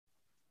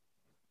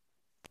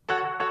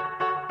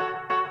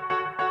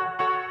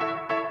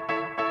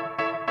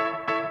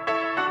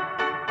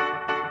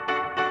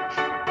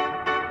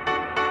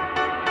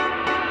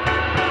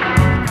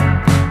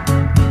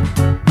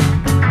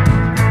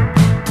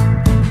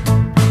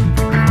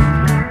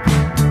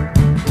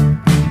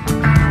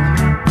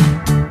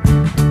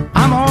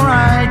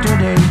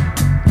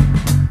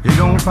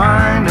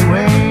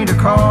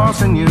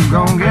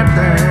gonna get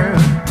there.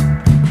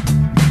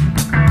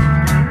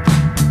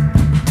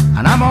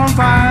 And I'm on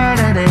fire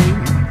today.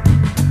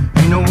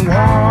 Ain't no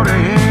water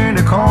here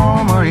to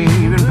calm or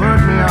even put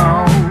me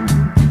out.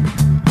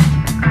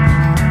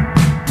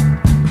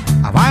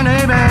 I find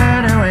a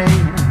better way.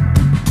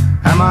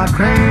 Am I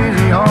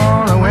crazy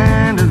or the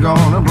wind is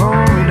gonna blow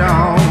me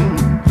down?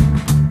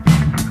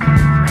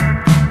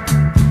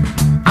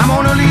 I'm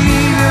gonna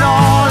leave it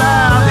all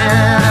out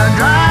there to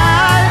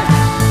dry.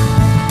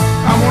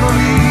 I'm gonna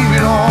leave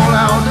it all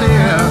out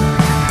there.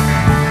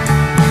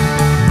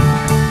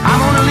 I'm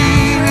gonna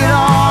leave it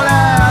all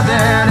out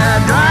there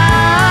to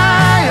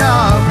dry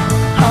up.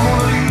 I'm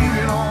gonna leave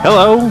it all.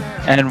 Hello,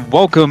 and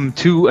welcome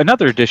to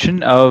another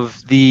edition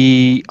of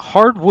the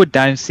Hardwood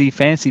Dynasty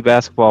Fantasy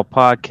Basketball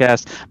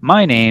Podcast.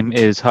 My name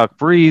is Huck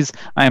Breeze.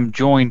 I am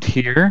joined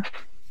here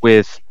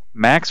with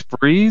Max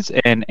Breeze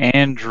and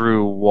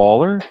Andrew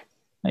Waller.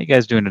 How you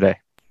guys doing today?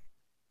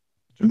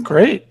 Doing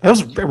great. That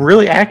was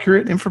really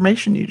accurate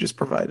information you just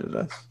provided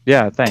us.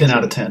 Yeah, thanks. 10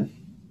 out of 10.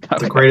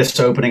 Okay. The greatest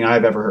opening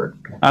I've ever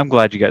heard. I'm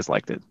glad you guys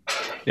liked it.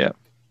 Yeah.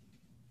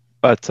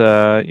 But,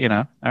 all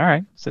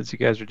right, since you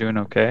guys are doing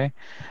okay,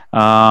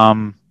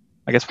 I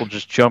guess we'll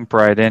just jump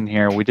right in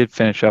here. We did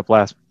finish up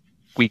last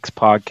week's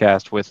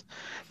podcast with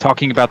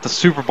talking about the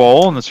Super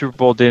Bowl, and the Super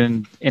Bowl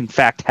did, in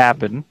fact,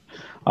 happen.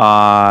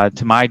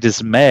 To my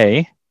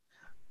dismay,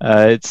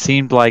 it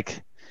seemed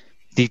like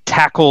the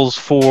tackles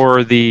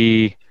for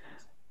the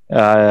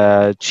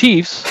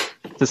Chiefs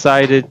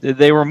decided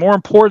they were more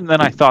important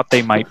than I thought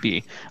they might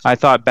be. I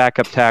thought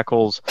backup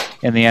tackles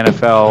in the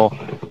NFL,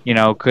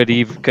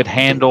 could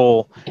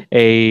handle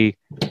a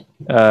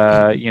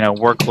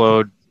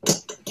workload,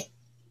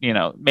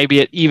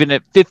 maybe even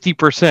at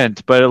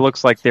 50%, but it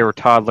looks like they were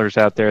toddlers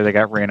out there. They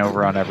got ran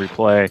over on every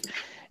play,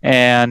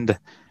 and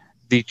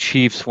the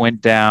Chiefs went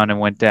down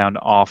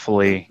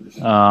awfully.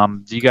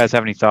 Do you guys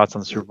have any thoughts on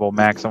the Super Bowl?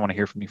 Max, I want to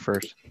hear from you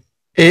first.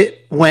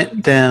 It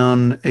went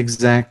down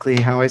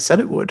exactly how I said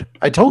it would.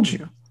 I told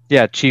you.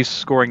 Yeah, Chiefs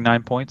scoring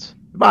 9 points.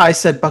 I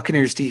said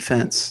Buccaneers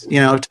defense.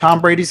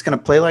 Tom Brady's going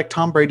to play like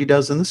Tom Brady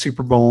does in the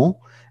Super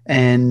Bowl,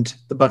 and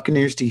the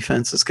Buccaneers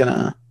defense is going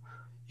to,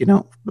 give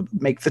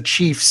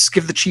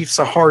the Chiefs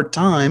a hard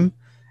time.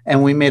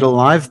 And we made a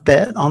live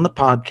bet on the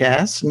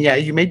podcast. And yeah,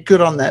 you made good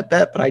on that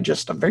bet, but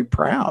I'm very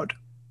proud.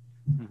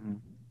 Mm-hmm.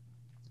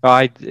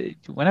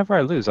 Whenever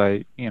I lose,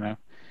 I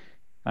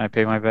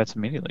pay my bets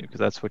immediately because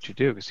that's what you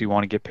do. Because you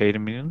want to get paid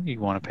immediately, you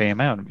want to pay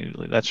them out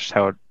immediately. That's just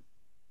how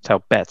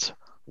bets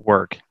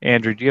work.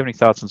 Andrew, do you have any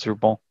thoughts on Super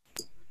Bowl?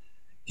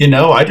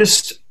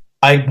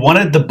 I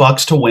wanted the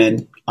Bucs to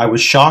win. I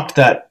was shocked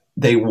that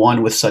they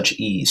won with such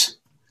ease.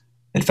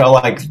 It felt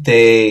like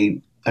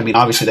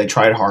obviously they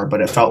tried hard, but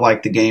it felt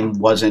like the game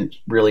wasn't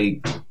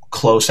really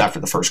close after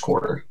the first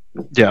quarter.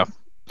 Yeah.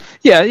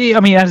 Yeah, I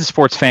mean, as a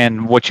sports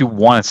fan, what you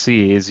want to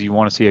see is you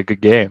want to see a good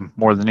game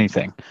more than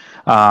anything.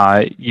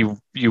 You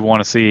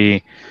want to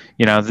see,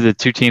 the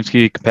two teams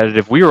get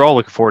competitive. We were all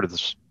looking forward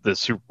to this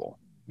Super Bowl.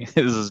 This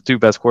is the two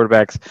best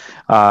quarterbacks.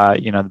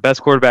 The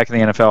best quarterback in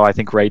the NFL, I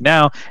think, right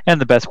now,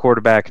 and the best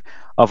quarterback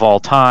of all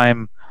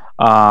time.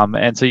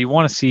 And so you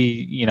want to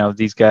see,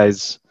 these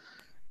guys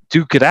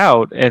duke it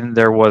out, and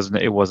it wasn't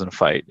a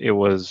fight. It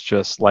was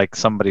just like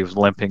somebody was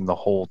limping the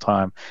whole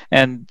time,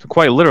 and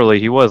quite literally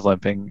he was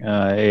limping.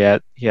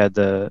 He had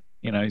the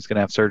he's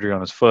gonna have surgery on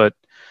his foot.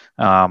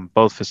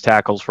 Both his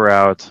tackles were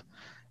out.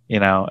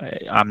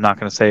 I'm not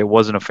gonna say it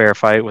wasn't a fair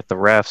fight with the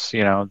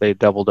refs. They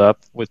doubled up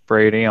with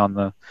Brady on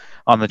the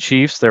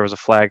Chiefs. There was a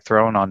flag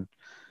thrown on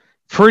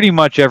pretty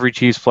much every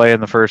Chiefs play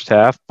in the first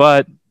half,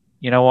 but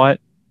you know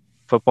what?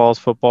 Football is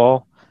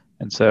football,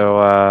 and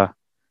so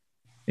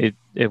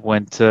it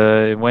went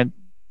the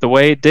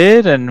way it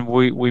did, and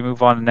we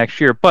move on to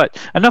next year. But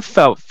enough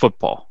about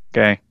football.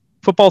 Okay,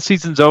 football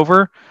season's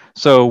over,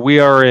 so we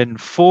are in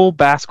full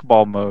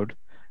basketball mode,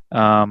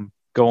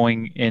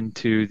 going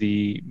into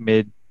the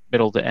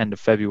middle to end of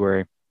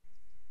February,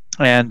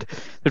 and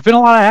there's been a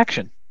lot of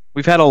action.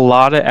 We've had a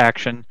lot of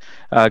action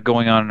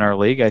going on in our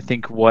league. I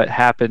think what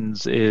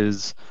happens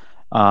is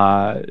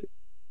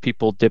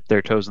people dip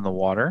their toes in the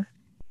water,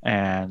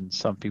 and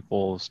some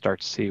people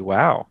start to see,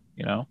 wow,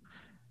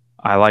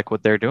 I like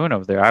what they're doing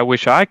over there. I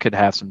wish I could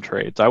have some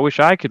trades. I wish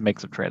I could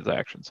make some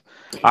transactions.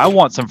 I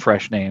want some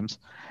fresh names.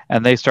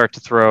 And they start to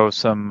throw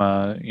some,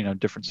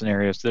 different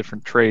scenarios,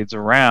 different trades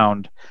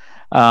around.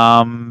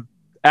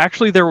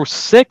 Actually, there were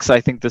 6,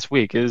 I think, this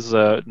week. It is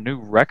a new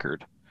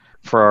record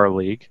for our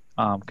league,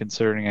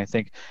 considering I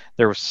think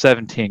there were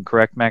 17,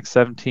 correct, Max?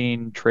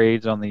 17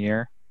 trades on the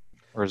year?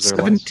 Or is there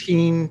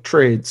 17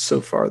 trades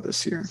so far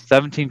this year.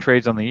 17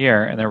 trades on the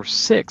year, and there were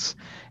 6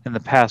 in the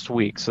past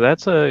week. So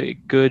that's a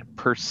good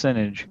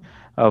percentage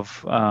of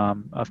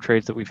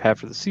trades that we've had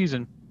for the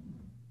season.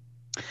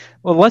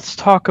 Well, let's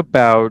talk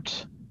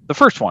about the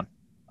first one.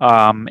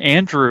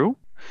 Andrew,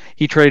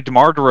 he traded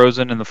DeMar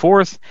DeRozan in the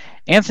 4th,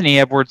 Anthony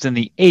Edwards in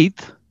the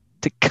 8th,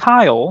 to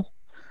Kyle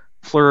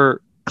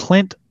for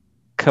Clint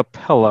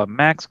Capella.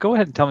 Max, go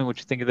ahead and tell me what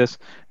you think of this,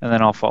 and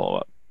then I'll follow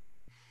up.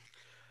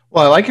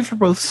 Well, I like it for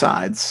both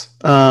sides.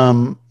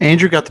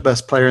 Andrew got the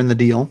best player in the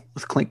deal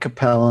with Clint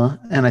Capella,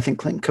 and I think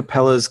Clint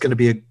Capella is going to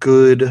be a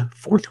good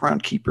fourth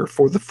round keeper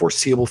for the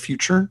foreseeable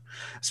future,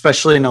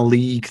 especially in a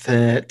league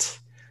that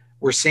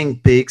we're seeing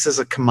bigs as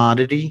a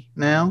commodity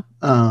now.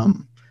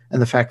 And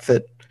the fact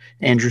that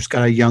Andrew's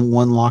got a young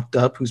one locked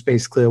up who's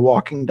basically a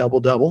walking double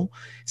double,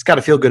 he's got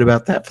to feel good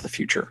about that for the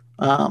future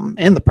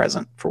and the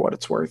present, for what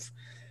it's worth.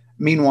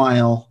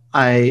 Meanwhile,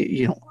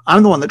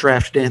 I'm the one that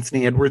drafted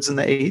Anthony Edwards in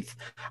the 8th.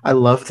 I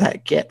love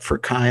that get for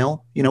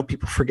Kyle.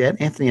 People forget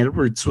Anthony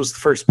Edwards was the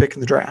first pick in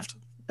the draft,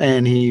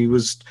 and he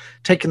was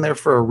taken there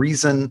for a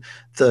reason.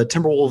 The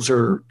Timberwolves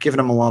are giving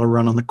him a lot of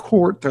run on the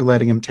court. They're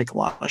letting him take a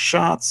lot of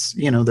shots.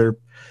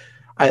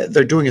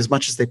 They're doing as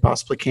much as they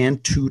possibly can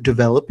to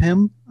develop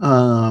him.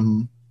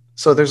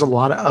 So there's a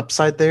lot of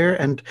upside there.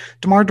 And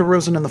DeMar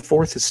DeRozan in the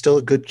 4th is still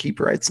a good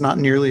keeper. It's not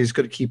nearly as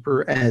good a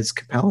keeper as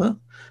Capella,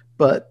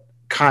 but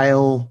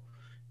Kyle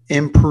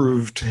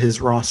improved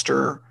his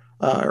roster,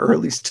 or at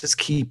least his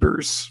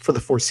keepers, for the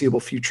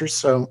foreseeable future.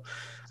 So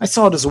I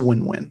saw it as a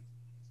win-win.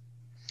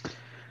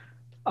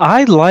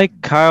 I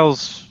like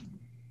Kyle's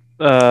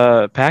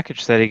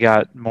package that he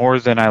got more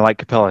than I like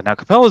Capella. Now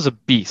Capella's a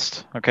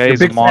beast. Okay, You're a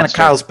big fan of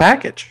Kyle's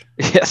package.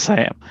 Yes,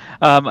 I am.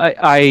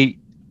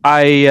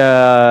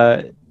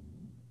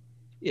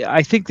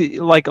 I think that,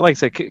 like I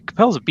said,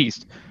 Capella's a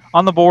beast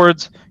on the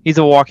boards. He's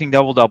a walking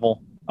double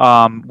double.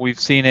 We've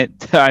seen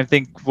it. I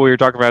think we were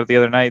talking about it the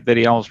other night that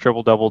he almost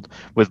triple doubled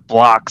with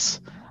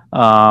blocks.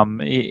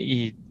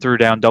 He threw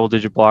down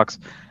double-digit blocks.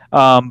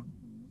 The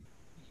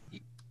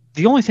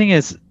only thing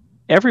is,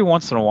 every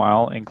once in a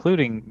while,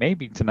 including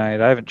maybe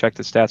tonight, I haven't checked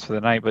the stats for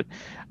the night, but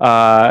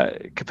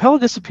Capella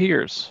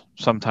disappears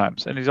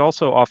sometimes, and he's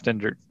also oft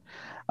injured.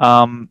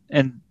 And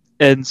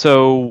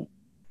so,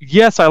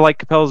 yes, I like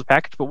Capella's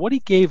package, but what he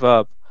gave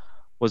up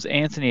was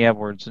Anthony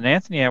Edwards, and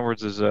Anthony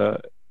Edwards is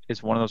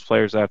one of those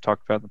players that I've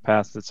talked about in the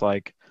past. That's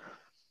like,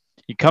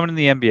 you come into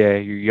the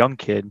NBA, you're a young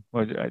kid.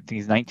 I think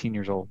he's 19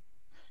 years old.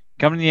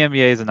 Come into the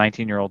NBA as a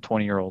 19-year-old,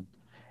 20-year-old,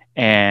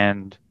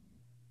 and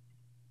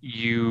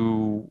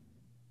you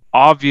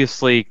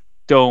obviously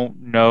don't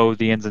know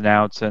the ins and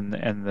outs and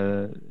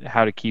the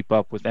how to keep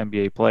up with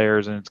NBA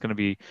players, and it's going to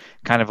be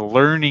kind of a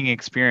learning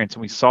experience.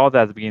 And we saw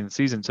that at the beginning of the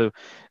season. So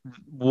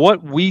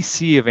what we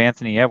see of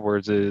Anthony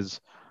Edwards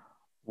is,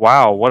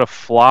 wow, what a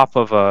flop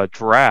of a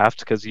draft,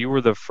 because you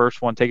were the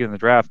first one taken in the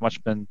draft. Must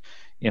have been,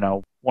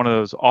 one of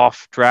those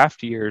off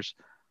draft years.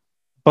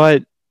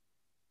 But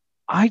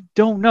I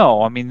don't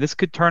know. I mean, this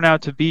could turn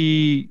out to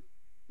be,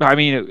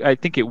 I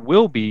think it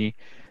will be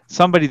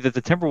somebody that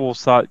the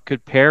Timberwolves thought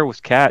could pair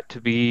with Cat to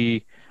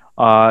be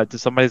to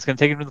somebody that's going to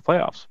take him to the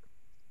playoffs.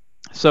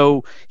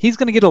 So he's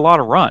going to get a lot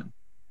of run,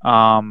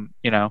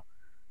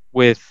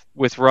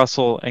 with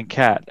Russell and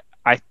Cat.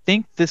 I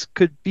think this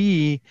could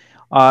be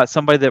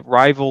somebody that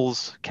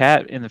rivals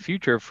Cat in the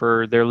future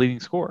for their leading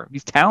scorer.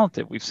 He's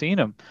talented. We've seen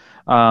him.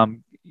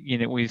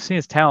 We've seen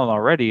his talent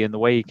already in the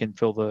way he can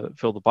fill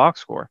the box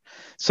score.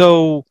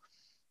 So,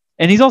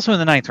 and he's also in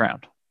the 9th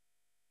round.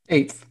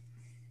 8th.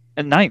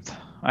 And 9th.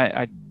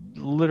 I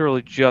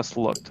literally just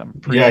looked. I'm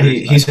pretty sure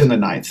he's in the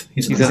 9th.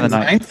 He's in the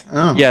 9th.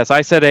 Oh. Yes,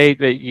 I said 8,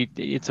 but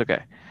it's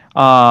okay.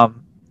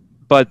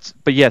 But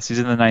yes, he's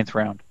in the 9th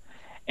round.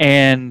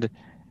 And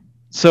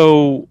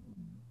so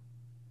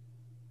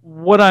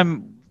what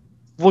I'm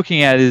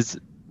looking at is,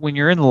 when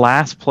you're in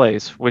last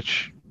place,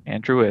 which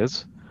Andrew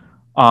is,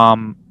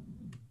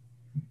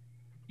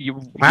 you're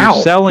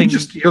selling.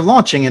 You're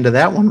launching into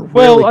that one.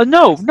 Really. Well,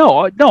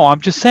 no. I'm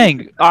just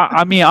saying.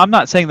 I'm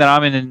not saying that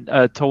I'm in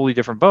a totally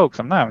different boat, because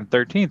I'm not in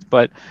 13th,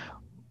 but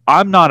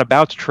I'm not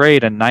about to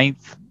trade a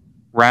 9th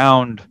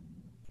round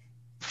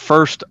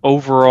first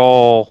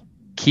overall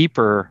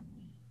keeper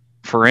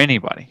for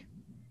anybody.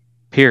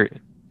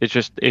 Period. It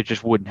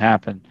just wouldn't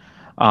happen.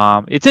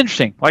 It's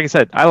interesting. Like I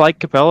said, I like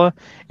Capella.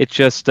 It's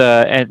just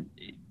and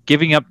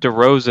giving up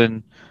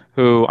DeRozan,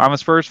 who, I'm a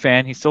Spurs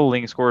fan. He's still a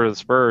leading scorer of the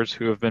Spurs,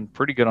 who have been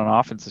pretty good on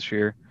offense this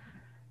year.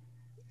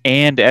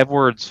 And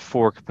Edwards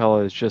for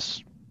Capella is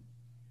just,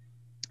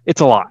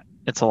 it's a lot.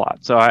 It's a lot.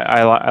 So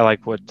I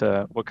like what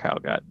Kyle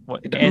got.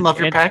 You didn't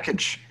love your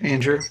package,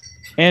 Andrew.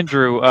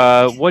 Andrew,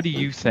 what do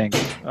you think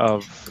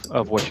of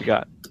what you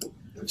got?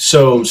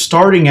 So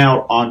starting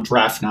out on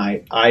draft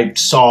night, I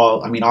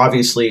saw,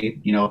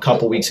 obviously, a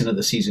couple weeks into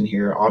the season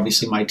here,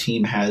 obviously my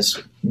team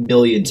has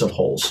millions of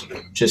holes,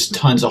 just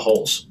tons of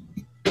holes.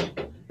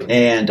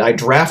 And I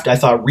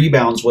thought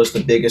rebounds was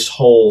the biggest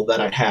hole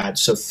that I had.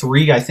 So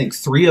three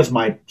of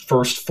my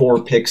first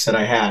 4 picks that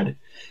I had,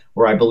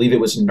 where I believe it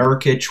was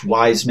Nurkic,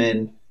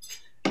 Wiseman,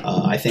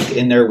 I think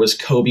in there was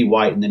Kobe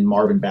White, and then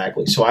Marvin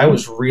Bagley. So I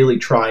was really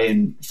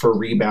trying for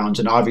rebounds,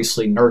 and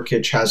obviously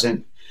Nurkic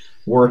hasn't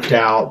worked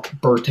out.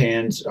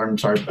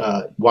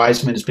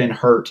 Wiseman has been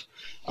hurt.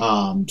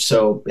 And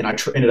I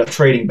ended up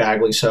trading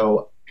Bagley.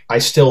 So I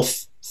still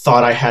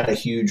thought I had a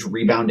huge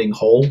rebounding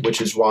hole,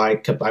 which is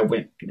why I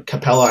went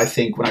Capella. I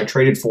think when I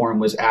traded for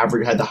him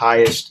had the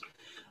highest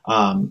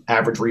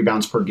average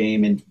rebounds per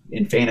game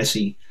in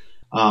fantasy.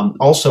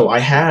 Also, I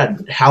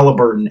had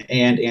Halliburton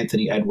and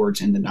Anthony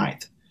Edwards in the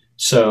ninth.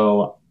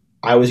 So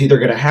I was either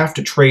going to have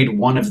to trade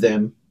one of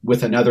them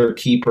with another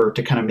keeper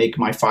to kind of make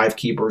my 5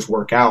 keepers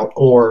work out,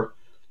 or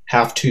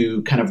have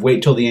to kind of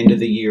wait till the end of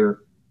the year,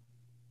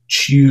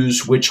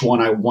 choose which one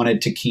I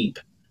wanted to keep,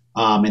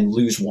 and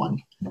lose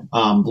one.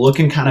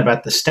 Looking kind of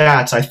at the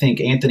stats, I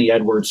think Anthony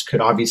Edwards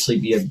could obviously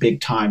be a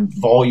big time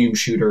volume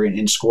shooter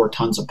and score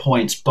tons of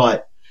points,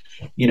 but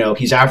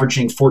he's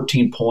averaging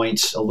 14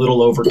 points, a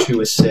little over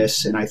 2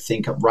 assists, and I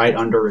think right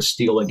under a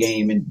steal a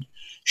game, and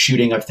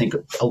shooting, I think,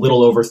 a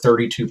little over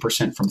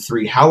 32% from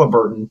 3.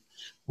 Halliburton,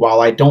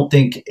 while I don't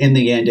think in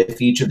the end, if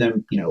each of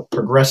them,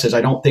 progresses, I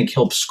don't think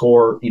he'll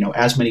score,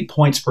 as many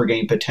points per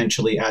game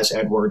potentially as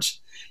Edwards.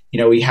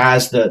 He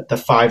has the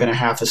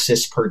 5.5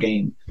 assists per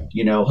game.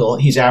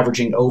 He's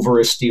averaging over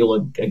a steal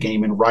a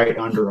game and right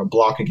under a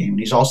block a game. And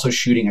he's also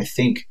shooting, I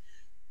think,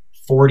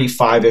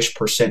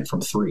 45-ish%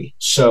 from 3.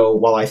 So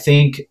while I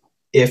think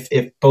if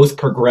both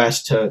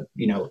progress to,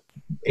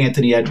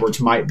 Anthony Edwards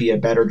might be a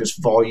better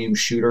just volume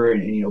shooter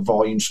and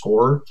volume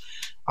scorer,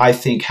 I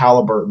think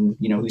Halliburton,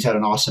 who's had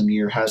an awesome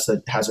year, has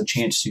a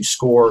chance to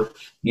score,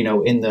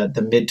 in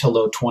the mid to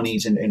low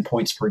 20s in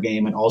points per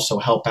game, and also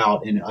help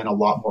out in a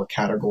lot more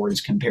categories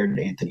compared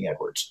to Anthony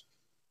Edwards.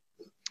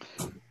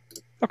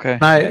 Okay.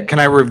 Can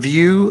I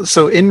review?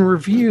 So in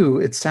review,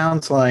 it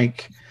sounds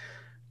like,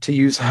 to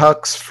use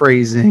Huck's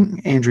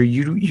phrasing, Andrew,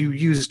 you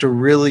used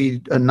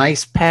a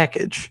nice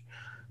package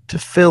to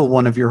fill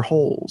one of your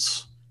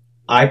holes.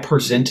 I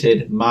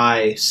presented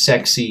my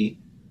sexy,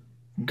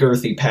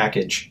 girthy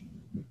package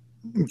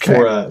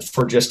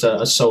for just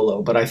a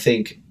solo, but I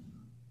think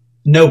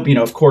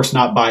of course,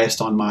 not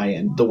biased on my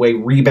end. The way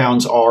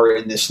rebounds are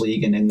in this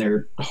league, and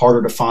they're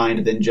harder to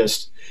find than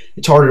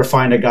it's harder to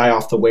find a guy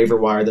off the waiver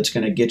wire that's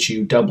going to get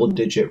you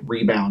double-digit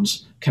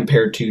rebounds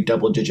compared to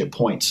double-digit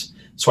points.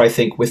 So I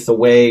think with the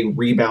way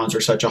rebounds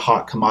are such a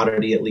hot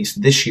commodity, at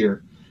least this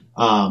year,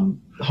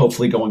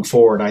 hopefully going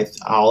forward,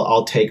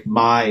 I'll take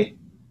my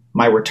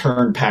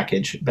return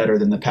package better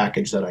than the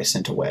package that I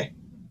sent away.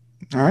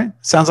 All right.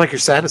 Sounds like you're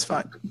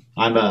satisfied.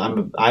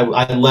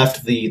 I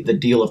left the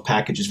deal of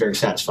packages very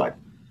satisfied.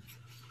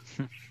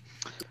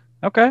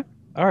 Okay.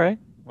 All right.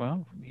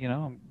 Well,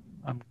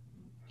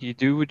 you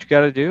do what you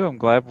got to do. I'm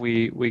glad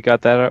we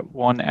got that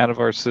one out of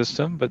our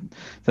system. But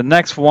the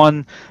next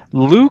one,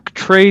 Luke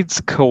trades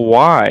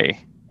Kawhi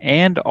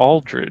and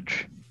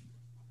Aldridge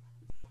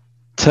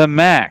to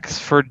Max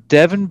for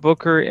Devin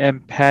Booker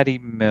and Patty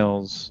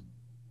Mills.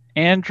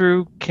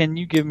 Andrew, can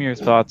you give me your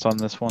thoughts on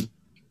this one?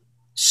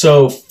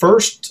 So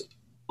first,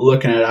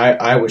 looking at it,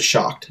 I was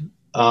shocked.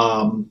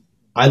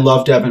 I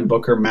love Devin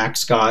Booker.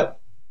 Max got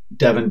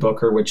Devin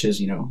Booker, which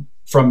is,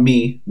 from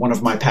me, one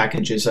of my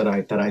packages that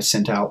I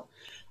sent out.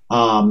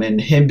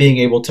 And him being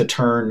able to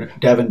turn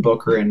Devin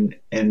Booker and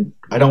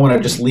I don't want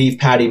to just leave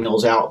Patty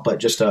Mills out, but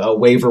just a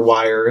waiver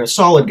wire, a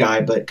solid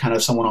guy, but kind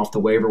of someone off the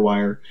waiver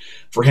wire,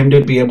 for him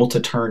to be able to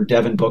turn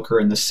Devin Booker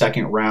in the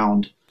second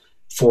round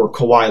for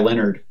Kawhi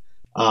Leonard.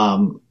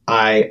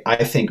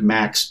 I think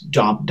Max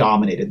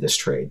dominated this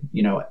trade.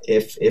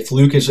 If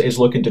Luke is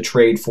looking to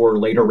trade for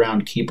later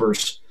round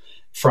keepers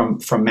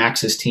from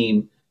Max's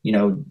team,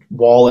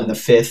 Wall in the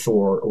 5th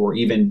or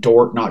even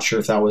Dort, not sure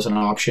if that was an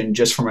option,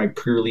 just from a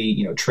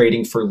purely,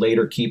 trading for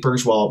later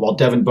keepers, while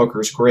Devin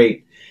Booker's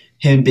great,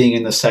 him being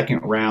in the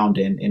second round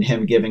and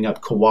him giving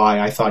up Kawhi,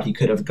 I thought he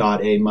could have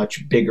got a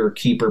much bigger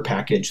keeper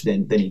package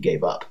than he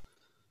gave up.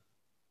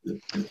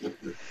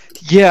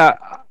 Yeah.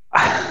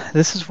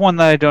 This is one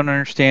that I don't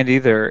understand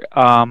either.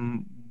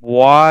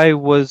 Why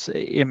was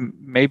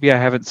maybe I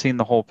haven't seen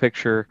the whole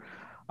picture.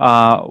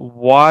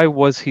 Why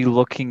was he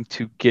looking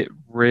to get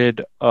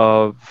rid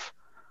of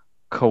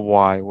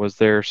Kawhi? Was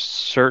there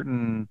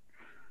certain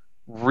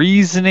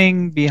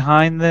reasoning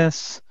behind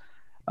this?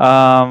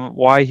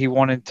 Why he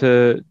wanted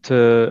to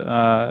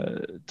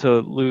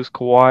lose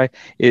Kawhi?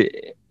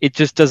 It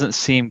just doesn't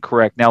seem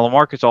correct. Now,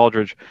 LaMarcus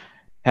Aldridge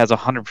has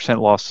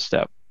 100% lost a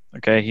step.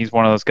 Okay, he's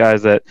one of those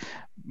guys that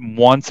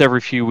once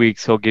every few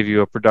weeks he'll give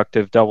you a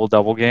productive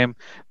double game,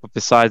 but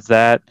besides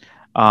that,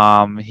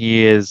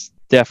 he is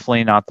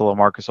definitely not the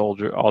LaMarcus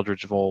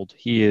Aldridge of old.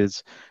 He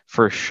is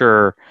for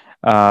sure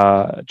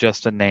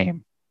just a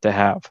name to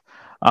have.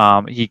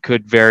 He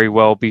could very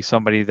well be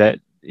somebody that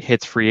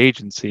hits free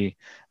agency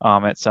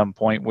at some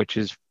point, which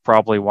is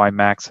probably why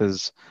Max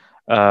has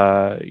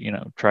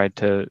tried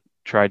to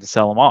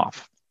sell him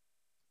off.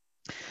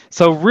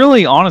 So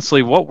really,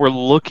 honestly, what we're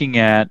looking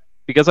at,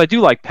 because I do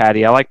like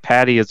Patty. I like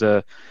Patty as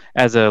a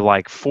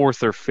like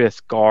 4th or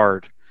 5th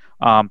guard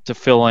to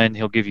fill in.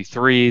 He'll give you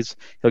threes.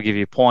 He'll give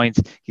you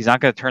points. He's not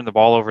going to turn the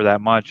ball over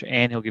that much,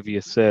 and he'll give you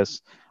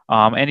assists.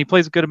 And he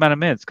plays a good amount of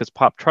minutes because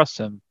Pop trusts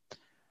him.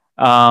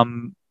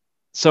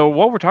 So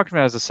what we're talking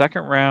about is a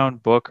second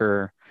round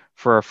Booker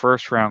for a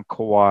first round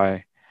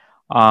Kawhi.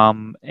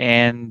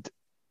 And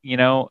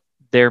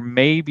there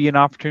may be an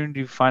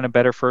opportunity to find a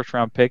better first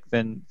round pick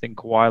than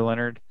Kawhi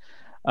Leonard.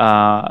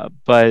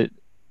 But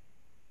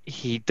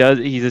he's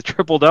a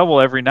triple double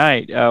every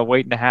night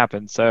waiting to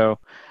happen. So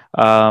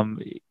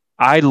I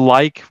I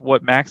like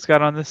what Max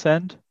got on this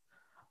end.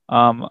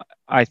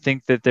 I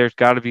think that there's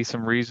got to be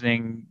some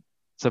reasoning,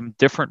 some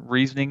different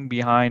reasoning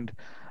behind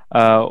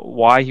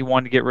why he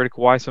wanted to get rid of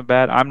Kawhi so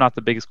bad. I'm not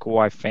the biggest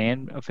Kawhi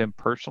fan of him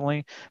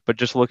personally, but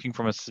just looking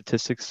from a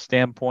statistics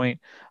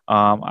standpoint,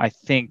 I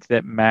think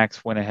that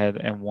Max went ahead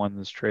and won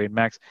this trade.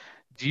 Max,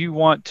 do you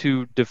want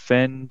to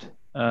defend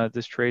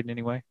this trade in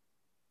any way?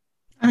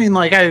 I mean,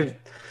 like I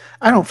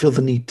don't feel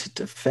the need to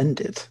defend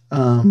it.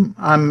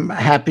 I'm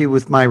happy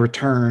with my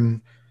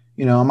return.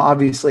 I'm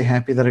obviously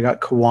happy that I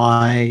got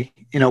Kawhi.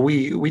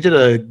 We did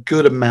a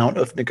good amount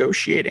of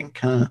negotiating,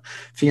 kind of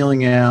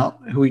feeling out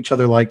who each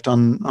other liked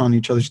on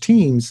each other's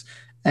teams,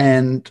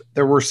 and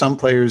there were some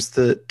players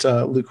that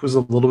Luke was a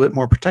little bit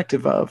more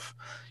protective of.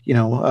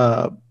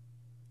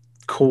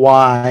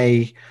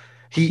 Kawhi,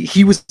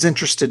 he was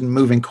interested in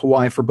moving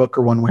Kawhi for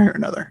Booker one way or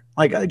another,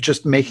 like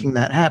just making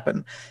that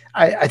happen.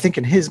 I think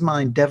in his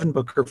mind, Devin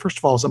Booker, first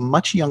of all, is a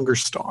much younger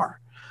star,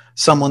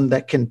 someone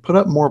that can put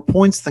up more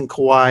points than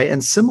Kawhi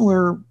and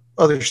similar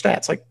other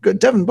stats. Like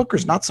Devin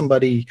Booker's not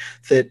somebody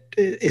that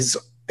is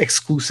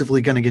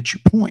exclusively going to get you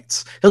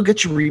points. He'll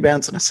get you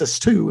rebounds and assists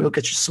too. He'll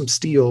get you some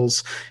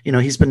steals.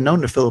 He's been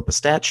known to fill up a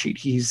stat sheet.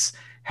 He's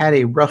had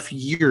a rough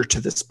year to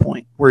this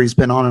point where he's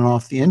been on and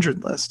off the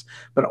injured list.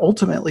 But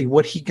ultimately,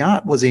 what he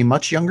got was a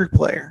much younger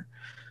player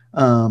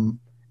and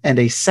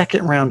a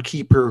second round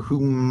keeper who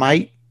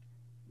might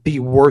be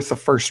worth a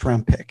first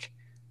round pick,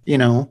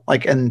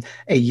 and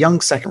a young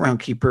second round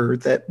keeper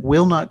that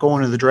will not go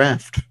into the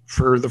draft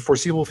for the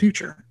foreseeable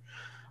future.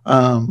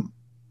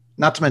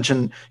 Not to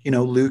mention,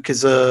 Luke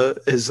is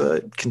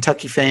a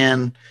Kentucky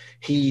fan.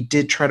 He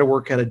did try to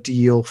work out a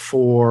deal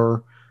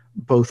for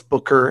both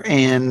Booker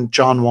and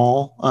John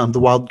Wall, the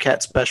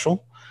Wildcat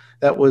special.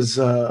 That was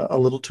a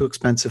little too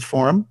expensive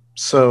for him.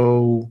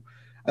 So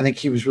I think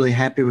he was really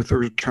happy with the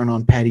return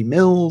on Patty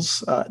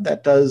Mills.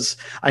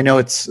 I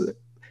know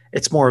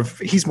he's more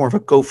of a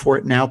go for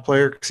it now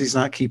player because he's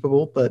not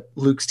keepable, but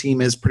Luke's team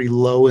is pretty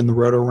low in the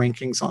roto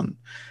rankings on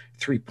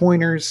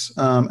 3-pointers.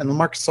 And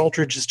LaMarcus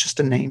Aldridge is just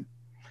a name.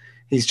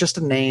 He's just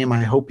a name.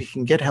 I hope he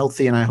can get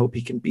healthy, and I hope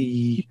he can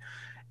be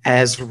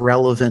as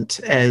relevant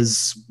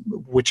as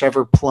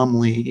whichever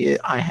Plumlee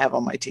I have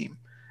on my team.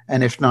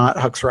 And if not,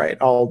 Huck's right.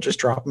 I'll just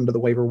drop him to the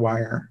waiver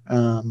wire.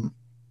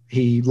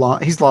 He's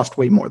lost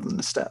way more than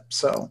a step.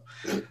 So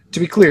to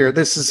be clear,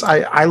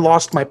 I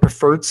lost my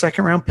preferred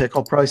second round pick.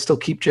 I'll probably still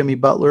keep Jimmy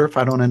Butler if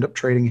I don't end up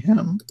trading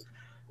him.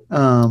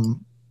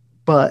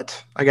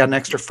 But I got an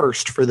extra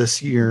first for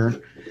this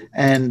year.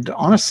 And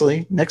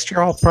honestly, next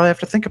year I'll probably have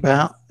to think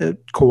about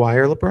Kawhi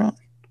or LeBron.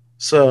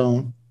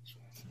 So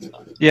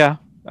yeah,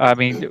 I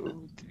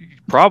mean,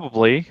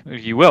 probably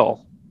you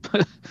will.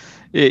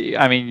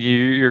 I mean,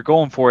 you're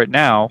going for it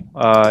now.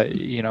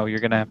 You're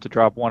going to have to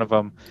drop one of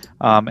them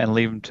and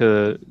leave them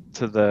to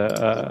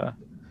the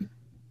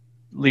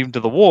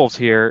Wolves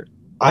here.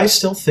 I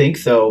still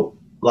think, though,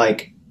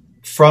 like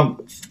from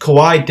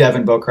Kawhi,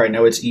 Devin Booker, I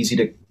know it's easy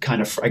to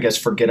kind of, I guess,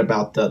 forget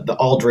about the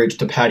Aldridge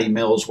to Patty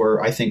Mills,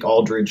 where I think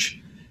Aldridge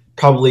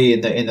probably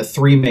in the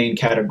three main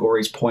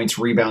categories, points,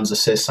 rebounds,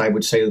 assists, I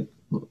would say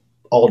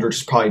Aldridge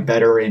is probably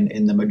better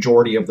in the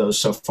majority of those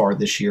so far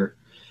this year.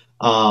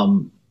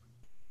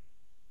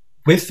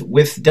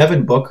 With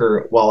Devin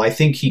Booker, while I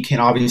think he can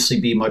obviously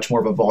be much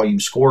more of a volume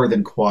scorer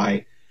than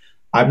Kawhi,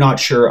 I'm not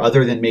sure,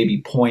 other than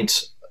maybe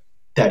points,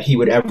 that he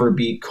would ever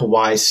beat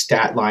Kawhi's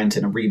stat lines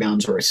in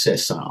rebounds or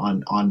assists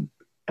on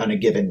a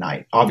given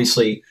night.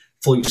 Obviously,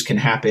 flukes can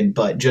happen,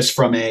 but just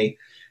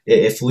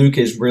if Luke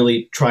is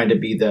really trying to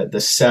be the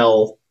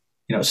sell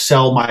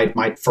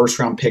my first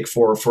round pick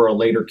for a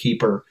later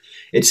keeper,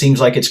 it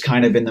seems like it's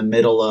kind of in the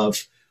middle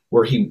of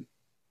where he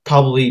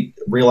probably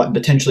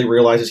potentially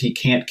realizes he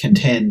can't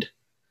contend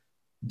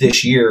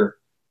this year,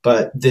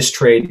 but this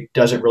trade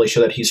doesn't really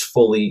show that he's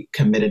fully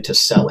committed to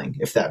selling,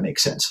 if that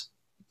makes sense.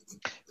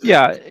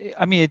 Yeah,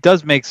 I mean, it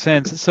does make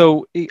sense.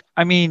 So,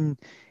 I mean,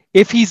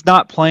 if he's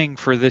not playing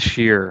for this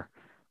year,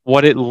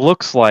 what it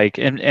looks like,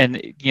 and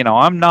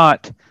I'm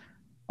not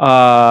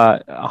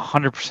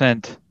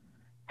 100%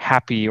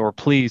 happy or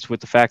pleased with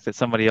the fact that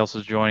somebody else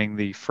is joining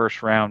the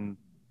first round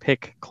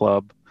pick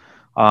club.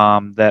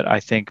 That I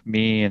think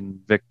me and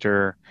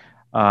Victor,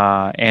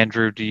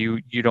 Andrew,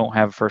 you don't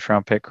have a first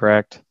round pick,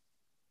 correct?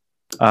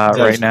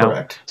 Right now.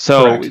 Correct.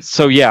 So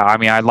yeah, I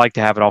mean, I'd like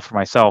to have it all for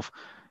myself,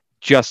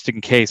 just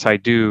in case I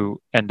do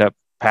end up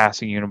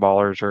passing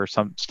Uniballers or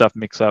some stuff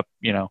mix up.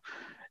 You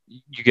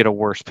get a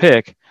worse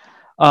pick.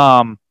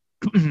 But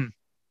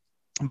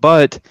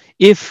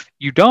if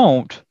you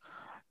don't,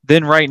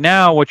 then right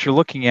now what you're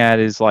looking at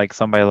is like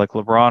somebody like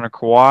LeBron or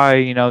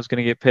Kawhi, is going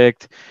to get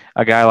picked.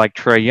 A guy like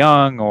Trae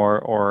Young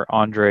or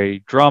Andre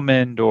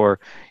Drummond, or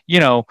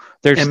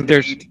there's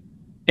Embiid.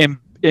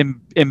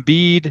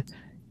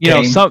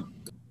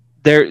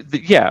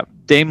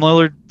 Dame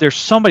Lillard. There's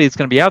somebody that's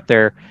going to be out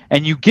there,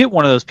 and you get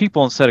one of those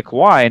people instead of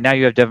Kawhi, and now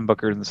you have Devin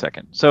Booker in the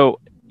second.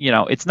 So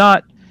it's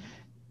not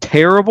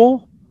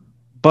terrible,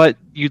 but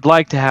you'd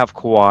like to have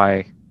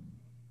Kawhi.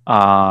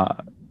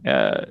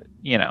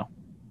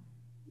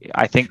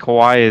 I think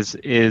Kawhi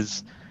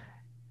is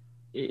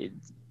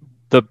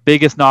the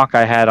biggest knock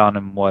I had on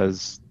him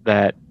was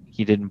that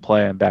he didn't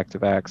play on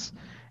back-to-backs,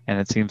 and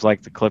it seems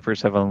like the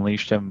Clippers have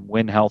unleashed him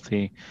when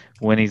healthy,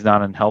 when he's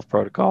not in health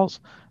protocols.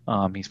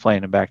 He's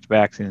playing in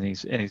back-to-backs, and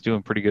he's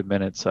doing pretty good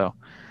minutes. So,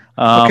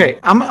 Okay,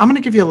 I'm going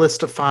to give you a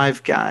list of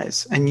 5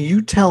 guys, and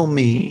you tell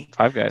me.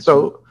 5 guys.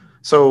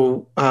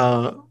 So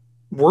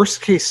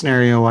worst case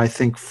scenario, I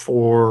think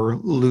for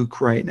Luke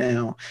right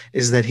now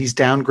is that he's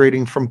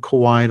downgrading from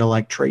Kawhi to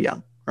like Trae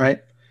Young,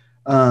 right?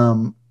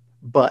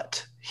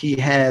 But he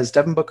has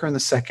Devin Booker in the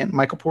second,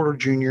 Michael Porter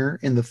Jr.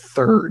 in the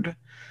third,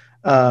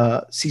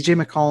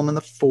 CJ McCollum in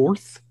the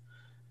fourth,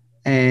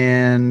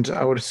 and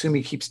I would assume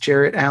he keeps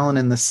Jarrett Allen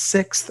in the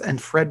sixth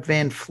and Fred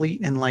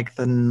VanVleet in like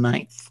the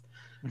ninth.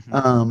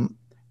 Mm-hmm.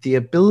 The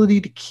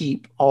ability to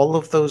keep all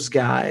of those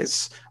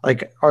guys,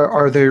 like,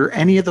 are there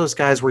any of those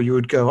guys where you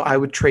would go, I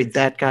would trade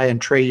that guy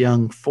and Trae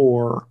Young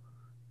for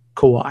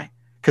Kawhi?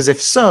 Because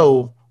if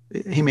so,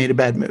 he made a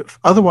bad move.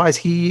 Otherwise,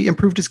 he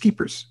improved his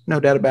keepers, no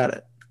doubt about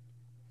it.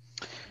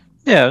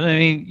 Yeah, I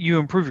mean, you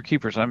improve your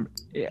keepers.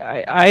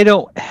 I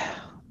don't.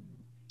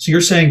 So you're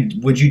saying,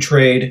 would you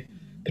trade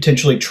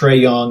potentially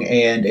Trae Young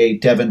and a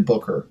Devin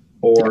Booker,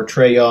 or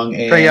Trae Young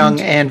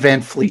and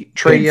VanVleet,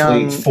 Trae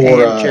Young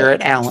for and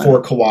Jarrett Allen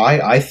for Kawhi?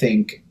 I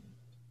think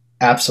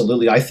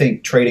absolutely. I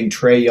think trading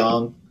Trae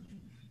Young.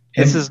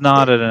 This is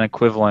not an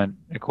equivalent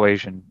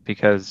equation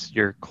because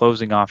you're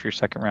closing off your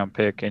second round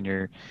pick,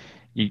 and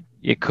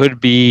it could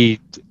be.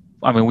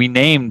 I mean, we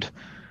named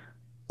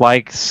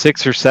like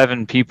 6 or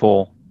 7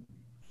 people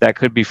that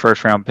could be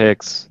first round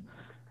picks,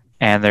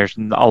 and there's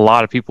a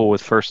lot of people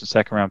with first and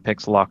second round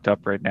picks locked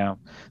up right now.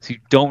 So you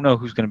don't know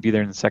who's going to be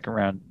there in the second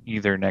round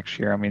either next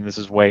year. I mean, this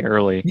is way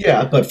early.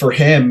 Yeah, but for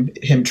him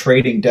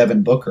trading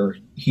Devin Booker,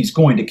 he's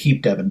going to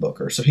keep Devin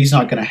Booker, so he's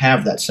not going to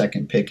have that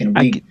second pick.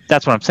 And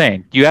that's what I'm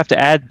saying. You have to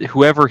add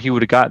whoever he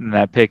would have gotten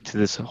that pick to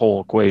this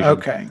whole equation.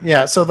 Okay,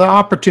 yeah. So the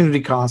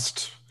opportunity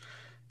cost,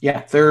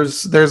 yeah,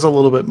 there's a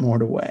little bit more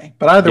to weigh.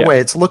 But either way,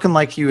 it's looking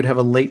like he would have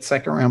a late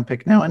second round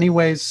pick now,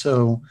 anyways.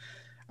 So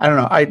I don't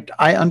know.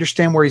 I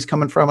understand where he's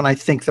coming from, and I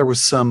think there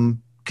was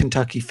some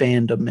Kentucky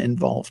fandom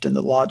involved in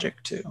the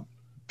logic too.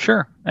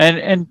 Sure,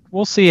 and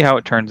we'll see how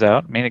it turns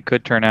out. I mean, it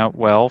could turn out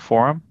well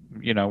for him.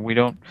 You know, we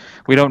don't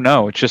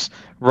know. It's just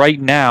right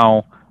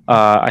now.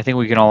 I think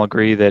we can all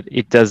agree that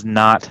it does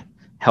not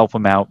help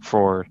him out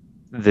for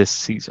this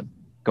season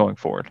going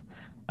forward.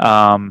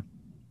 All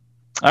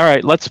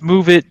right, let's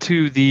move it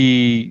to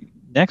the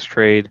next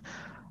trade.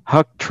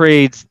 Huck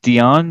trades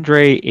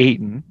DeAndre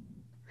Ayton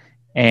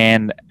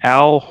and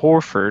Al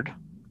Horford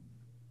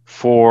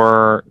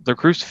for the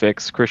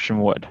crucifix Christian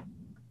Wood.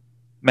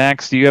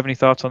 Max, do you have any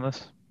thoughts on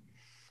this?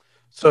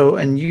 So,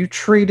 and you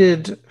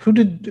traded, who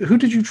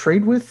did you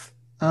trade with?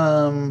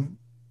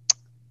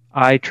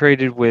 I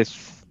traded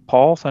with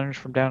Paul, Thunders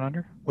from Down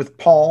Under. With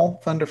Paul,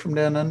 Thunder from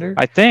Down Under?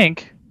 I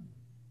think.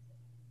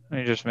 Let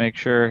me just make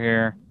sure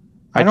here.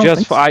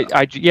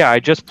 I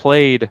just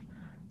played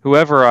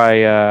whoever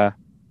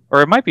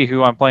or it might be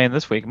who I'm playing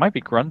this week. It might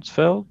be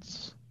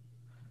Grunfeld's.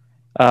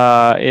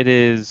 It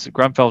is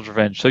Grunfeld's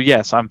Revenge. So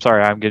yes, I'm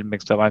sorry, I'm getting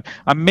mixed up.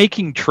 I'm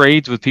making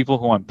trades with people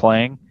who I'm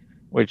playing,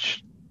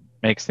 which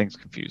makes things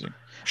confusing.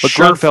 But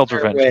Grunfeld's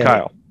Revenge,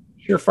 Kyle.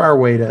 Surefire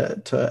way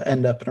to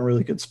end up in a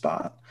really good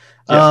spot.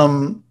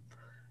 Yeah.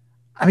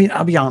 I mean,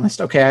 I'll be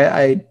honest.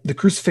 Okay, the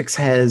crucifix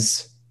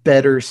has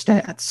better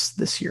stats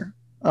this year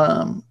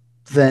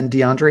than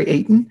DeAndre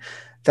Ayton.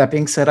 That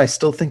being said, I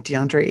still think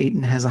DeAndre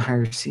Ayton has a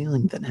higher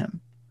ceiling than him.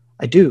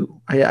 I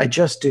do. I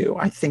just do.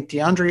 I think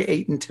DeAndre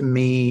Ayton, to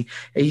me,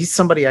 he's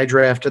somebody I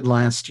drafted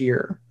last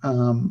year.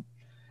 And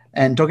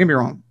don't get me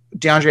wrong,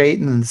 DeAndre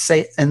Ayton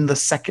in the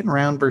second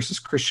round versus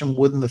Christian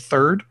Wood in the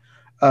third.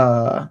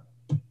 I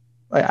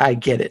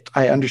get it.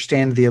 I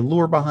understand the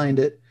allure behind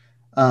it.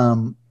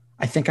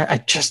 I think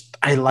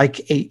I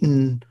like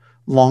Ayton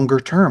longer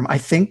term. I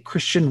think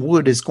Christian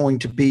Wood is going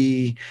to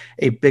be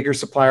a bigger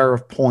supplier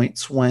of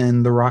points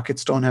when the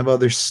Rockets don't have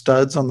other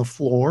studs on the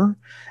floor.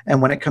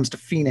 And when it comes to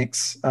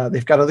Phoenix,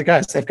 they've got other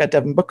guys. They've got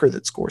Devin Booker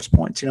that scores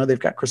points. You know, they've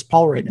got Chris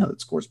Paul right now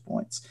that scores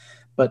points.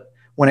 But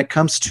when it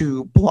comes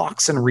to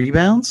blocks and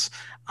rebounds,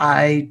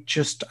 I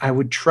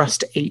would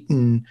trust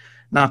Ayton,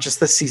 not just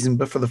this season,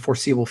 but for the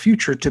foreseeable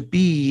future, to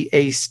be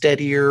a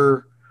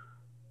steadier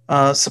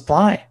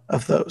supply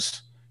of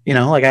those. You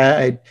know,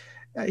 like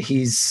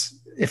he's,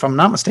 if I'm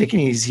not mistaken,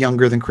 he's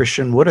younger than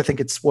Christian Wood. I think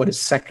it's his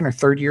second or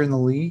third year in the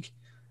league.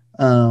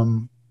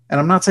 And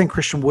I'm not saying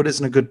Christian Wood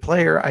isn't a good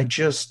player. I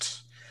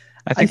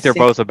think they're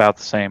both about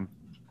the same.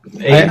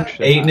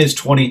 Ayton is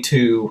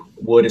 22.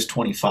 Wood is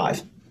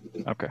 25.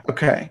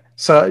 Okay.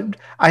 So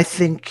I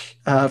think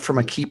from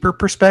a keeper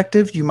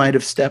perspective, you might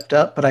have stepped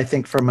up, but I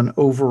think from an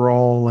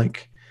overall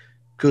like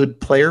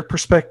good player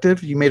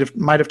perspective, you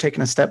might have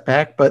taken a step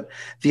back. But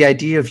the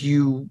idea of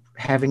you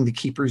having the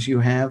keepers you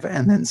have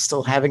and then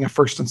still having a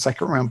first and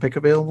second round pick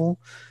available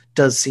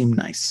does seem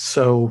nice.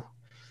 So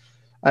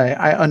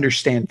I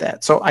understand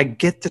that. So I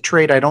get the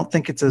trade. I don't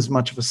think it's as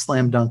much of a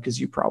slam dunk as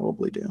you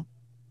probably do.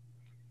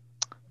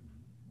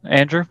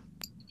 Andrew?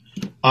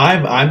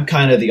 I'm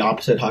kind of the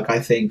opposite, Huck. I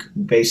think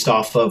based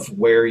off of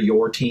where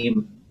your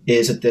team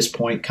is at this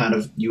point, kind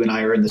of you and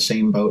I are in the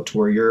same boat to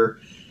where you're,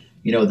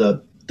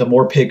 the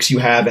more picks you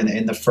have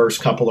in the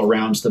first couple of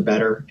rounds, the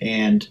better.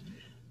 And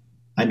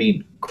I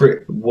mean,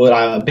 Wood,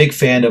 I'm a big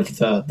fan of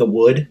the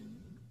Wood,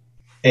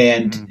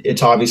 and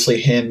it's obviously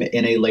him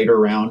in a later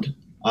round.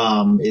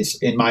 Is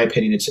in my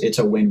opinion, it's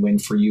a win-win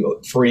for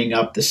you, freeing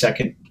up the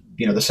second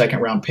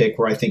round pick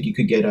where I think you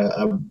could get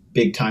a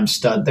big time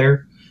stud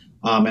there.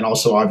 And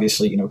also,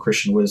 obviously,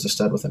 Christian Wood is a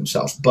stud with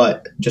himself.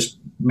 But just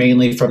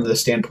mainly from the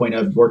standpoint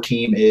of your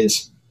team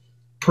is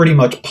pretty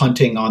much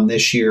punting on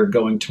this year,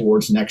 going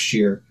towards next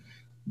year.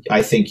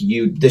 I think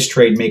this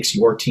trade makes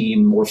your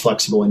team more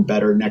flexible and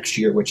better next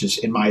year, which is,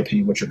 in my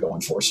opinion, what you're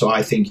going for. So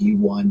I think you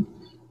won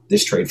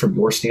this trade from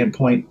your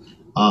standpoint.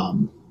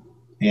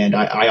 And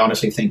I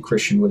honestly think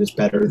Christian Wood is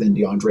better than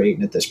DeAndre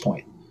Ayton at this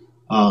point.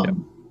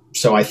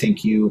 So I think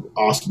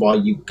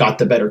while you got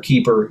the better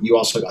keeper, you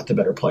also got the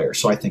better player.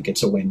 So I think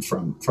it's a win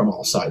from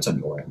all sides on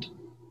your end.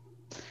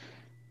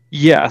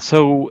 Yeah.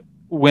 So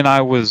when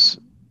I was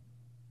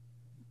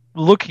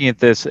looking at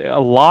this, a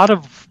lot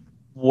of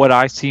what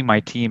I see my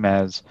team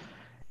as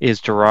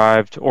is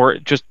derived, or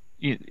just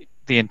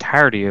the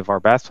entirety of our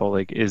basketball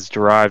league is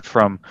derived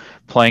from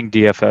playing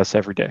DFS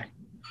every day.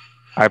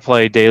 I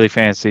play daily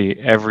fantasy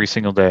every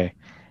single day,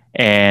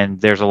 and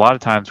there's a lot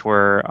of times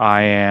where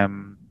I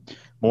am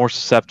more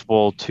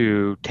susceptible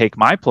to take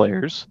my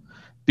players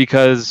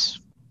because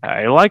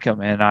I like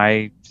them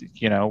and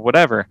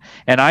whatever.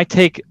 And I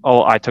took a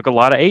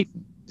lot of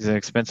Ayton. He's an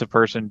expensive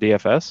person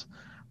DFS,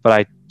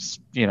 but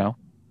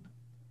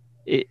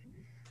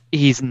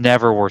he's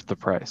never worth the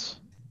price,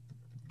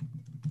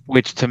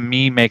 which to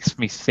me makes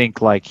me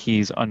think like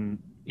he's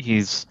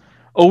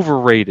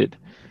overrated.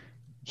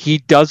 He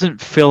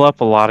doesn't fill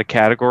up a lot of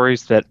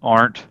categories that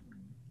aren't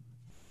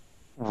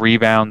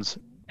rebounds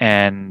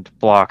and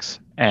blocks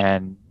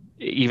and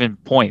even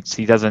points.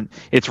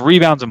 It's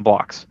rebounds and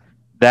blocks.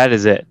 That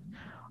is it.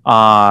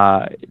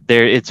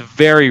 It's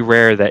very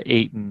rare that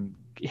Ayton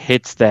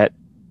hits that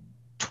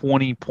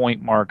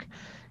 20-point mark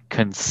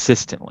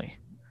consistently.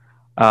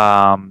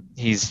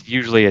 He's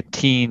usually a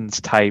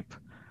teens type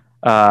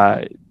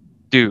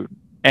dude.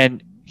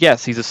 And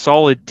yes, he's a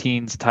solid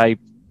teens type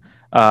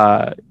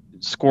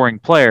scoring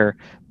player,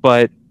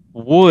 but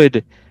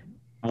Wood,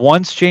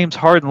 once James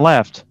Harden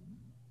left,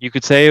 you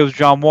could say it was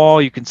John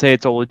Wall, you can say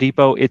it's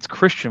Oladipo, it's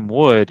Christian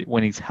Wood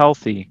when he's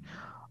healthy,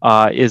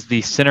 is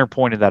the center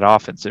point of that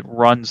offense. It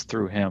runs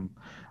through him.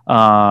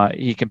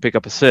 He can pick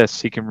up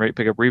assists, he can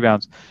pick up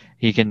rebounds,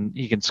 he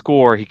can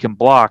score, he can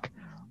block.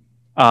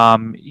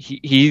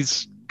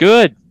 He's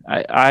good.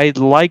 I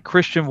like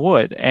Christian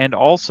Wood, and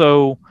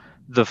also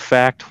the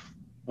fact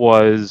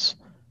was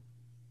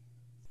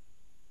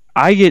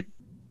I get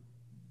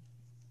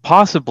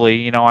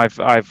possibly,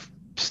 I've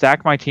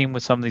stacked my team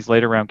with some of these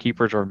later round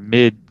keepers or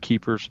mid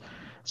keepers,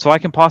 so I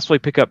can possibly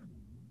pick up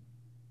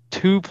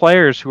two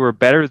players who are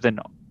better than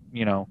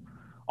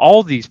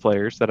all these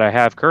players that I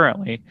have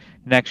currently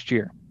next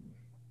year,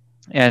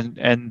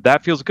 and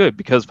that feels good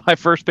because my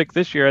first pick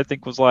this year I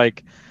think was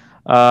like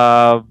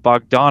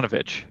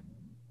Bogdanovich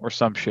or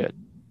some shit,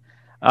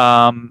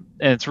 and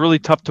it's really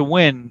tough to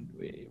win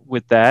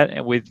with that,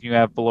 and with you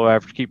have below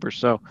average keepers.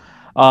 So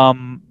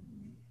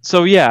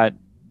yeah,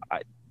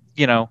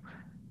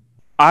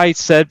 I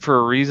said for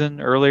a reason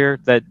earlier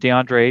that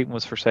DeAndre Ayton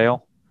was for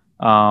sale,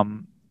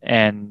 and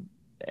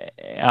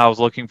I was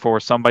looking for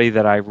somebody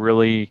that I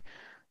really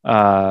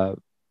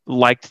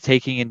liked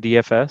taking in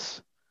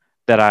DFS.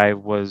 That I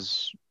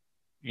was,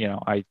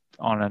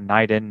 on a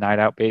night in, night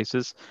out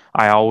basis,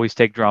 I always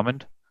take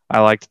Drummond.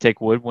 I like to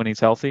take Wood when he's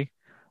healthy,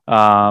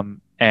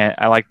 and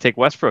I like to take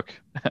Westbrook.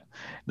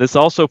 This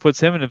also puts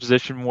him in a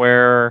position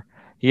where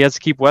he has to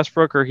keep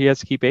Westbrook or he has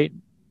to keep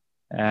Ayton.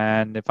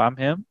 And if I'm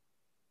him,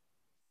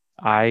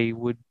 I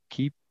would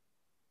keep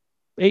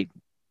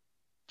Ayton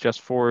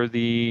just for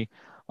the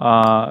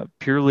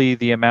purely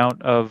the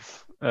amount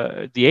of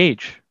the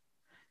age.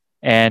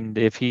 And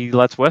if he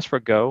lets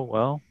Westbrook go,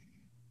 well,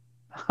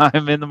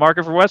 I'm in the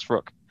market for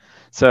Westbrook.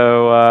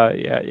 So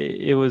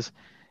it was,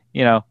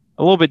 a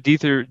little bit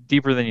deeper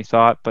than you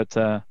thought, but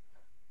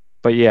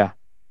yeah,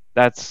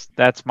 that's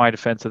my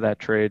defense of that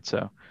trade.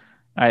 So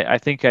I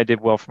think I did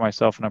well for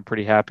myself, and I'm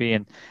pretty happy.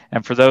 And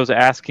for those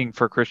asking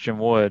for Christian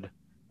Wood,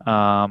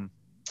 I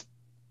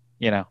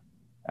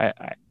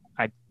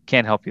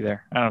can't help you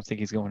there. I don't think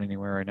he's going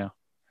anywhere right now.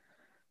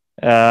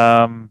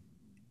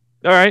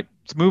 All right,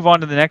 let's move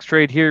on to the next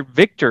trade here.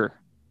 Victor,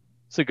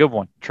 it's a good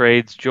one.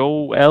 Trades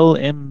Joel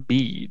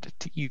Embiid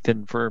to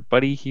Ethan for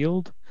Buddy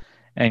Hield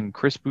and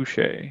Chris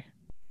Boucher.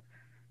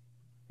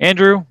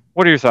 Andrew,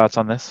 what are your thoughts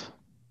on this?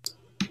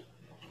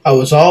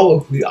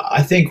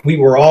 I think we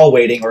were all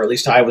waiting, or at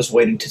least I was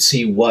waiting to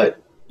see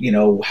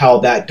how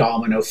that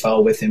domino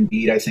fell with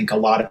Embiid. I think a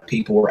lot of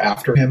people were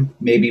after him,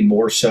 maybe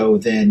more so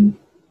than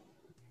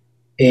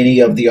any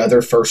of the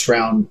other first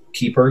round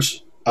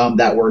keepers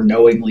that were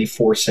knowingly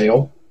for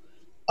sale.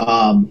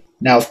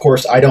 Now, of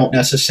course, I don't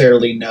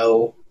necessarily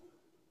know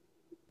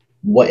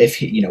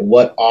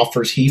what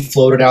offers he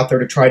floated out there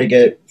to try to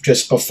get.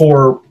 Just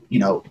before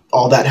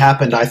all that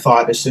happened, I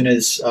thought as soon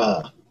as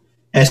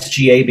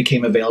SGA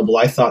became available,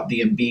 I thought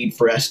the Embiid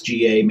for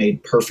SGA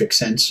made perfect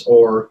sense,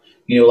 or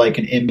like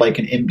an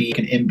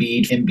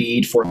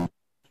Embiid for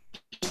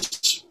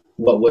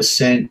what was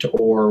sent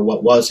or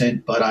what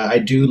wasn't. But I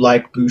do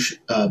like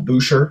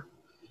Boucher.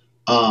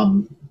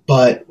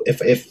 But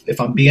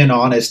if I'm being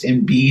honest,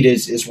 Embiid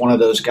is one of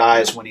those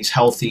guys when he's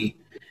healthy,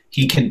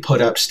 he can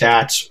put up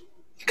stats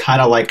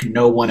kind of like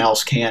no one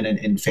else can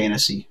in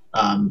fantasy,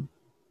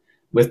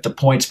 with the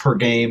points per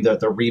game,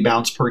 the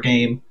rebounds per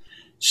game.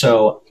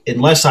 So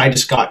unless I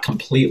just got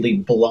completely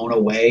blown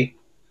away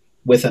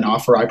with an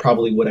offer, I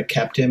probably would have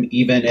kept him,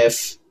 even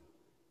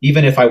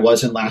if I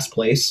was in last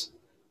place.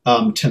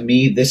 To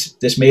me,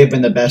 this may have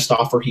been the best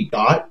offer he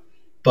got,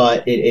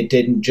 but it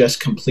didn't just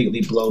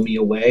completely blow me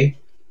away.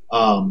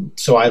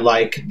 So I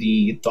like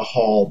the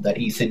haul that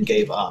Ethan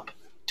gave up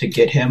to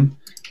get him.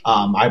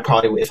 I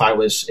probably, if I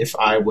was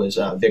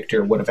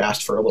Victor, would have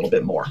asked for a little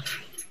bit more.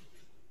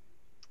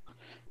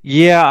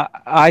 Yeah,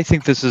 I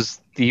think this is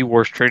the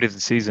worst trade of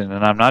the season,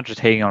 and I'm not just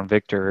hating on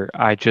Victor.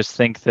 I just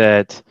think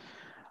that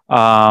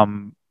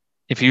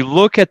if you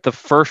look at the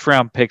first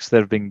round picks that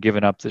have been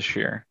given up this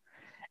year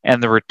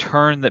and the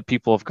return that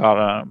people have got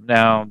on them,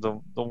 now the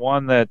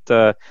one that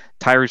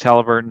Tyrese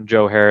Halliburton,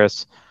 Joe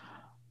Harris,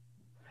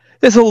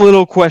 is a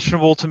little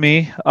questionable to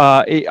me.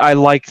 I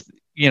like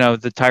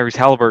the Tyrese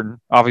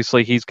Halliburton.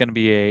 Obviously, he's going to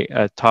be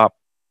a top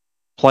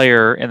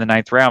player in the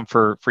ninth round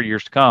for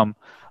years to come.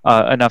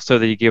 Enough so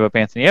that he gave up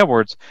Anthony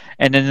Edwards.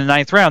 And in the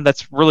ninth round,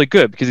 that's really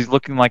good because he's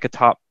looking like a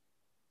top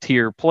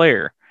tier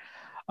player.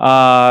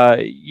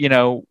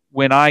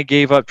 When I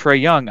gave up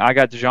Trae Young, I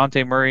got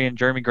DeJounte Murray and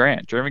Jeremy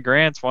Grant. Jeremy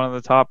Grant's one of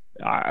the top,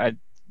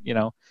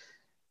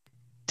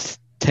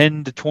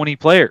 10 to 20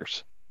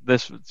 players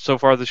so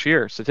far this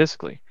year,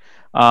 statistically.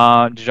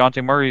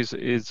 DeJounte Murray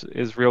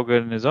is real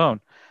good in his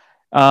own.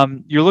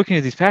 You're looking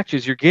at these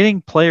packages, you're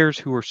getting players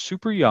who are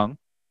super young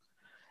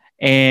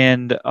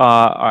and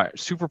are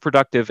super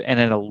productive and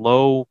at a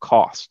low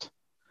cost,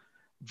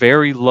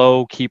 very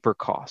low keeper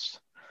cost.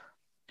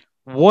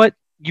 What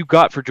you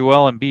got for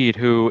Joel Embiid,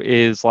 who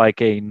is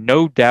like a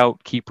no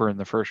doubt keeper in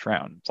the first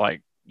round. It's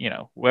like,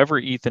 whoever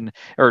Ethan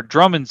or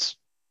Drummond's,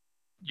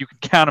 you can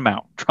count him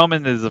out.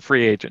 Drummond is a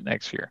free agent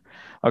next year.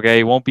 Okay.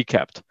 He won't be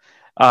kept.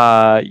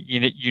 That's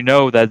going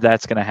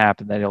to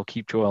happen, that he'll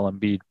keep Joel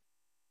Embiid.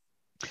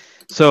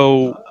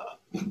 So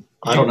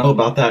I don't know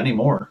about that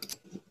anymore.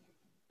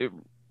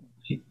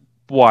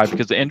 Why?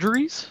 Because of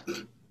injuries?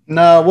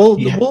 No,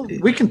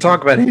 we can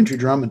talk about Andrew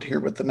Drummond here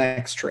with the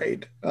next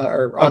trade,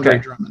 or Andre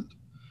Drummond.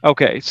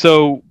 Okay,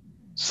 so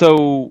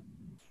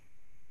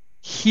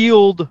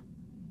Hield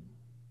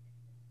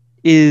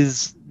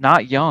is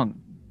not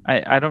young.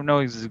 I don't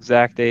know his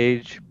exact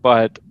age,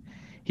 but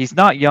he's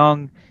not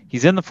young.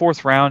 He's in the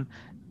fourth round.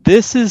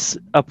 This is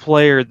a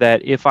player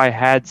that if I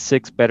had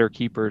six better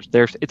keepers,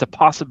 it's a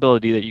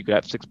possibility that you could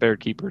have six better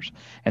keepers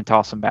and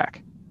toss him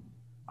back.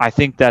 I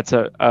think that's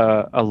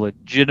a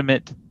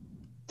legitimate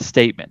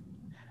statement.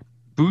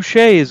 Boucher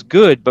is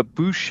good, but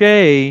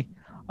Boucher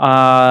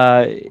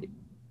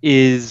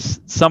is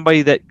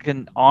somebody that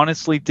can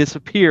honestly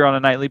disappear on a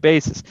nightly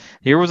basis.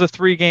 Here was a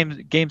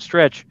 3-game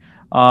stretch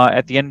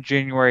at the end of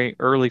January,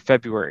 early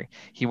February.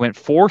 He went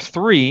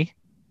 4-3,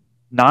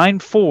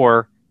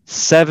 9-4,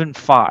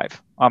 7-5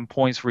 on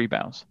points,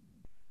 rebounds.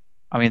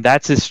 I mean,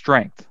 that's his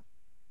strength.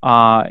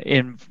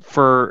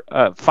 For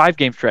a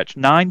 5-game stretch,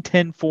 9,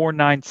 10, 4,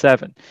 9,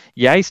 7.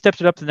 Yeah, he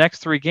stepped it up the next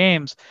 3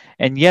 games,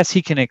 and yes,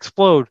 he can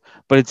explode,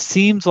 but it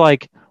seems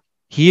like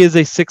he is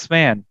a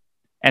 6-man,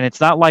 and it's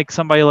not like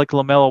somebody like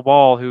LaMelo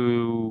Ball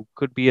who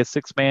could be a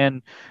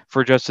 6-man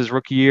for just his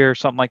rookie year or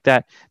something like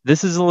that.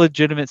 This is a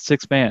legitimate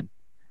 6-man,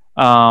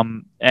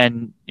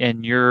 and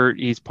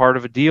he's part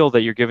of a deal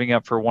that you're giving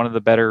up for one of the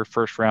better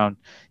first-round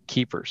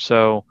keepers.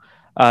 So,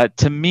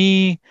 to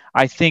me,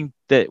 I think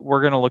that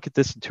we're going to look at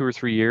this in 2 or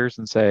 3 years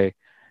and say,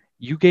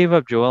 you gave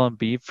up Joel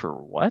Embiid for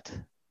what?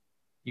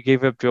 You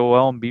gave up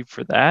Joel Embiid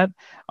for that,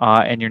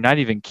 and you're not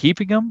even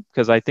keeping him?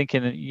 Because I think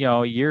in a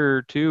year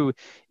or two,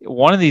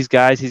 one of these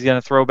guys he's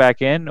going to throw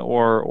back in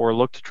or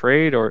look to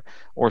trade or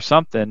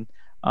something.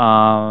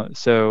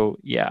 So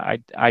yeah,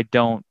 I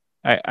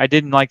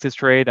didn't like this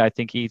trade. I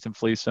think Ethan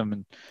fleeced him,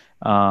 and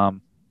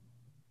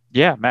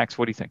yeah, Max,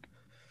 what do you think?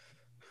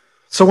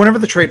 So whenever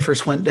the trade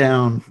first went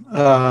down,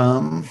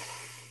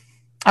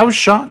 I was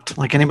shocked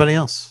like anybody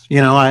else.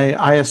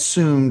 I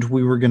assumed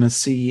we were going to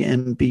see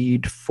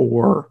Embiid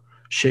for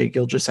Shai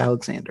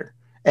Gilgeous-Alexander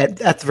at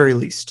the very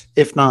least.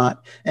 If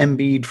not,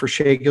 Embiid for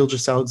Shai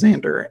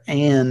Gilgeous-Alexander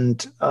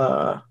and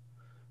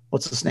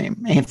what's his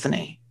name?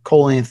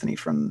 Cole Anthony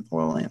from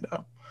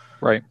Orlando.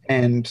 Right.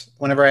 And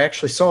whenever I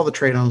actually saw the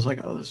trade, I was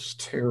like, oh, this is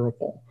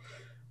terrible.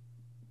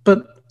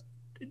 But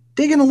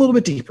digging a little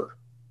bit deeper,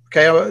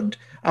 okay,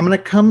 I'm going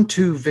to come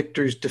to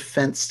Victor's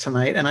defense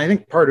tonight, and I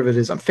think part of it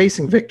is I'm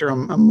facing Victor.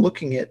 I'm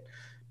looking at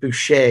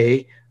Boucher.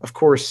 of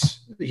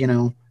course,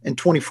 in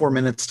 24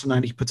 minutes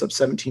tonight, he puts up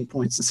 17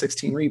 points and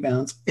 16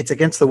 rebounds. It's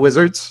against the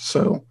Wizards,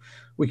 so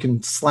we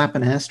can slap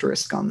an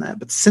asterisk on that.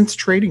 But since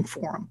trading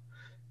for him,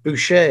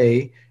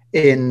 Boucher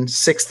in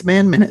sixth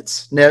man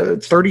minutes,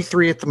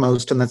 33 at the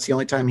most, and that's the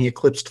only time he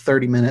eclipsed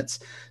 30 minutes,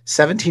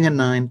 17 and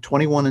 9,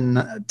 21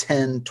 and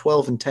 10,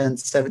 12 and 10,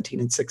 17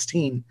 and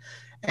 16.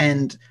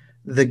 And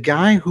the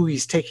guy who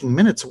he's taking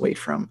minutes away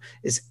from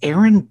is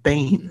Aaron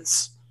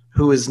Baines,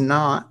 who is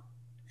not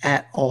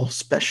at all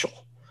special.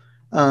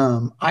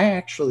 I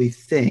actually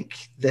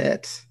think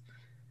that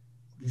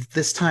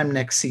this time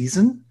next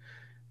season,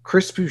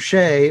 Chris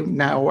Boucher,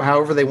 now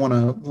however they want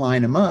to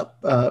line him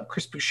up,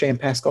 Chris Boucher and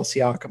Pascal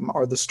Siakam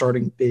are the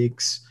starting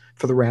bigs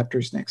for the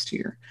Raptors next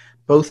year.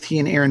 Both he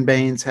and Aaron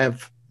Baines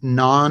have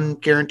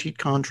non-guaranteed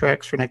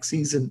contracts for next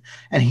season,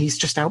 and he's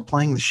just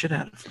outplaying the shit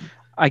out of them.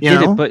 I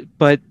get it,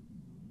 but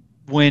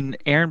when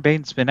Aaron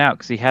Baines has been out,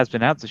 because he has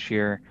been out this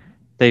year,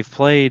 they've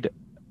played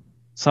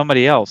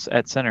somebody else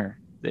at center.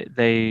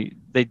 They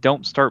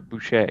don't start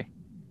Boucher.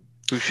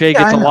 Boucher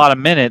gets a lot of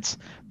minutes,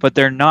 but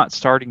they're not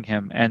starting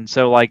him. And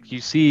so, like,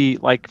 you see,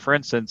 like, for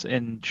instance,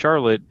 in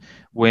Charlotte,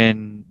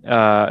 when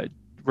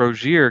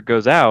Rozier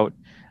goes out,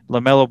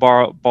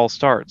 LaMelo Ball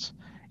starts.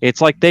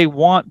 It's like they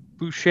want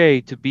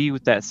Boucher to be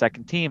with that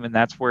second team, and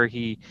that's where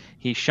he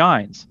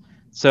shines.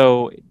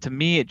 So, to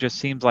me, it just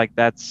seems like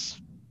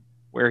that's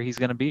where he's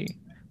going to be.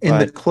 In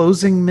the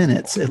closing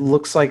minutes, it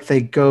looks like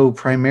they go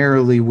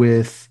primarily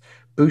with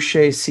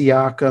Boucher,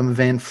 Siakam,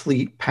 Van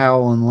Fleet,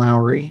 Powell, and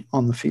Lowry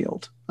on the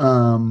field.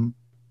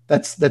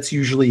 That's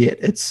usually it.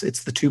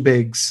 It's the two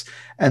bigs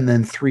and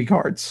then three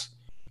guards.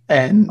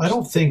 And I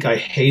don't think I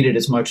hate it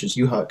as much as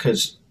you, Huck,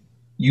 because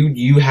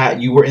you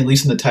were, at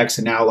least in the text,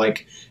 and now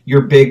like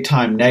you're big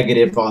time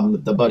negative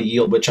on the Buddy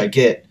Hield, which I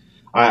get.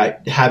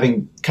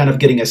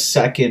 Getting a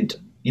second,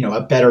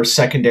 a better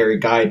secondary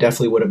guy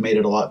definitely would have made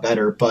it a lot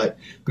better. But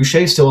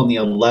Boucher's still in the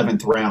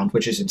 11th round,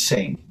 which is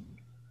insane.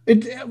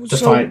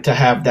 To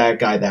have that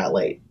guy that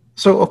late.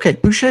 So, okay,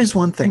 Boucher's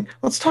one thing.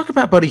 Let's talk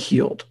about Buddy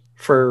Hield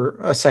for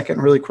a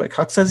second really quick.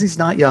 Huck says he's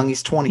not young.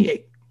 He's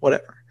 28,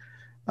 whatever.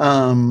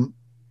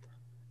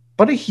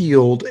 Buddy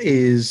Hield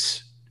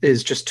is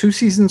just 2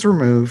 seasons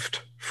removed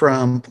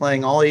from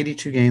playing all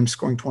 82 games,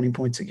 scoring 20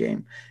 points a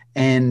game.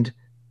 And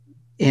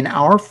in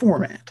our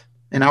format,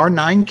 in our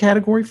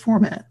 9-category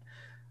format,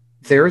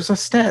 there's a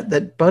stat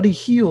that Buddy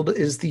Hield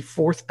is the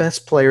 4th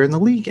best player in the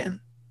league in.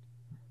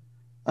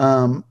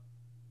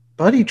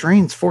 Buddy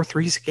drains 4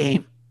 threes a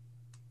game.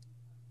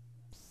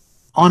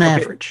 On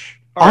average.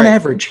 On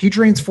average, he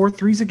drains 4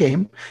 threes a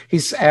game.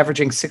 He's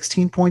averaging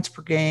 16 points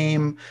per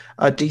game,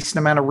 a decent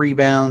amount of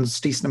rebounds,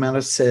 decent amount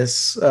of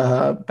assists,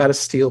 about a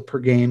steal per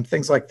game,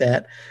 things like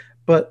that.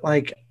 But,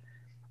 like,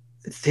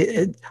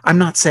 I'm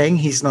not saying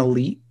he's an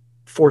elite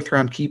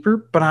 4th-round keeper,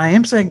 but I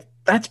am saying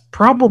that's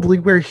probably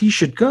where he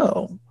should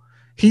go.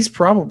 He's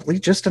probably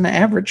just an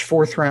average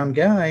 4th-round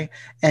guy,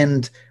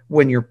 and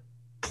when you're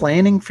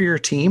planning for your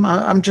team,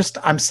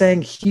 I'm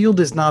saying Hield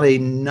is not a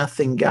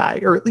nothing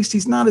guy, or at least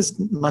he's not as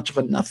much of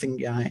a nothing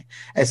guy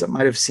as it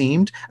might have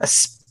seemed,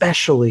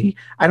 especially,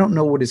 I don't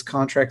know what his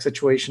contract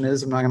situation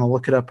is. I'm not going to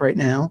look it up right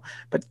now,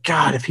 but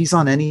God, if he's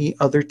on any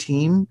other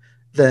team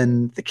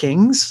than the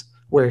Kings,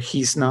 where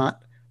he's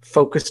not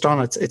focused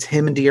on it's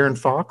him and De'Aaron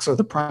Fox are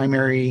the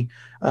primary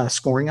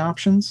scoring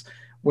options,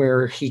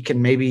 where he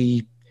can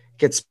maybe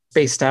get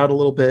spaced out a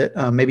little bit.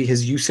 Maybe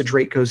his usage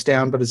rate goes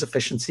down, but his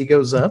efficiency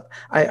goes up.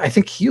 I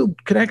think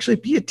Hield could actually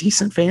be a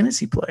decent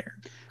fantasy player.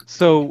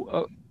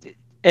 So, the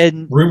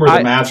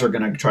Mavs are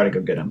going to try to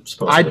go get him.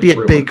 Supposedly. I'd be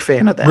a big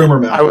fan of that. Rumor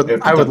mill. I would the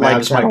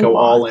Mavs might go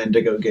all in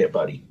to go get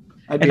Buddy.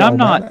 And I'm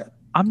not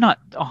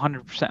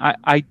 100%.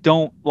 I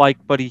don't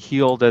like Buddy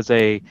Hield as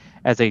a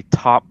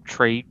top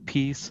trade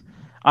piece.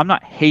 I'm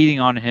not hating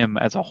on him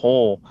as a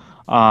whole.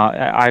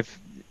 I've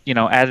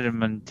added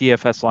him in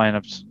DFS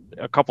lineups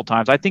a couple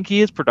times. I think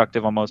he is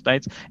productive on most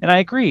nights, and I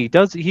agree.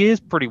 He is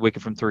pretty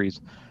wicked from threes.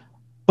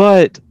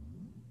 But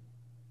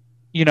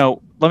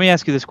let me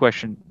ask you this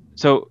question.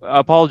 So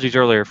apologies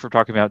earlier for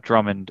talking about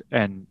Drummond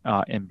and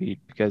Embiid,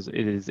 because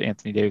it is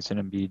Anthony Davis and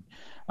Embiid.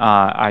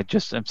 I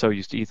just am so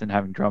used to Ethan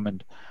having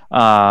Drummond.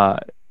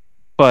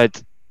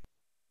 But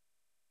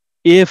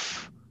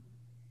if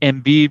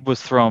Embiid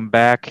was thrown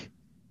back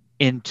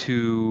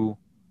into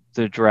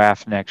the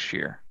draft next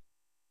year,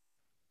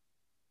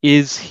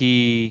 is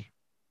he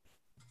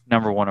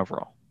number 1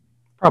 overall?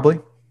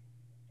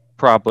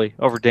 Probably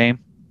over Dame.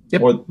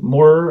 Yep. Or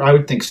more, I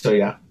would think so.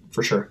 Yeah,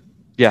 for sure.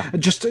 Yeah.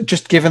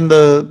 Just given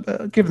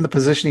the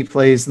position he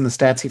plays and the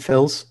stats he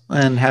fills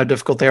and how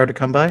difficult they are to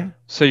come by.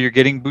 So you're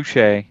getting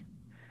Boucher.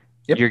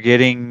 Yep. You're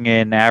getting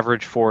an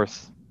average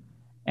 4th,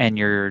 and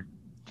you're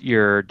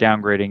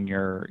downgrading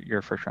your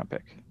 1st-round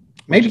pick.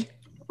 Maybe.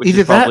 Which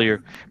Either is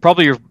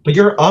probably your. But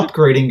you're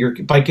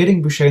upgrading by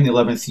getting Boucher in the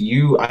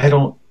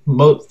 11th.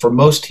 For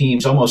most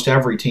teams, almost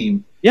every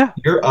team. Yeah.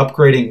 You're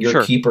upgrading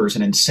your keepers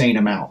an insane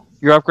amount.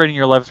 You're upgrading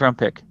your 11th round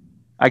pick.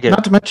 I get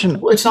Not to mention,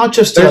 well, it's not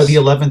just the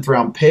 11th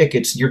round pick.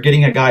 You're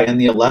getting a guy in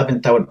the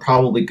 11th that would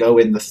probably go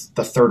in the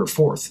 3rd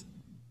or 4th.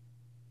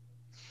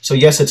 So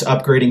yes, it's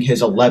upgrading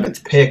his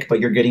 11th pick, but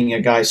you're getting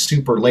a guy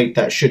super late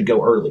that should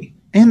go early.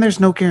 And there's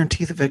no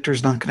guarantee that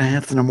Victor's not going to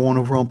have the number 1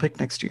 overall pick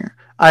next year.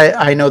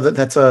 I know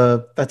that's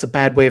a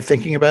bad way of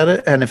thinking about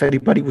it. And if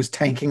anybody was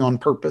tanking on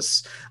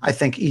purpose, I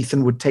think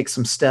Ethan would take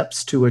some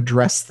steps to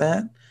address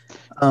that.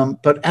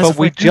 But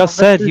we just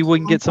said he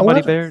wouldn't get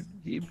somebody better.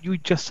 You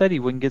just said he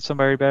wouldn't get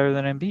somebody better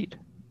than Embiid.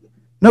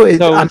 No,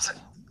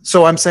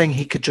 I'm saying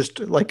he could just,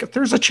 like, if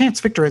there's a chance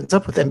Victor ends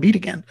up with Embiid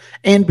again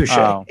and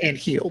Boucher and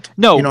Hield.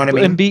 No, you know what I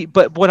mean? Embiid,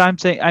 but what I'm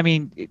saying, I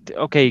mean,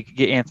 okay, you could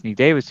get Anthony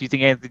Davis. Do you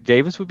think Anthony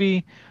Davis would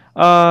be?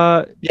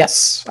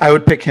 Yes, I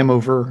would pick him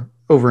over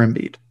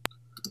Embiid.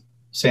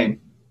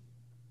 Same.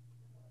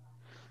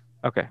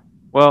 Okay.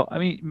 Well, I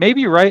mean,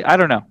 maybe you're right. I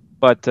don't know,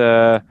 but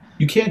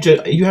you can't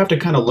just. You have to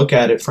kind of look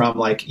at it from,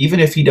 like, even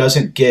if he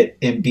doesn't get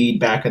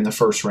Embiid back in the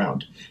first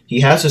round, he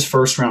has his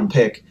first round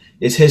pick.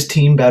 Is his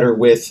team better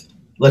with?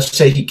 Let's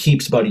say he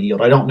keeps Buddy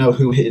Hield. I don't know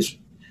who his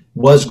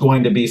was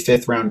going to be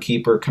 5th round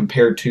keeper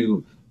compared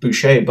to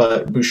Boucher,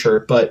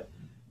 but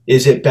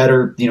is it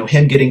better?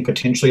 Him getting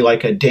potentially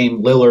like a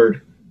Dame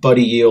Lillard,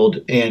 Buddy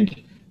Hield, and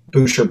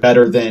Boucher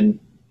better than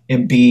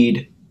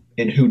Embiid,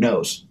 and who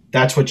knows?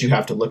 That's what you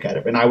have to look at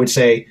it. And I would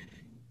say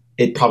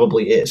it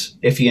probably is.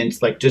 If he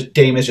ends, like, just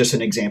Dame is just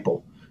an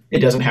example. It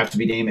doesn't have to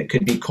be Dame. It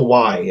could be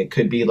Kawhi. It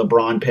could be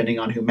LeBron, depending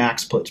on who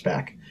Max puts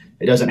back.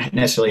 It doesn't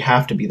necessarily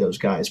have to be those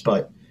guys,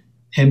 but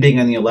him being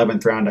in the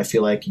 11th round, I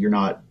feel like you're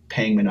not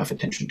paying him enough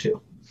attention to.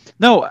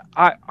 No,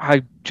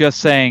 I'm just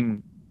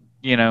saying,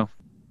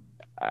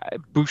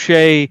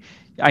 Boucher,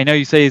 I know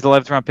you say he's the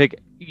 11th round pick,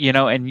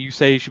 and you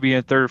say he should be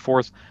in 3rd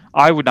or 4th.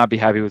 I would not be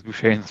happy with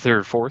Boucher in the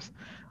 3rd or 4th.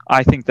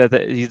 I think that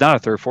he's not a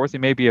 3rd or 4th. He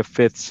may be a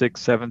 5th, 6th,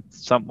 7th,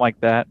 something like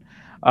that.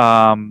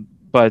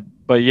 But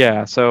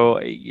yeah,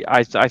 so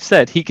I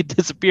said he could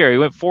disappear. He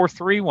went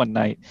 4-3 one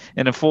night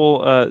in a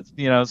full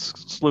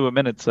slew of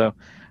minutes. So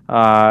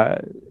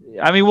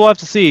I mean, we'll have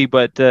to see,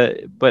 but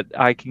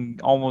I can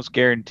almost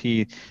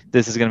guarantee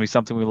this is going to be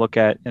something we look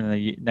at in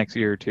the next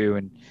year or two,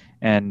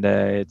 and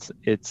it's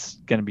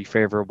going to be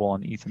favorable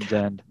on Ethan's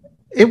end.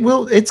 It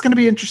will. It's going to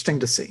be interesting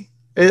to see.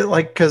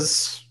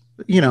 Because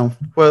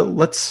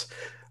let's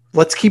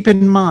keep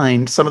in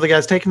mind some of the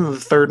guys taken in the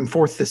 3rd and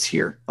 4th this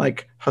year,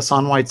 like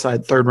Hassan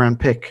Whiteside, 3rd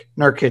round pick,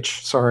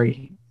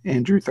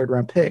 Andrew, 3rd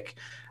round pick.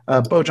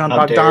 Bojan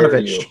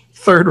Bogdanovic,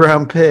 3rd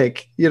round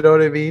pick. You know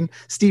what I mean?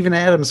 Steven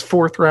Adams,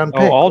 4th round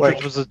pick.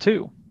 Aldridge was a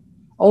 2.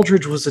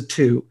 Aldridge was a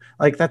 2.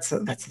 Like, that's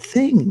the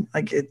thing.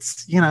 Like,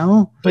 it's,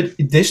 But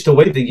the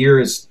way the year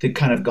is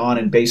kind of gone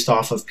and based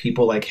off of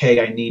people like,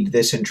 hey, I need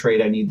this in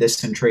trade, I need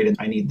this in trade, and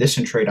I need this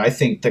in trade. I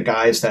think the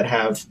guys that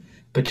have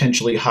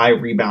potentially high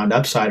rebound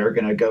upside are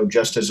going to go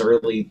just as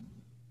early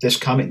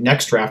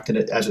next draft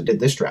as it did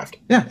this draft.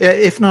 Yeah,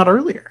 if not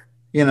earlier.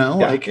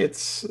 Like,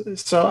 it's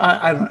so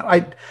I don't know.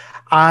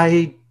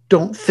 I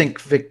don't think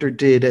Victor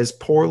did as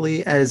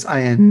poorly as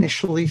I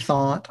initially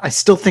thought. I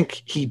still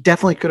think he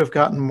definitely could have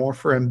gotten more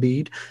for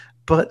Embiid,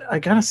 but I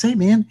gotta say,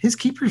 man, his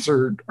keepers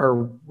are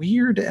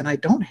weird, and I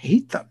don't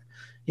hate them.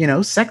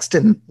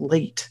 Sexton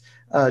late,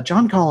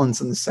 John Collins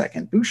in the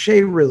 2nd,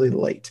 Boucher really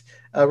late,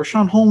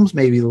 Rashawn Holmes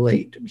maybe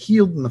late,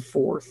 Hield in the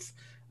 4th.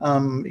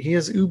 He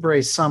has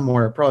Oubre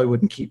somewhere. Probably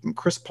wouldn't keep him.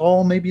 Chris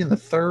Paul maybe in the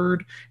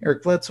 3rd,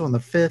 Eric Bledsoe in the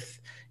 5th.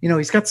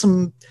 He's got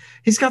some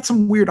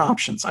weird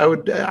options.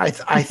 I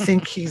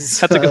think he's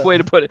that's a good way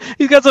to put it.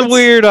 He's got some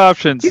weird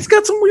options. He's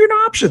got some weird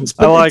options,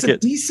 but I like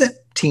it's a decent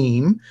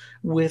team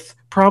with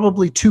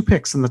probably 2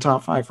 picks in the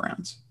top 5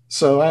 rounds.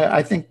 So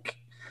I think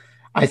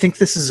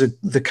this is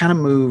the kind of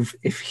move,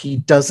 if he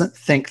doesn't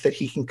think that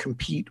he can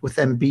compete with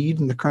Embiid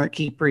and the current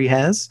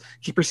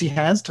keepers he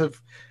has to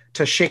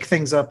shake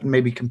things up and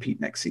maybe compete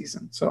next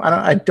season. So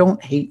I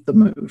don't hate the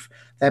move.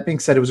 That being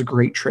said, it was a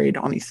great trade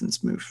on Ethan's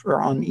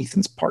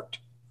part.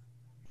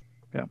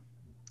 Yeah.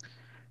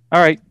 All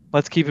right,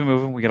 let's keep it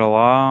moving. We got a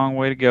long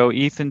way to go.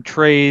 Ethan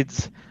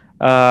trades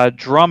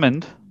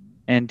Drummond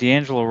and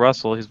D'Angelo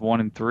Russell. He's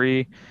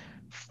 1-3.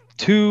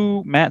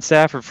 To Matt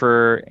Stafford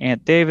for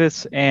Ant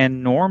Davis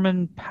and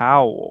Norman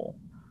Powell.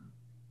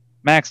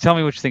 Max, tell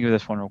me what you think of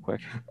this one real quick.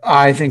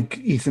 I think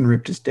Ethan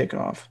ripped his dick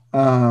off.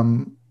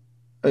 That's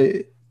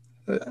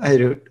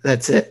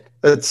it.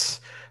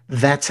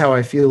 That's how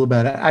I feel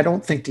about it. I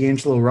don't think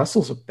D'Angelo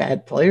Russell's a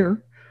bad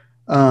player,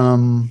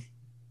 but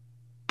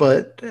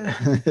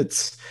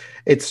it's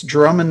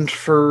Drummond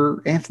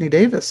for Anthony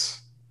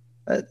Davis.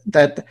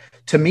 That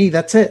to me,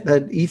 that's it.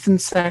 That Ethan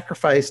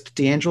sacrificed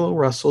D'Angelo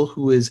Russell,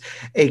 who is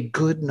a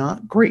good,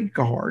 not great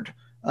guard,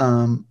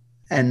 and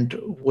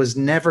was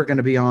never going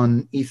to be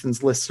on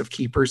Ethan's list of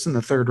keepers in the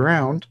 3rd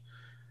round.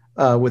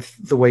 With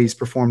the way he's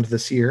performed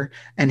this year,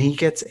 and he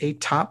gets a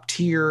top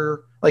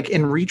tier, like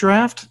in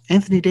redraft,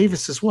 Anthony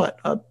Davis is what,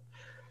 a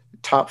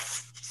top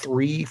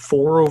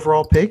 3-4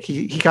 overall pick.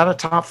 He got a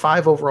top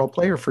 5 overall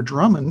player for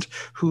Drummond,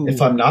 who,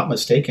 if I'm not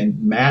mistaken,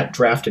 Matt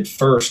drafted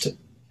first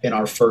in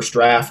our first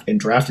draft and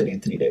drafted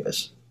Anthony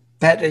Davis.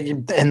 That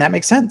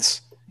makes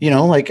sense.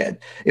 Like,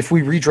 if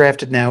we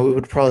redrafted now, it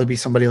would probably be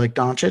somebody like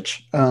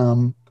Doncic.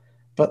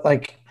 But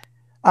like,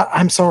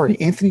 I'm sorry.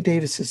 Anthony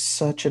Davis is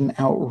such an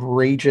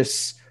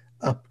outrageous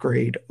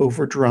upgrade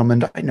over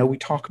Drummond. I know we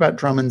talk about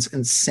Drummond's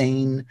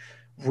insane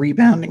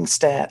rebounding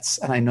stats,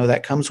 and I know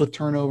that comes with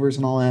turnovers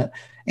and all that.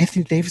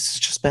 Anthony Davis is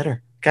just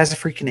better. Guy's a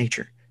freak of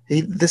nature.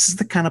 This is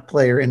the kind of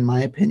player, in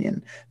my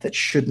opinion, that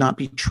should not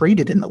be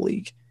traded in the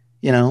league.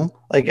 You know,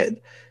 like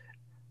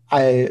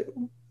I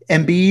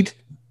Embiid,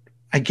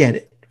 I get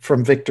it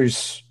from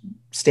Victor's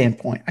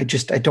standpoint. I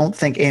don't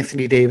think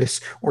Anthony Davis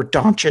or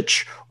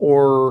Doncic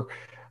or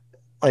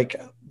like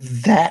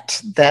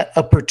that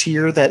upper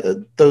tier,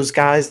 that those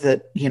guys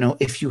that, you know,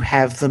 if you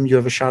have them, you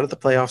have a shot at the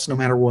playoffs no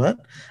matter what.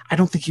 I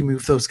don't think you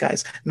move those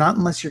guys, not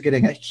unless you're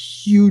getting a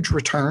huge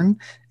return.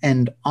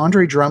 And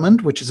Andre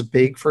Drummond, which is a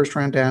big first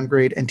round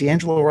downgrade, and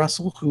D'Angelo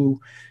Russell,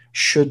 who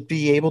should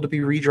be able to be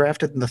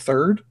redrafted in the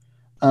third,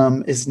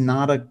 is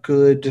not a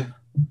good.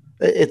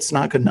 It's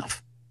not good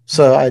enough.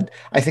 So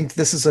I think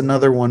this is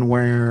another one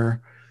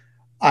where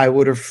I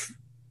would have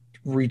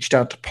reached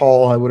out to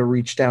Paul. I would have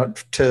reached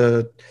out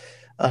to.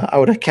 I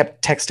would have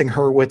kept texting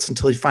Hurwitz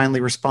until he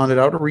finally responded.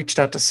 I would have reached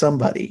out to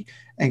somebody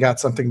and got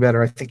something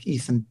better. I think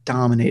Ethan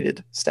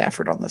dominated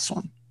Stafford on this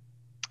one.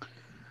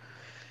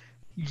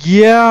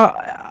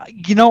 Yeah,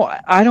 you know,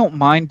 I don't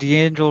mind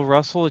D'Angelo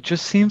Russell. It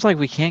just seems like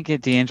we can't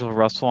get D'Angelo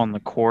Russell on the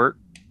court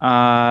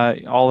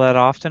all that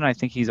often. I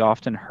think he's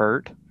often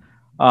hurt.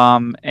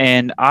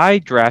 And I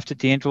drafted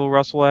D'Angelo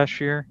Russell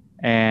last year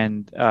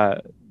and,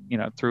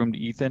 threw him to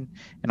Ethan.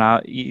 And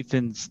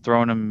Ethan's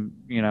thrown him,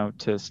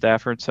 to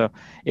Stafford. So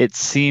it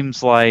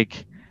seems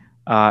like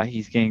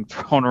he's getting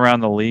thrown around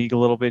the league a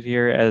little bit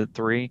here at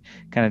 3.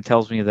 Kind of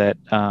tells me that,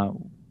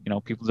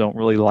 people don't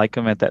really like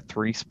him at that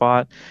 3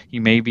 spot. He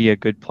may be a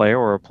good player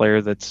or a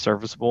player that's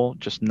serviceable,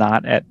 just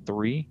not at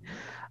 3.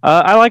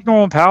 I like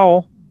Norman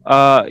Powell.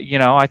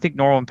 I think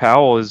Norman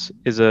Powell is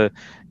a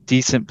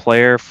decent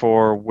player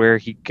for where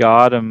he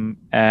got him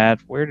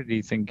at. Where did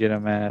Ethan get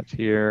him at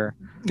here?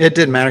 It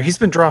didn't matter. He's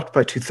been dropped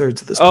by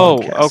 2/3 of this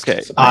podcast.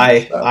 Okay. So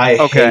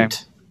I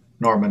hate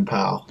Norman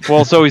Powell.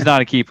 Well, so he's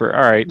not a keeper.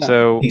 All right, No.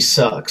 so He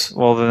sucks.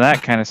 well then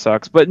that kind of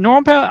sucks. But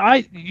Norman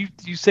Powell,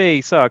 you say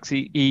he sucks.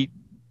 He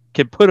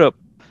can put up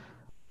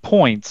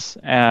points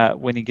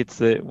when he gets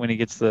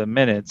the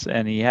minutes,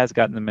 and he has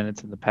gotten the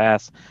minutes in the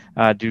past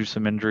due to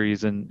some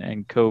injuries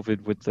and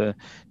COVID with the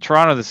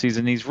Toronto this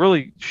season. He's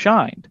really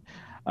shined.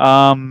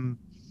 Let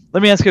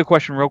me ask you a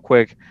question real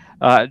quick.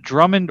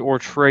 Drummond or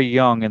Trae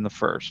Young in the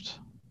first?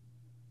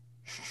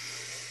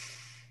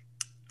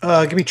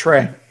 give me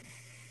Trey.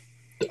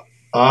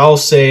 I'll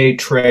say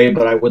Trey,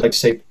 but I would like to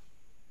say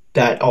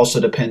that also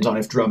depends on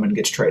if Drummond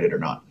gets traded or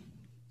not.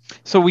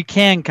 So we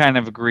can kind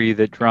of agree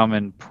that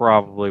Drummond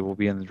probably will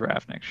be in the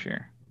draft next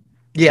year.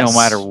 Yes. No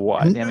matter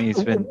what. I mean,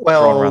 he's been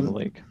thrown around the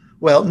league.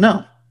 Well,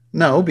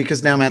 no,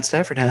 because now Matt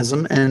Stafford has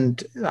him,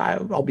 and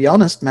I'll be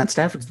honest, Matt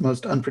Stafford's the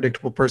most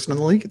unpredictable person in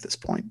the league at this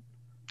point.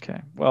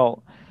 Okay.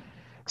 Well,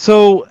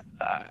 so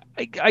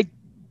I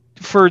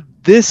for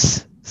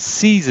this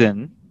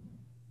season,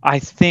 I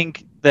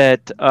think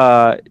that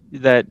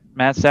that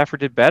Matt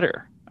Stafford did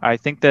better. I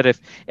think that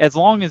as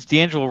long as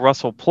D'Angelo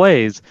Russell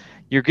plays,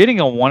 you're getting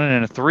a 1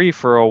 and a 3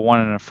 for a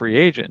 1 and a free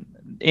agent.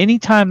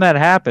 Anytime that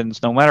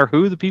happens, no matter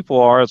who the people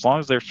are, as long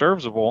as they're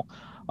serviceable,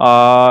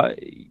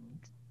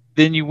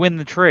 then you win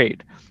the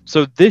trade.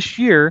 So this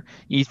year,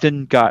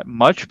 Ethan got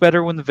much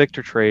better with the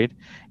Victor trade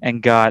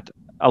and got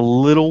a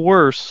little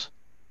worse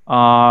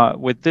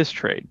with this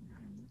trade.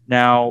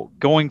 Now,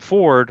 going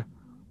forward,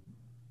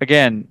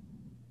 again,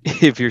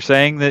 if you're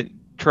saying that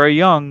Trae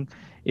Young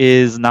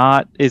is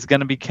going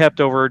to be kept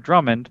over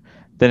Drummond,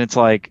 then it's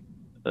like,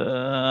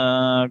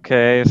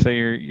 okay, so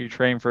you're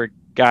trading for a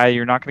guy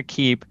you're not going to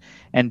keep,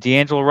 and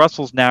D'Angelo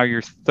Russell's now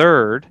your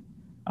third.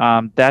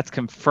 That's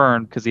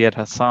confirmed because he had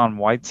Hassan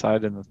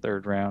Whiteside in the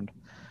 3rd round.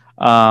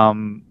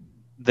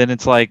 Then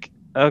it's like,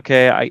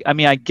 okay, I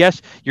mean, I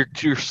guess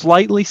you're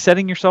slightly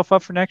setting yourself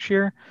up for next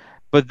year,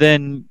 but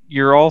then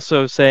you're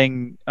also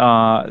saying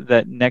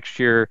that next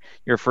year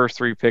your first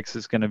 3 picks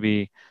is going to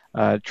be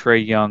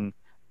Trae Young,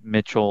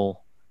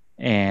 Mitchell,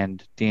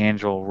 and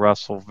D'Angelo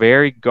Russell.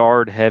 Very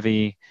guard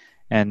heavy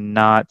and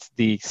not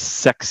the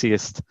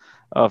sexiest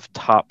of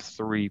top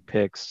 3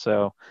 picks.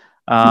 So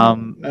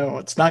no,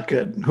 it's not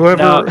good.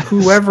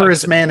 Whoever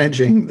is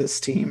managing this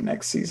team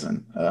next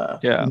season,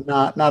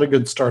 not a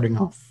good starting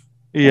off.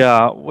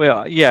 Yeah,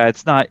 well, yeah,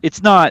 it's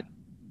not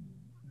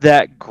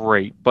that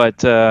great,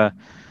 but yeah,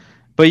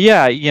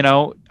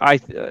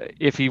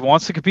 if he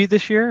wants to compete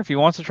this year, if he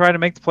wants to try to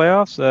make the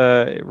playoffs,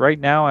 right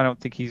now I don't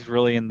think he's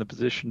really in the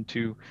position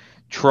to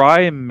try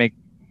and make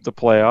the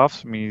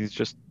playoffs. I mean, he's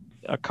just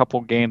a couple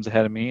games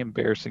ahead of me,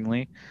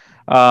 embarrassingly.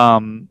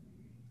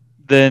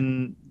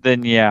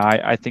 Then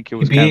yeah, I think it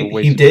was kind of a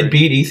waste. He did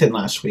beat Ethan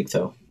last week,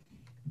 though.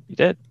 He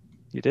did.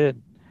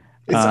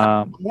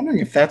 I'm wondering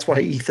if that's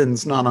why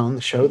Ethan's not on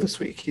the show this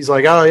week. He's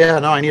like, oh yeah,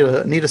 no, I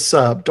need a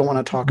sub. Don't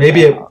want to talk.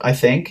 Maybe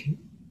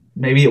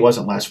it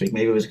wasn't last week.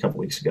 Maybe it was a couple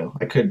weeks ago.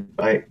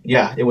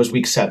 It was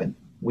week 7.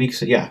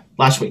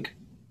 Last week.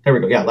 There we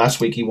go. Yeah, last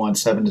week he won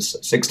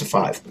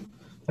 6-5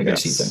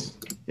 against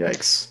Ethan.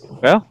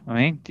 Yikes. Well, I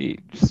mean,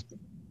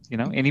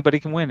 anybody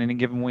can win any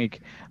given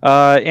week.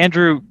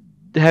 Andrew,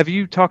 have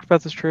you talked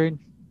about this trade?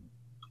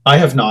 I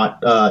have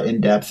not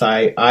in depth.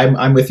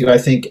 I'm with you. I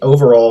think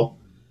overall,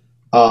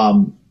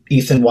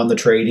 Ethan won the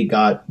trade. He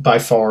got by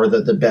far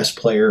the best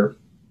player,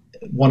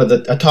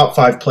 a top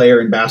 5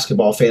 player in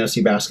basketball,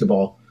 fantasy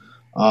basketball.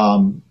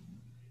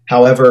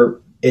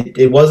 However,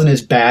 it wasn't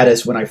as bad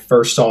as when I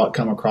first saw it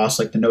come across,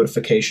 like the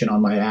notification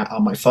on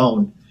my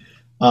phone.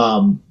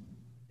 I'll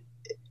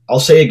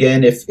say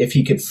again, if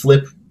he could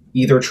flip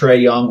either Trae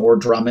Young or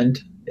Drummond,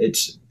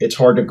 it's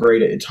hard to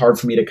grade it. It's hard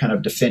for me to kind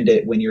of defend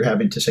it when you're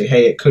having to say,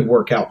 hey, it could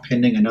work out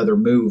pending another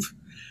move.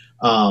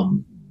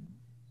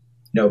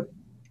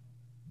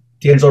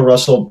 D'Angelo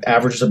Russell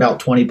averages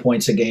about 20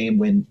 points a game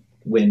when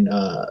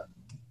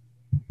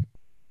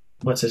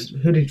what's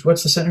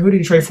the center? Who did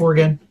he trade for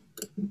again?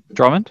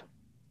 Drummond?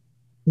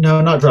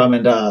 No, not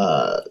Drummond.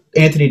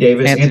 Anthony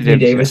Davis. Anthony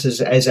Davis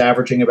yeah. is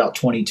averaging about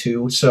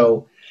 22.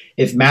 So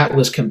if Matt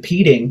was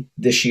competing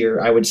this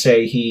year, I would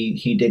say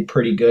he did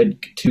pretty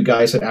good. 2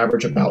 guys that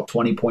average about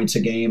 20 points a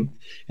game.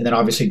 And then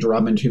obviously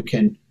Drummond, who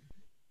can,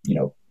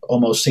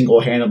 almost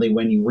single-handedly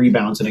win you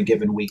rebounds in a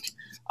given week.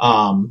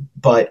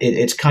 But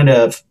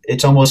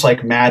it's almost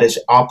like Matt is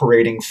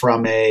operating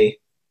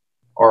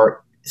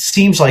or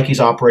seems like he's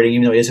operating,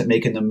 even though he isn't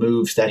making the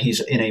moves, that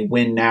he's in a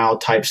win now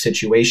type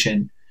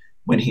situation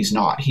when he's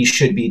not. He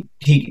should be,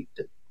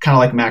 kind of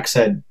like Max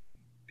said,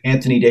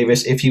 Anthony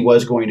Davis, if he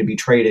was going to be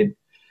traded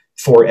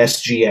for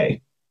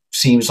SGA,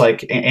 seems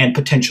like, and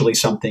potentially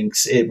something,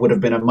 it would have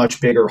been a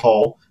much bigger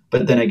haul.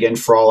 But then again,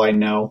 for all I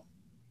know,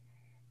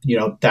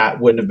 that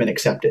wouldn't have been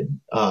accepted.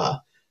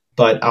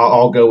 But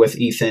I'll go with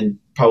Ethan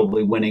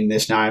probably winning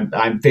this. Now,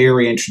 I'm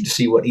very interested to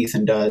see what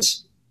Ethan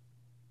does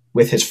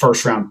with his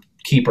first round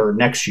keeper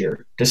next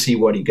year, to see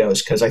what he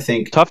goes, because I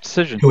think tough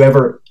decision.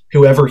 Whoever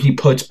he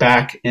puts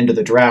back into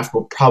the draft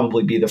will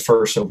probably be the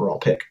first overall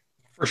pick.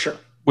 For sure.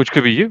 Which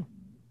could be you.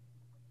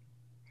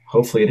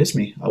 Hopefully it is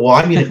me. Well,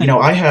 I mean,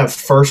 I have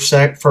first,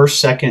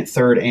 second,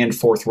 third, and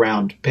fourth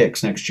round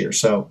picks next year,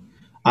 so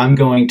I'm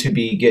going to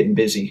be getting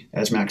busy,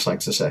 as Max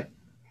likes to say.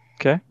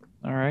 Okay.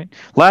 All right.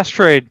 Last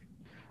trade.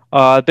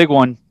 Big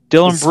one.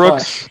 Dylan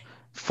Brooks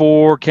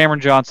for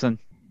Cameron Johnson.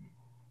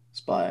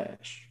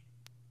 Splash.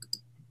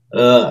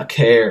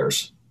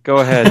 Cares. Go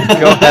ahead.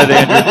 Go ahead,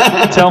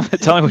 Andrew.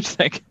 Tell me what you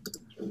think.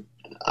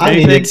 I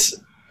mean, it's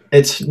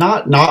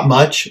not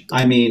much.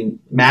 I mean,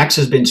 Max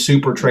has been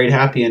super trade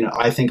happy, and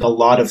I think a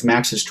lot of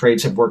Max's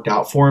trades have worked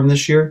out for him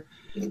this year.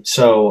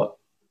 So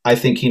I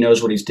think he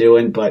knows what he's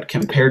doing. But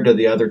compared to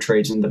the other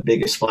trades and the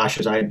biggest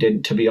flashes,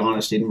 to be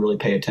honest, didn't really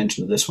pay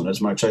attention to this one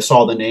as much. I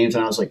saw the names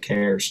and I was like,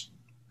 cares.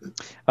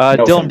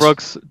 Dylan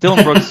Brooks,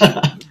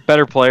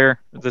 better player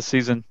this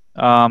season.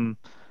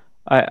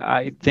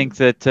 I think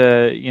that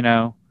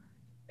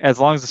as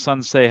long as the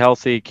Suns stay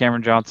healthy,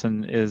 Cameron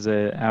Johnson is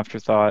an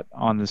afterthought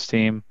on this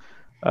team.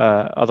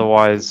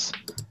 Otherwise,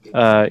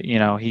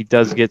 he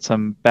does get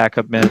some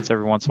backup minutes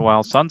every once in a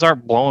while. Suns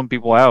aren't blowing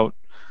people out,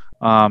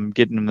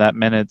 getting them that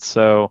minute.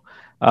 So,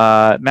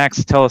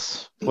 Max, tell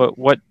us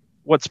what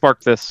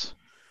sparked this.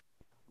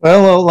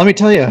 Well, let me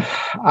tell you,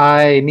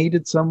 I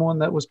needed someone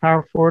that was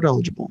power forward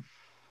eligible.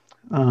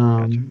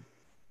 Gotcha.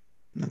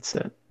 That's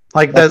it.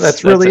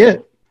 That's really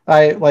it.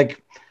 I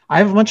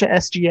have a bunch of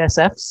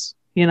SGSFs,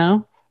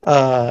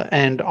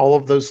 and all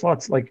of those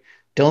slots. Like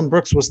Dylan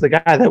Brooks was the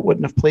guy that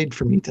wouldn't have played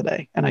for me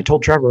today. And I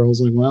told Trevor, I was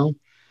like, well,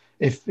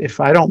 if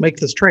I don't make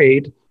this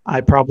trade,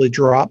 I probably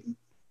drop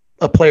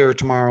a player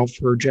tomorrow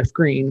for Jeff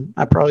Green.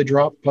 I probably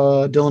drop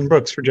Dylan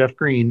Brooks for Jeff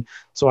Green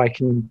so I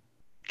can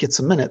get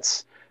some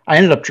minutes. I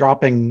ended up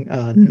dropping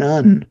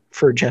none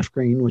for Jeff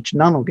Green, which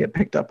none will get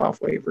picked up off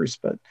waivers,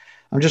 but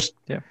I'm just,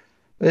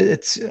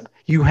 it's,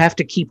 you have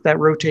to keep that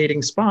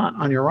rotating spot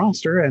on your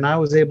roster. And I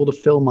was able to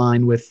fill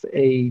mine with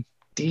a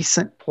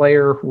decent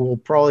player who will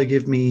probably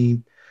give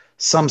me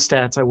some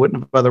stats I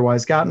wouldn't have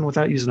otherwise gotten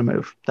without using a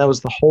move. That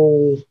was the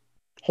whole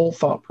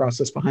thought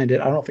process behind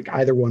it. I don't think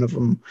either one of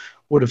them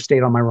would have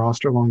stayed on my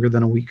roster longer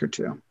than a week or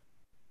two.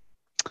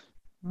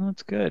 Well,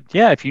 that's good.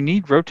 Yeah, if you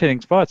need rotating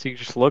spots, you can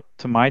just look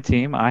to my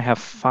team. I have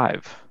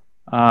 5.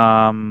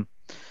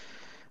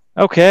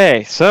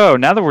 Okay, so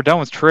now that we're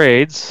done with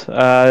trades,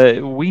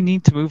 we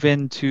need to move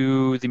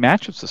into the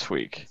matchups this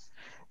week.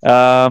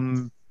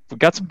 We've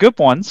got some good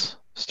ones,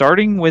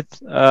 starting with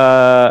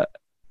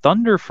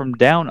Thunder from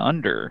Down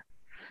Under,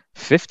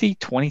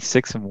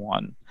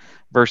 50-26-1,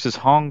 versus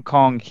Hong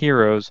Kong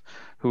Heroes,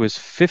 who is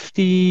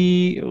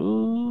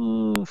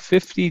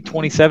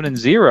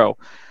 50-27-0.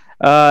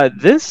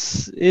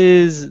 This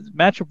is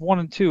matchup 1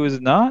 and 2, is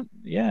it not?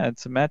 Yeah,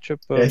 it's a matchup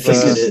of. I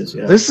think it is.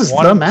 Yeah. This is the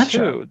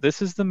matchup.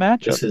 This is the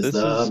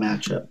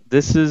matchup.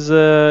 This is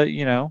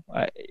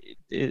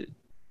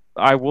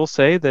I will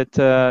say that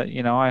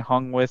I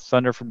hung with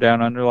Thunder from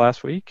Down Under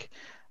last week.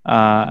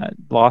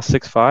 Lost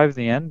 6-5 in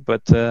the end,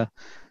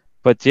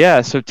 but yeah.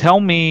 So tell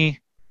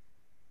me,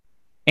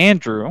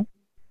 Andrew,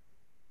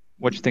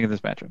 what you think of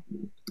this matchup?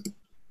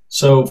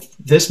 So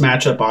this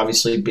matchup,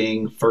 obviously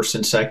being first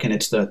and second,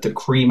 it's the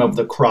cream of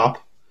the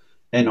crop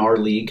in our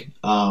league.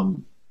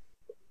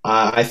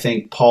 I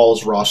think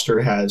Paul's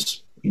roster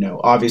has,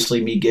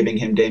 obviously me giving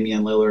him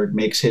Damian Lillard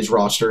makes his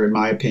roster, in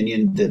my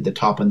opinion, the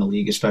top in the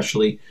league,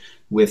 especially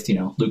with,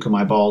 Luka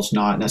My Balls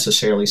not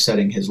necessarily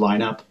setting his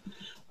lineup.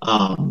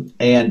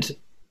 And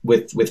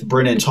with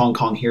Brennan's Hong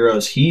Kong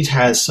Heroes, he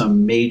has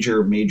some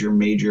major, major,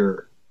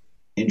 major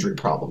injury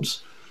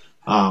problems.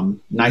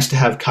 Nice to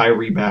have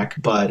Kyrie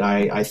back, but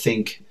I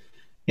think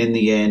in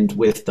the end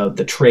with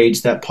the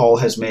trades that Paul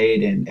has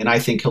made, and I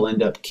think he'll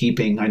end up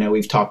keeping. I know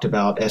we've talked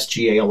about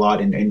SGA a lot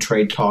in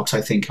trade talks.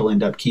 I think he'll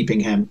end up keeping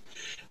him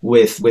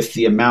with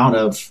the amount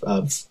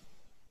of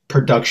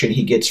production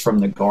he gets from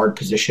the guard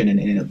position.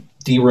 And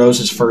D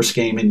Rose's first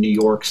game in New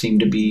York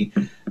seemed to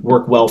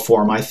work well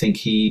for him. I think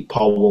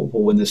Paul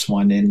will win this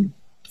one, and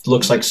it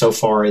looks like so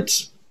far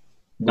it's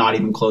not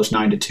even close,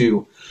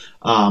 9-2.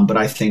 But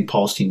I think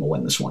Paul's team will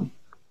win this one.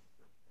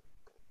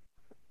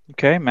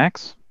 Okay,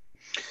 Max?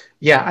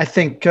 Yeah, I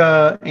think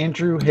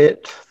Andrew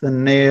hit the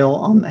nail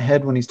on the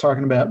head when he's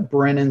talking about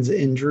Brennan's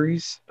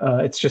injuries.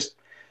 It's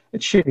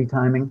shitty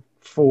timing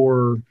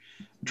for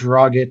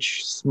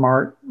Dragic,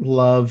 Smart,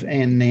 Love,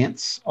 and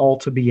Nance all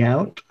to be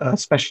out,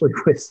 especially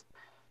with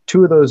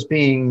two of those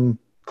being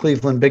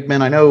Cleveland big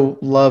men. I know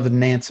Love and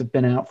Nance have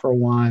been out for a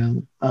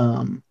while,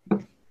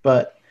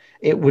 but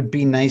it would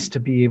be nice to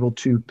be able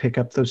to pick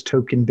up those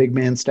token big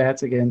man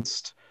stats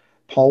against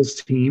Paul's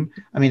team.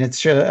 I mean,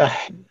 it's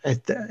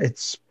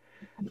just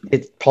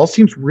Paul's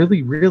team's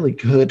really, really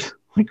good,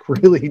 like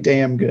really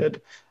damn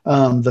good.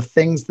 The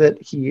things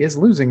that he is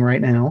losing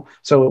right now.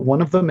 So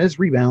one of them is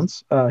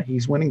rebounds.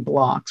 He's winning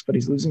blocks, but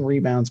he's losing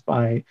rebounds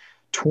by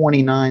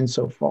 29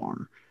 so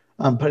far.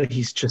 But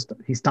he's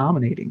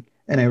dominating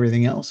and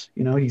everything else.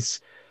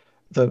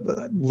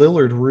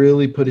 Lillard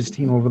really put his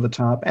team over the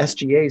top.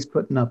 SGA's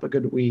putting up a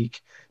good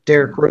week.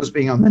 Derrick Rose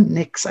being on the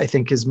Knicks, I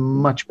think, is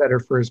much better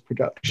for his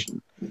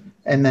production.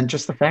 And then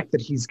just the fact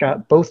that he's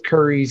got both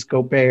Currys,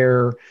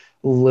 Gobert,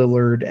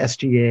 Lillard,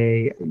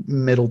 SGA,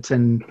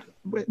 Middleton,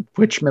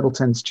 which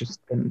Middleton's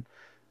just been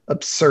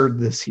absurd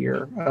this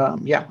year.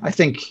 I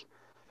think,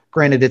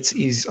 granted, it's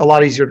a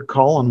lot easier to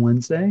call on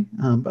Wednesday,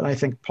 but I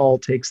think Paul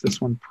takes this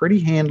one pretty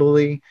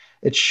handily.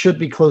 It should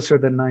be closer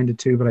than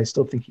 9-2, but I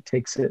still think he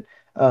takes it.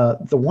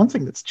 The one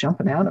thing that's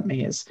jumping out at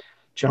me is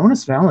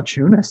Jonas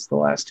Valanciunas the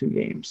last two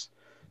games,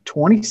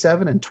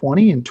 27 and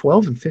 20 and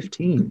 12 and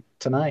 15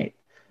 tonight.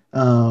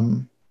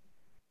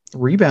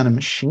 Rebounding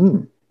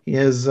machine. He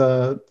has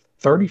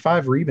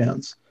 35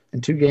 rebounds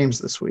in 2 games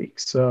this week.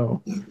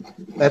 So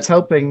that's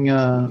helping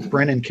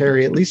Brennan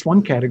carry at least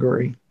one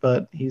category,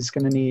 but he's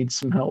going to need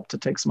some help to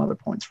take some other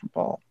points from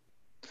Paul.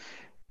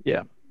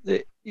 Yeah.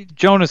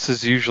 Jonas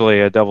is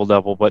usually a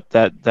double-double, but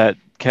that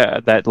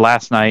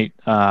last night,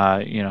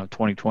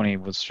 2020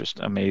 was just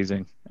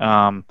amazing.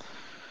 I'm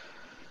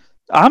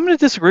going to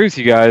disagree with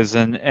you guys,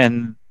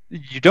 and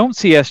you don't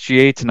see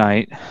SGA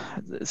tonight.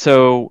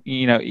 So,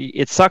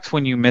 it sucks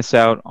when you miss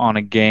out on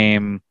a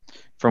game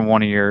from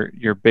one of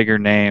your bigger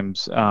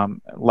names.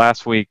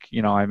 Last week,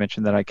 I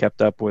mentioned that I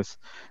kept up with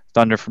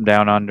Thunder from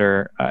Down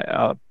Under.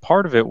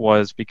 Part of it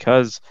was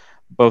because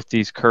both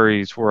these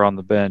Currys were on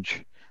the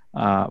bench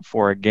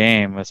for a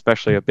game,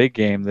 especially a big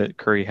game that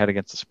Curry had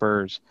against the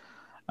Spurs.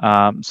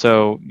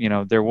 So,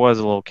 there was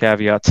a little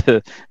caveat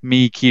to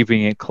me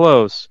keeping it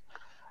close.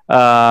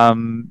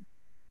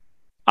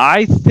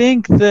 I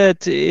think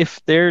that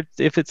if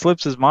it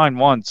slips his mind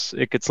once,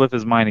 it could slip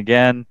his mind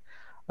again.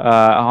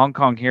 Hong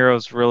Kong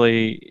Heroes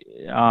really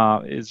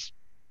is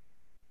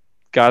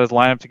got his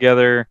lineup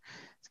together.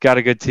 He's got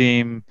a good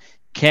team.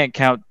 Can't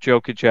count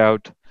Jokic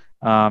out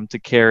to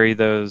carry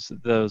those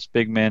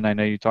big men. I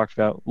know you talked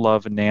about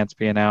Love and Nance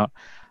being out.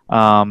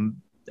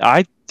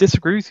 I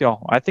disagree with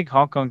y'all. I think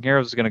Hong Kong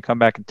Heroes is going to come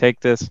back and take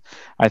this.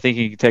 I think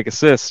he can take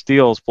assists,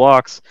 steals,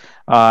 blocks,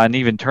 and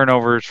even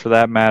turnovers for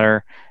that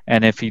matter.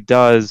 And if he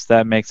does,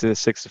 that makes it a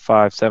 6-5,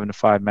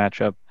 7-5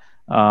 matchup.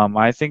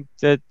 I think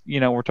that,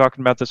 we're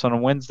talking about this on a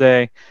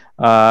Wednesday.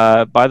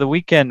 By the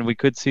weekend, we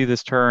could see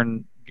this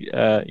turn,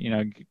 a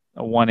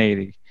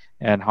 180,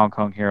 and Hong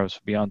Kong Heroes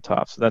would be on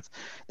top. So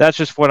that's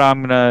just what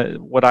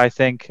I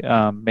think.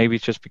 Maybe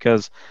it's just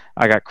because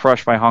I got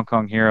crushed by Hong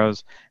Kong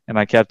Heroes and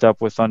I kept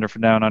up with Thunder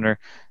from Down Under.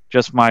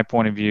 Just my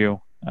point of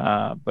view.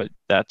 But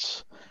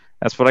that's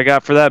what I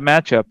got for that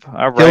matchup.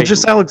 All right.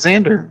 Gilgeous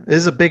Alexander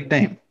is a big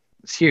name.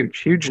 It's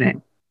huge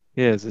name.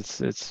 It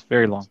is. It's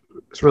very long.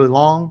 It's really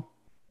long.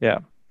 Yeah.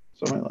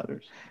 So many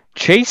letters.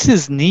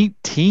 Chase's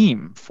neat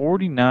team,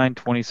 49,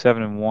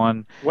 27, and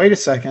 1. Wait a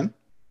second.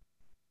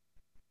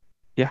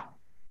 Yeah.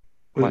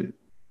 What?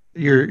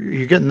 You're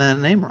getting that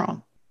name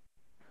wrong.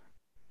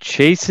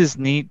 Chase's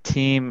neat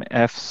team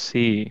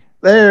FC.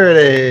 There it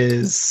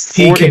is.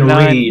 He can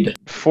read.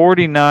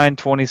 49,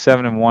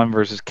 27, and 1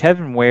 versus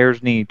Kevin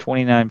Waresney,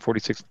 29,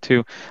 46, and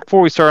 2.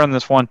 Before we start on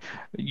this one,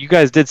 you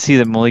guys did see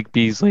that Malik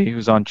Beasley,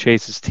 who's on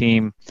Chase's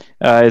team,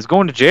 is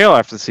going to jail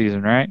after the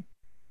season, right?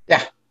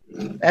 Yeah.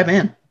 Bad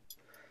man.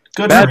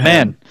 Good Bad for him.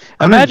 man.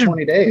 Imagine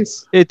 120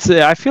 days. it's.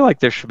 I feel like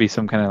there should be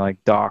some kind of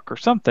like doc or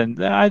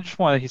something. I just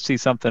want to see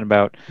something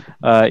about,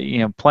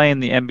 playing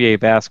the NBA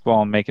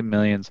basketball and making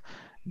millions,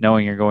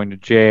 knowing you're going to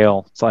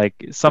jail. It's like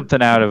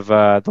something out of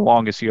The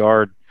Longest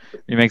Yard.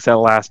 He makes that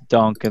last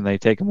dunk and they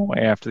take him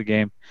away after the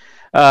game.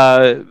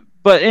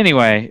 But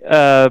anyway,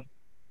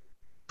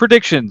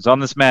 predictions on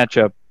this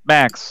matchup,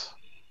 Max.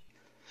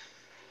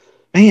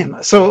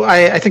 Man, so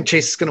I think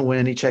Chase is going to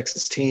win. He checks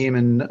his team,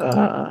 and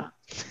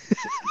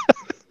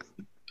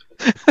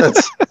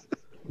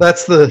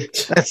that's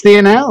the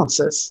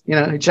analysis.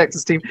 He checks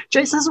his team.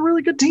 Chase has a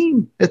really good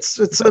team. It's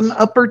an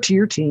upper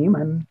tier team,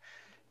 and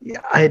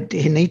and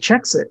he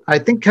checks it. I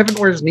think Kevin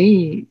Ware's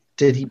knee.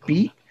 Did he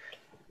beat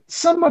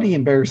somebody?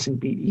 Embarrassing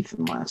beat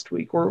Ethan last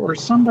week, or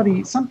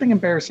something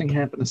embarrassing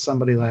happened to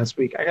somebody last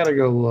week. I gotta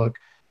go look.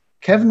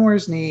 Kevin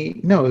Ware's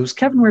knee. No, it was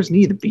Kevin Ware's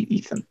knee that beat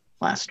Ethan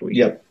last week.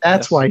 Yep.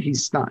 That's why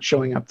he's not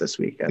showing up this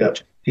week. Yep.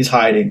 He's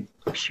hiding.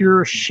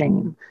 Pure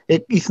shame.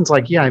 Ethan's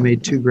like, yeah, I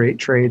made 2 great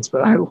trades,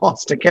 but I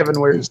lost to Kevin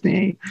Ware's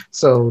knee.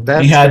 So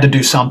he had to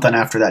do something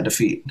after that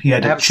defeat. He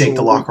had to shake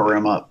the locker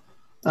room up.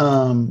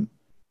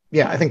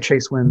 Yeah, I think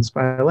Chase wins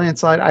by a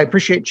landslide. I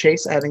appreciate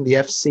Chase adding the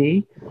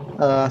FC,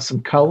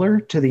 some color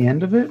to the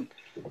end of it,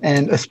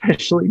 and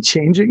especially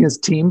changing his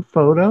team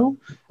photo.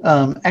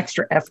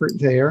 Extra effort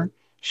there,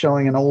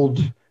 showing an old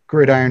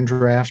Gridiron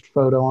Draft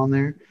photo on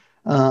there.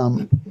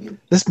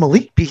 This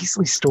Malik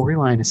Beasley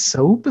storyline is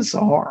so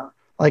bizarre.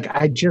 Like,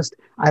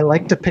 I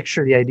like to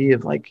picture the idea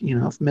of, like,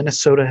 if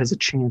Minnesota has a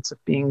chance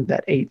of being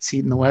that 8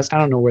 seed in the West. I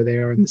don't know where they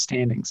are in the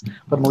standings,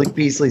 but Malik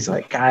Beasley's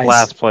like, guys,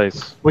 Last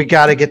place. we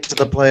got to get to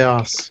the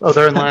playoffs. Oh,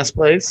 they're in last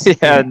place?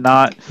 Yeah,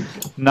 not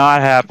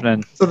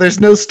happening. So there's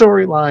no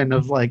storyline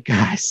of like,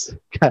 guys,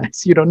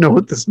 you don't know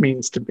what this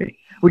means to me.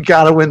 We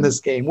got to win this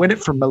game. Win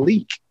it for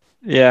Malik.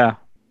 Yeah,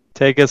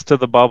 take us to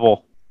the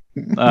bubble.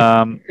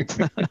 And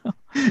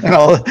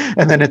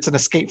then it's an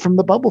escape from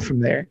the bubble from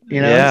there.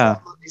 Yeah.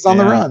 He's on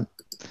the run.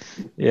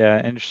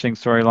 Yeah, interesting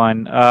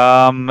storyline.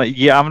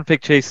 Yeah, I'm gonna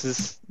pick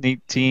Chase's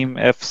neat team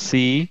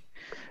FC.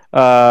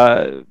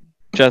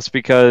 Just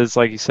because,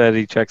 like you said,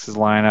 he checks his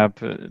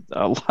lineup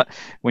a lot.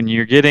 When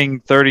you're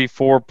getting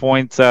 34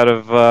 points out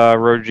of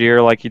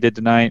Rogier like he did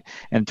tonight,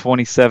 and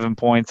 27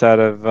 points out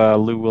of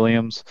Lou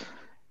Williams,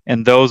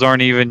 and those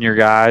aren't even your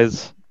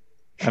guys.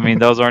 I mean,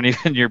 those aren't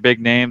even your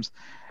big names.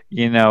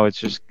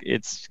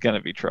 It's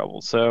gonna be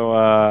trouble.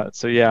 So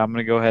yeah, I'm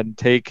gonna go ahead and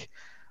take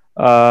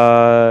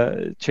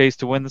Chase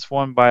to win this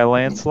one by a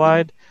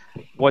landslide.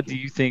 What do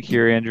you think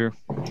here, Andrew?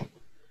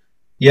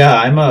 Yeah,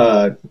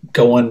 I'm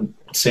going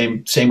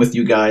same with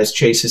you guys.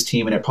 Chase's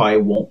team, and it probably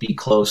won't be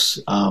close.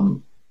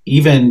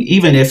 Even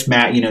if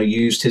Matt,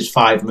 used his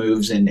 5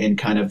 moves and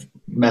kind of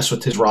mess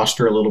with his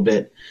roster a little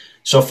bit.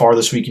 So far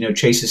this week,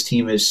 Chase's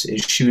team is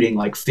shooting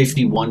like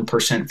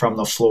 51% from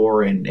the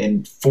floor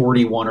and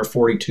 41 or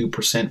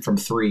 42% from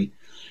 3.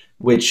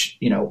 Which,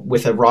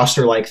 with a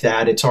roster like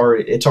that, it's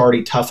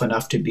already tough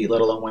enough to beat,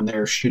 let alone when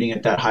they're shooting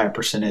at that high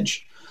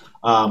percentage.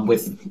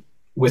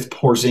 With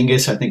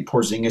Porzingis, I think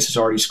Porzingis has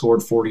already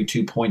scored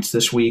 42 points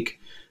this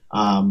week.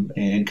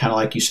 And kind of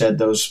like you said,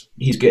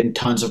 he's getting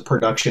tons of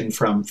production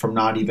from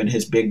not even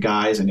his big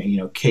guys. And,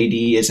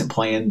 KD isn't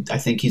playing. I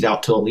think he's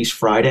out till at least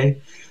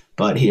Friday,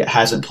 but he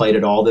hasn't played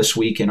at all this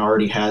week and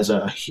already has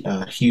a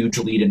huge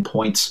lead in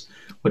points,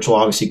 which will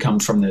obviously come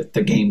from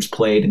the games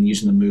played and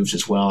using the moves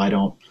as well.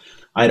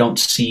 I don't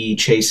see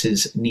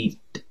Chase's neat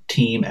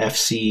team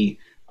FC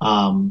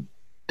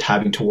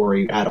having to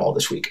worry at all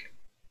this week.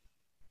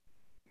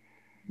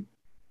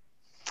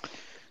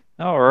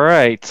 All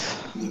right.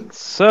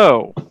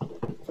 So,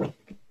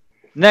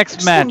 next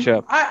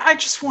matchup. I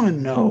just want to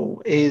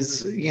know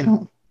is,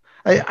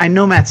 I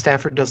know Matt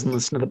Stafford doesn't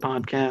listen to the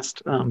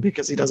podcast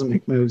because he doesn't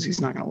make moves.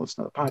 He's not going to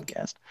listen to the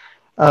podcast.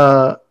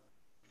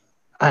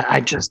 I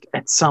just,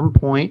 at some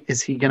point,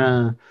 is he going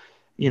to,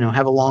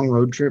 have a long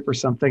road trip or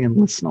something and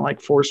listen to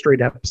like 4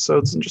 straight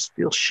episodes and just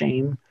feel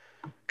shame?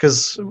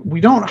 Because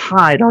we don't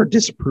hide our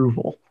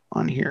disapproval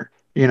on here.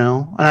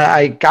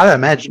 I gotta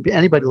imagine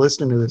anybody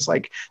listening to this,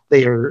 like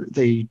they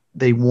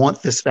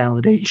want this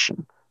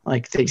validation,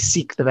 like they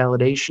seek the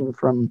validation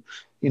from,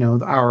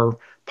 our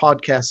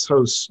podcast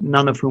hosts,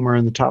 none of whom are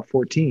in the top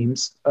 4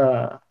 teams.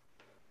 I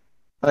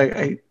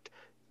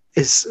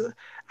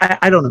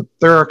don't know.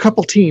 There are a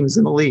couple teams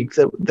in the league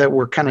that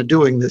we're kind of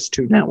doing this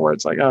to now, where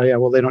it's like, oh yeah,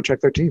 well they don't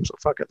check their team, so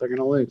fuck it, they're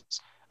gonna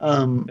lose.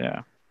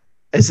 Yeah.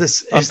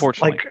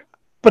 Unfortunately.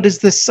 But is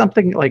this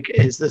something like,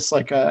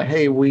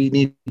 hey, we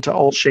need to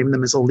all shame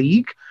them as a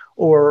league,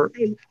 or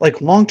like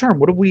long term,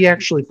 what do we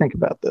actually think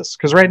about this?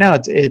 Because right now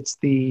it's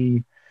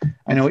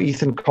I know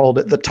Ethan called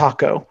it the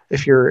taco,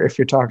 if you're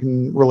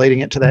talking relating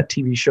it to that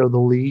TV show, The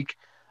League.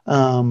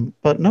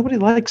 But nobody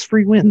likes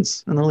free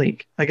wins in the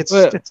league. Like it's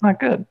not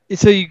good.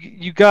 So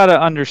you got to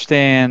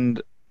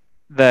understand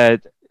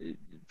that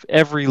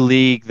every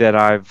league that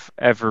I've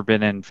ever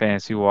been in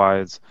fantasy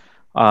wise,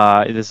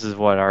 this is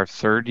our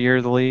 3rd year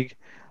of the league.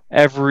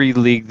 Every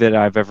league that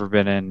I've ever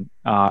been in,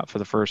 for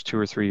the first 2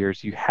 or 3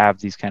 years, you have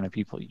these kind of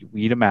people. You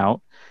weed them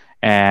out,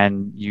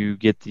 and you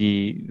get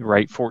the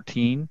right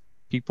 14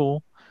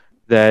 people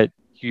that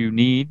you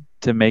need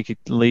to make a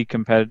league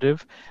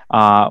competitive,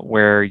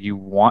 where you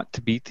want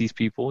to beat these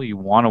people, you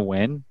want to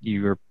win,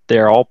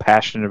 they're all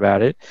passionate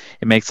about it.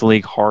 It makes the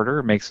league harder,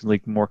 it makes the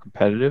league more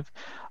competitive,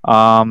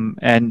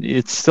 and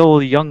it's still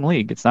a young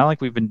league. It's not like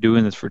we've been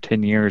doing this for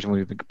 10 years and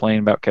we've been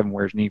complaining about Kevin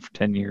Ware's knee for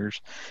 10 years.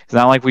 It's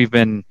not like we've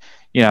been,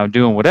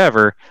 doing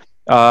whatever.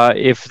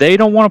 If they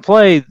don't want to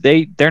play,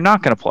 they're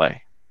not going to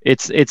play.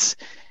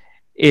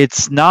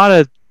 It's not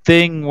a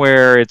thing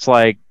where it's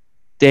like,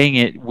 dang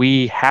it,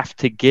 we have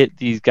to get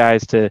these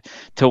guys to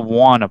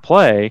want to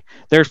play.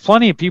 There's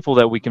plenty of people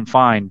that we can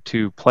find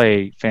to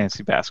play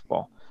fantasy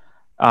basketball.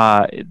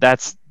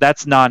 That's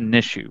not an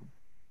issue.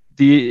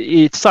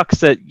 It sucks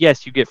that,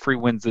 yes, you get free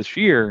wins this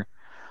year,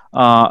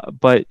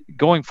 but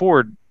going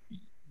forward,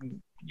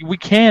 we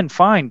can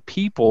find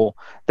people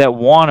that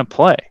want to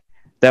play,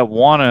 that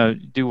want to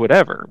do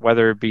whatever,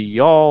 whether it be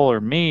y'all or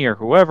me or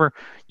whoever.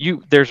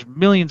 There's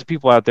millions of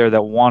people out there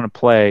that want to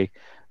play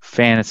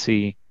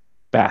fantasy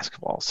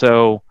basketball.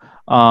 So,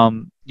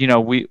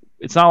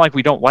 it's not like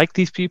we don't like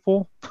these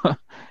people.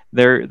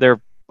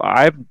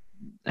 I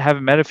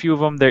haven't met a few of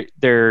them.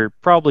 They're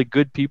probably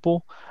good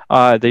people.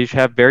 They just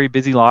have very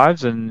busy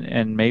lives,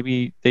 and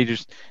maybe they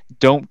just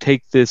don't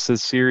take this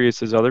as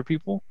serious as other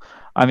people.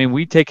 I mean,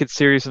 we take it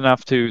serious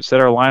enough to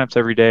set our lineups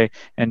every day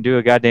and do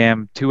a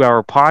goddamn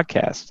 2-hour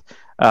podcast,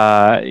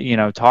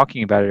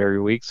 talking about it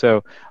every week.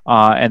 So,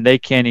 and they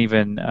can't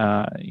even,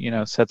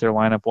 set their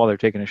lineup while they're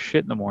taking a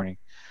shit in the morning.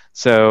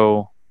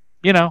 So,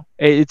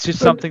 it's just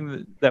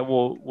something that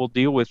we'll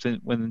deal with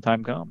when the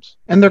time comes.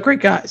 And they're great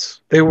guys.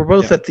 They were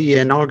both at the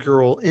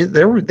inaugural.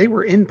 They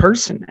were in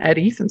person at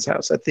Ethan's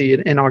house at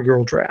the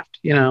inaugural draft.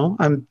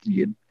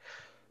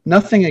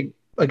 Nothing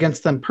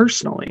against them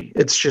personally.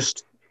 It's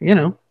just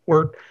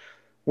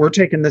we're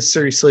taking this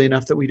seriously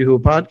enough that we do a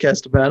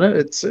podcast about it.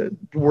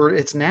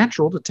 It's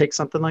natural to take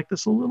something like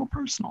this a little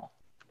personal.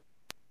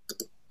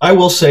 I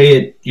will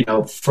say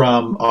it,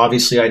 from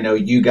obviously I know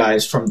you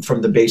guys from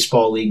the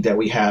baseball league that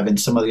we have and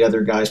some of the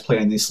other guys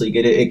playing in this league,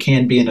 it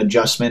can be an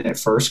adjustment at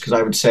first, because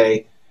I would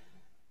say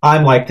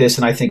I'm like this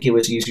and I think it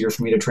was easier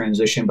for me to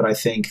transition, but I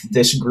think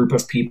this group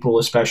of people,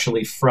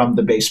 especially from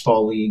the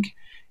baseball league,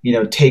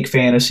 take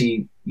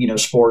fantasy,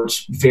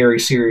 sports very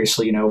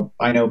seriously.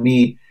 I know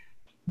me,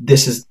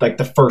 this is like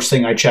the first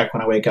thing I check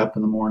when I wake up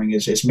in the morning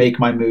is make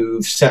my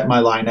move, set my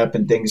lineup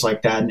and things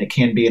like that, and it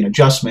can be an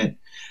adjustment.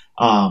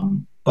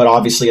 But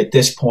obviously at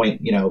this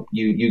point,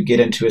 you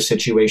get into a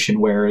situation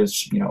where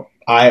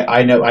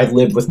I know I've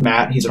lived with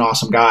Matt. He's an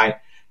awesome guy.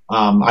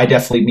 I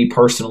definitely, me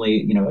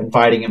personally,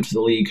 inviting him to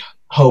the league,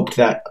 hoped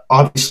that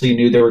obviously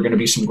knew there were going to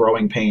be some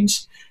growing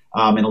pains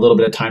and a little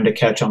bit of time to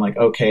catch on, like,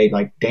 okay,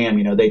 like,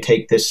 damn, they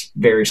take this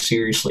very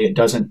seriously. It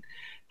doesn't,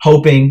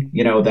 hoping,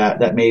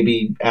 that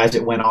maybe as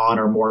it went on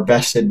or more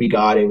vested we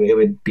got, it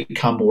would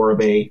become more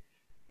of a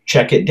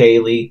check it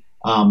daily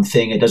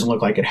thing. It doesn't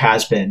look like it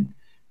has been.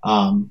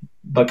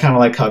 But kind of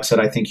like Huck said,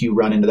 I think you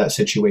run into that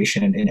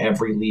situation in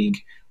every league.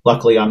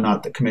 Luckily, I'm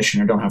not the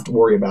commissioner, don't have to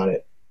worry about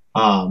it.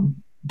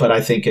 But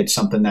I think it's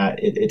something that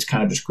it's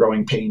kind of just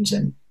growing pains,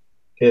 and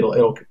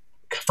it'll,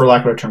 for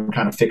lack of a term,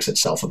 kind of fix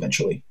itself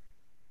eventually.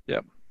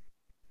 Yep.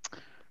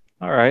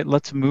 All right,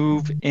 let's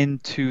move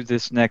into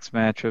this next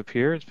matchup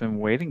here. It's been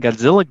waiting.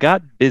 Godzilla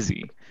got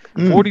busy.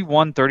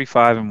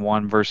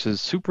 41-35-1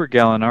 versus Super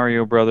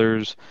Galinario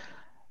Brothers.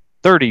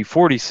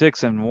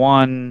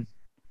 30-46-1.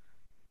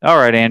 All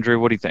right, Andrew,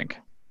 what do you think?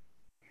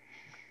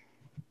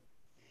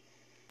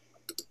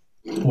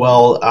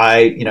 Well,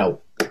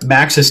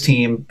 Max's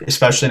team,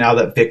 especially now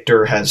that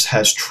Victor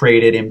has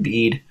traded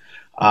Embiid,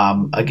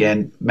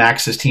 again,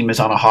 Max's team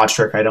is on a hot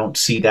streak. I don't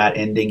see that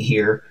ending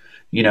here.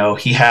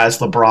 He has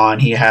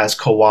LeBron, he has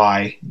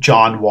Kawhi,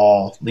 John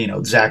Wall,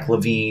 Zach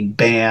LaVine,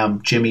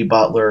 Bam, Jimmy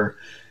Butler,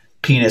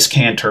 Penis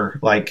Cantor.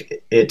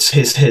 Like, it's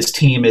his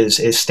team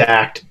is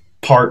stacked,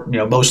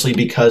 mostly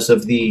because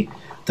of the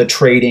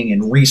trading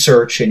and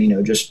research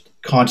and just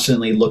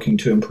constantly looking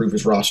to improve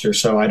his roster.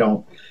 So I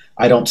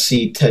don't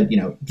see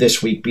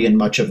this week being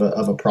much of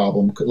a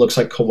problem. It looks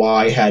like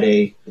Kawhi had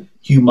a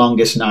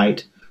humongous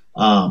night,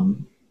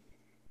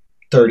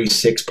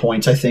 36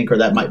 points, I think, or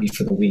that might be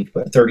for the week,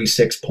 but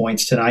 36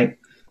 points tonight.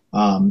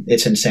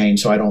 It's insane.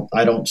 So I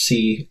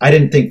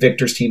didn't think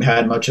Victor's team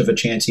had much of a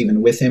chance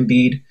even with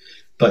Embiid,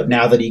 but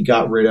now that he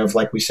got rid of,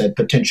 like we said,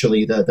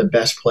 potentially the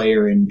best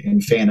player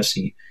in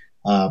fantasy,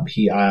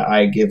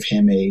 I give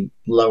him a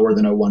lower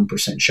than a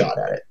 1% shot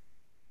at it.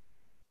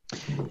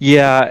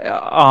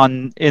 Yeah,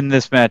 in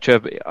this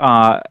matchup,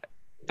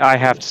 I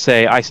have to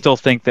say I still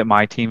think that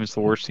my team is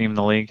the worst team in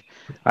the league.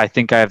 I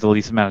think I have the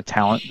least amount of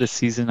talent this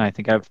season. I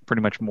think I've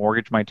pretty much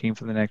mortgaged my team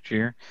for the next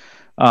year.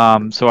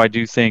 So I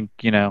do think,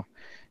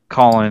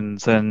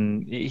 Collins,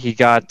 and he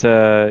got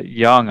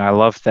Young. I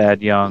love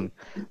Thad Young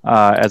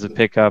as a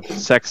pickup.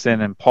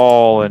 Sexton and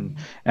Paul and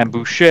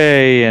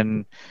Boucher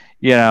and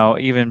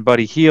even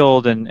Buddy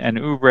Hield and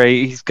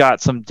Oubre. He's got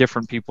some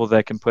different people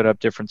that can put up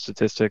different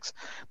statistics,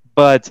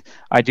 but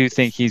I do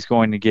think he's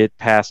going to get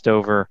passed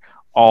over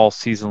all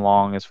season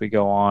long as we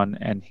go on,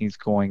 and he's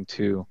going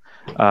to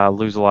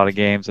lose a lot of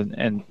games.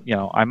 And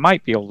I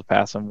might be able to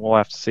pass him. We'll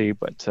have to see,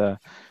 but I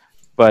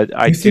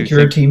You do think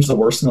your think, team's the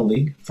worst in the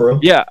league, for real?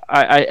 yeah,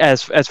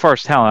 as far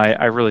as talent,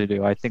 I really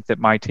do. I think that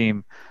my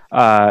team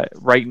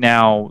right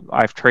now,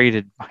 I've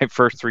traded my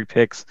first three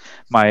picks,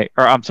 my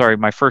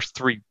first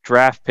three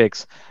draft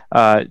picks.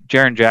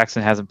 Jaren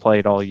Jackson hasn't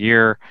played all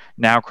year.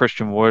 Now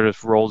Christian Wood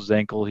has rolled his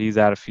ankle. He's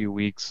out a few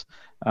weeks.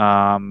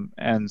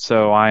 And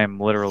so I am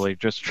literally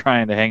just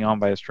trying to hang on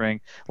by a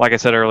string. Like I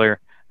said earlier,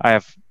 I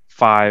have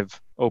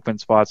 5 open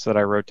spots that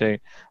I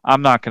rotate.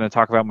 I'm not going to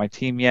talk about my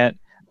team yet.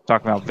 I'm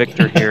talking about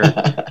Victor here.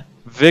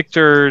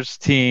 Victor's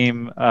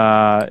team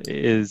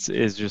is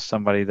just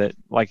somebody that,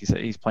 like you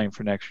said, he's playing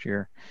for next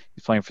year.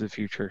 He's playing for the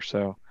future.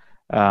 So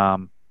I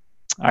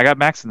got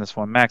Max in this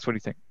one. Max, what do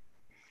you think?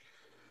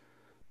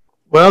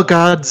 Well,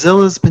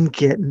 Godzilla's been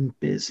getting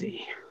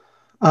busy.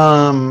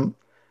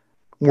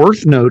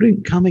 Worth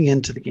noting, coming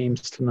into the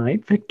games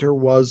tonight, Victor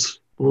was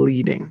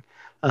leading.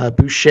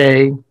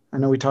 Boucher, I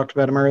know we talked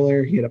about him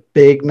earlier. He had a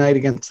big night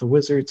against the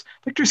Wizards.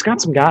 Victor's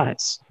got some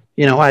guys.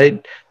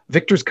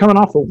 Victor's coming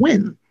off a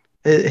win.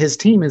 His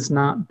team is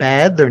not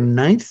bad. They're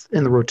 9th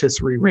in the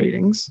rotisserie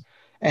ratings,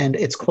 and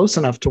it's close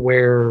enough to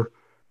where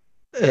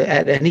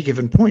at any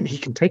given point he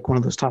can take one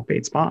of those top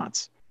 8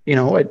 spots.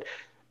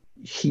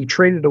 He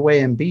traded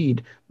away Embiid.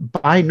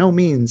 By no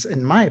means,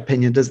 in my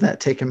opinion, does that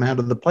take him out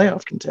of the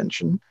playoff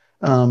contention,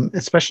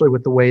 especially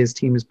with the way his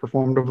team has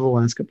performed over the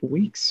last couple of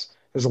weeks.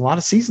 There's a lot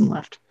of season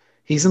left.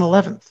 He's in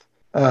 11th.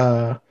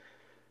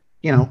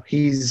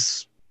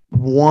 He's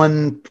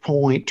 1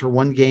 point or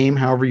 1 game,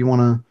 however you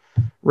want to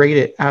rate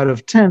it, out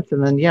of 10th.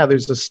 And then,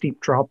 there's a steep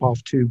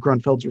drop-off to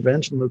Grunfeld's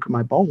Revenge and Luke of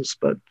My Balls.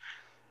 But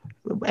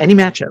any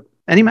matchup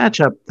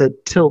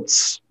that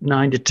tilts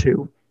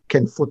 9-2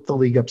 can flip the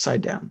league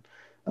upside down.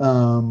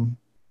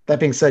 That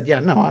being said,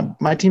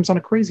 my team's on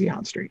a crazy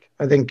hot streak.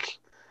 I think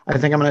I'm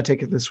going to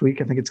take it this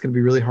week. I think it's going to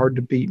be really hard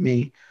to beat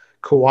me.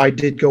 Kawhi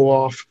did go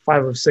off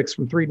 5 of 6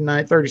 from 3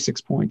 tonight,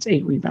 36 points,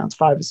 8 rebounds,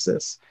 5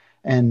 assists.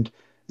 And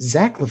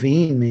Zach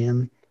LaVine,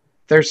 man,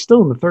 they're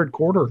still in the third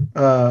quarter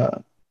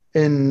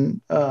in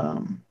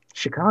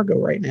Chicago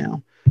right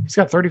now. He's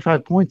got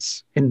 35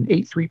 points and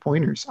 8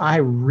 3-pointers. I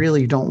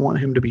really don't want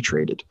him to be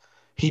traded.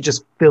 He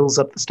just fills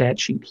up the stat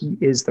sheet. He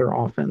is their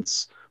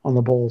offense on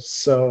the Bulls.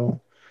 So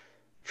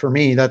for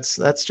me, that's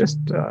just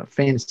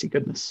fantasy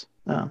goodness.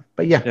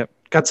 But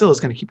Godzilla's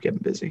going to keep getting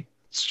busy.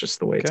 It's just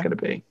the way it's going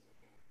to be.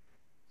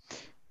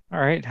 All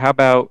right. How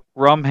about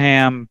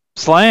Rumham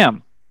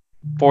Slam?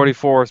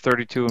 44,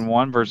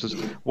 32-1 versus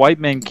White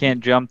Men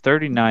Can't Jump,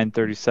 39,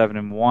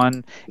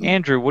 37-1.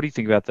 Andrew, what do you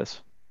think about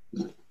this?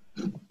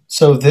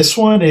 So this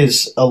one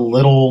is a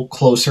little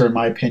closer in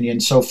my opinion.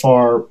 So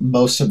far,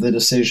 most of the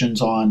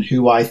decisions on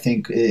who I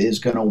think is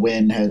going to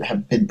win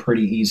have been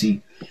pretty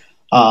easy.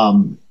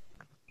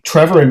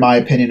 Trevor, in my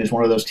opinion, is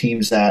one of those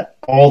teams that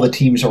all the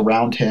teams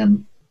around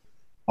him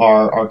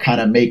are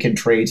kind of making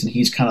trades, and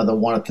he's kind of the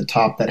one at the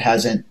top that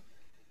hasn't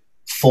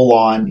full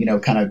on,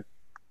 kind of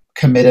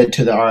committed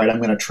to all right,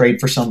 I'm going to trade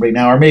for somebody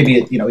now, or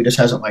maybe he just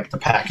hasn't liked the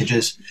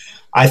packages.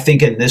 I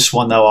think in this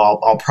one though,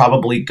 I'll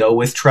probably go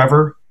with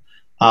Trevor.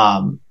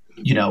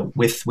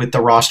 With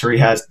the roster he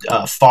has,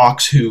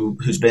 Fox,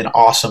 who's been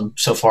awesome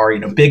so far.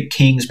 Big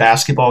Kings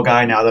basketball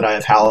guy. Now that I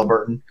have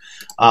Halliburton,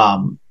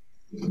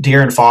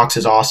 De'Aaron Fox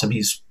is awesome.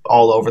 He's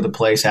all over the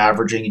place,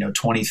 averaging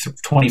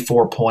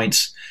 24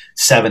 points,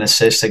 7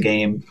 assists a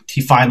game.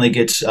 He finally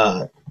gets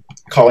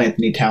Karl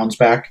Anthony Towns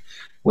back,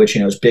 which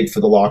is big for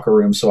the locker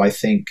room. So I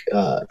think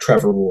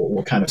Trevor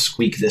will kind of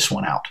squeak this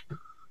one out.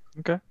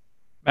 Okay,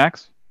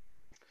 Max.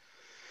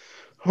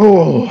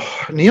 Oh,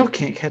 Neil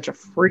can't catch a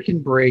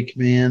freaking break,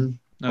 man.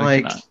 No,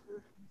 I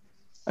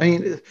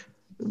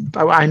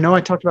know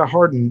I talked about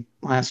Harden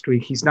last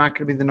week. He's not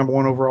going to be the number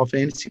 1 overall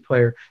fantasy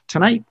player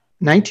tonight.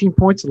 19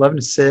 points, 11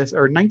 assists,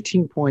 or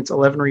 19 points,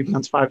 11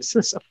 rebounds, 5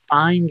 assists. A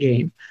fine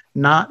game,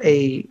 not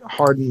a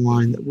Harden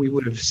line that we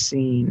would have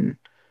seen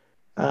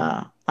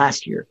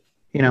last year.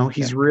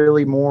 He's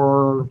really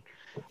more.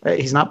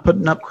 He's not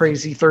putting up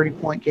crazy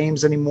 30-point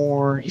games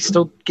anymore. He's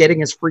still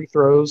getting his free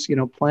throws,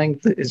 playing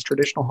his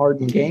traditional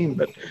Harden game,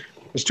 but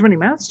there's too many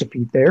mouths to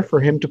feed there for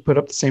him to put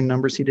up the same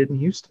numbers he did in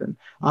Houston.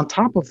 On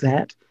top of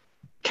that,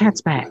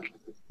 Cat's back.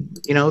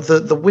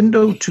 The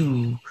window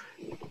to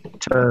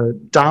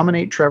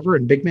dominate Trevor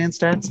and big man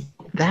stats,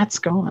 that's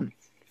gone.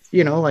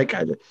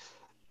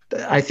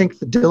 I think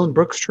the Dylan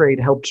Brooks trade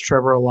helped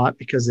Trevor a lot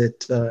because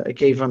it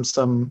gave him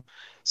some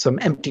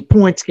empty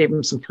points, gave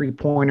him some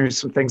 3-pointers,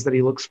 some things that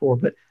he looks for.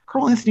 But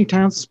Karl Anthony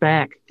Towns is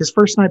back. His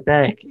first night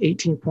back,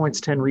 18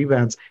 points, 10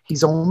 rebounds.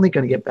 He's only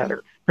going to get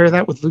better. Pair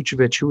that with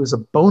Vucevic, who is a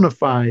bona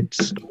fide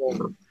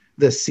scorer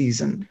this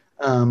season.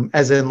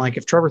 As in,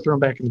 if Trevor threw him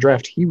back in the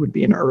draft, he would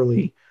be an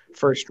early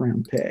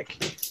first-round pick.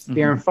 Mm-hmm.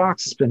 De'Aaron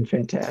Fox has been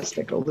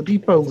fantastic.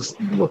 Oladipo is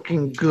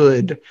looking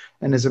good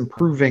and is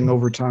improving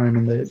over time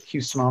in the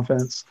Houston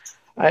offense.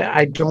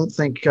 I don't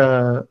think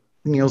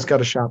Neil's got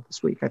a shot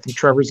this week. I think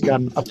Trevor's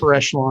got an upper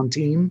echelon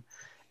team,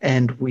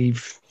 and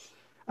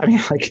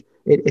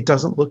It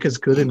doesn't look as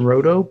good in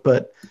Roto,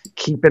 but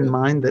keep in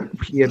mind that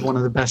he had one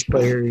of the best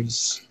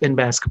players in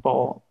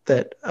basketball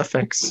that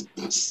affects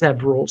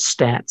several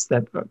stats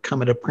that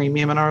come at a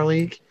premium in our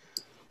league,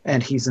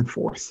 and he's in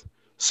fourth.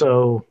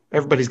 So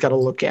everybody's got to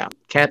look out.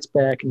 Cat's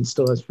back, and he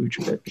still has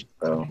Vucevic.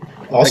 So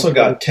Also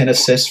got 10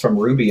 assists from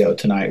Rubio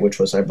tonight, which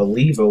was, I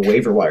believe, a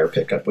waiver wire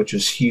pickup, which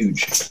is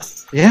huge.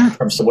 Yeah.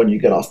 From someone you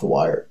get off the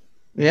wire.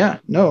 Yeah.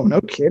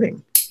 No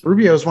kidding.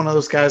 Rubio is one of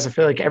those guys I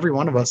feel like every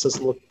one of us has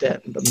looked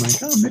at and been like,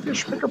 oh, maybe I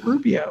should pick up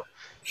Rubio.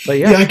 But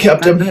yeah, I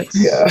kept him. Minutes.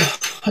 Yeah,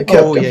 I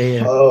kept him.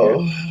 Yeah.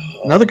 Oh,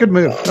 Another good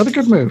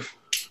move.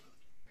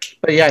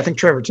 But yeah, I think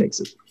Trevor takes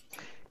it.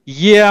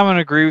 Yeah, I'm going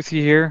to agree with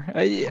you here.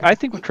 I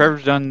think what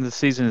Trevor's done this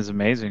season is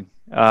amazing.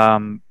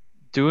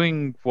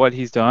 Doing what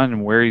he's done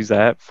and where he's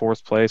at,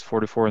 fourth place,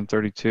 44 and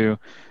 32,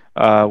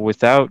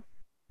 without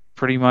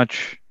pretty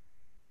much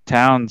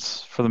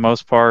Towns for the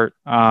most part,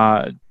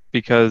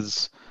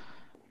 because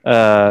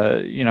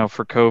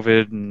for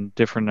COVID and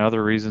different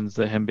other reasons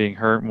that him being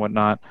hurt and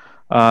whatnot,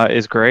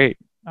 is great.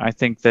 I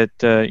think that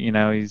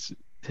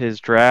his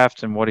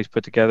draft and what he's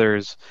put together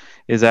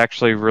is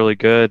actually really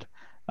good.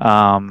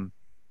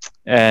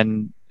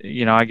 And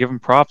I give him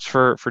props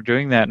for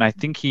doing that, and I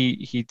think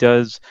he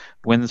does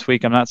win this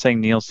week. I'm not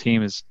saying Neil's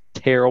team is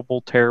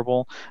terrible.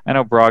 I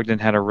know Brogdon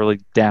had a really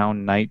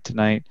down night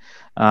tonight,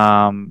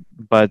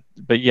 but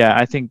yeah,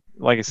 I think,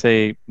 like I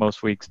say,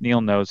 most weeks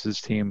Neil knows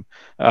his team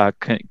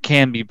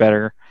can be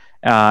better,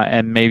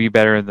 and maybe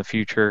better in the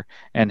future,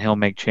 and he'll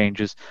make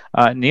changes.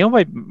 Neil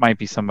might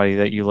be somebody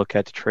that you look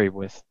at to trade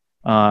with.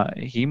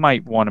 He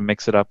might want to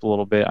mix it up a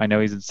little bit. I know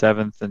he's in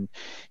seventh, and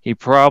he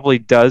probably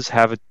does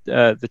have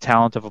the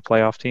talent of a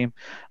playoff team.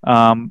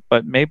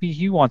 But maybe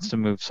he wants to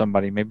move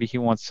somebody. Maybe he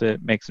wants to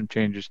make some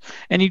changes.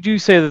 And you do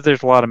say that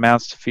there's a lot of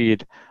mouths to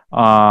feed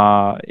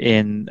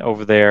in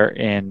over there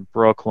in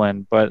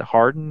Brooklyn, but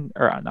Kevin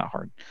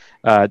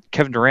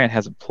Durant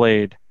hasn't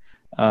played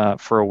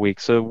for a week.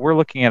 So we're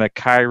looking at a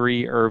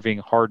Kyrie Irving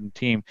Harden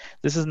team.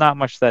 This is not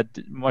much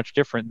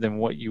different than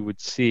what you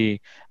would see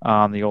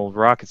on the old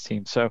Rockets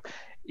team. So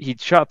he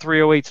shot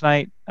 308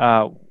 tonight.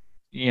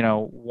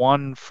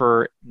 1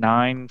 for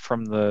 9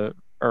 1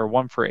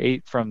 for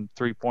 8 from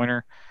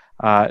 3-pointer.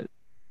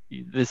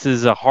 This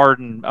is a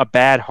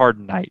bad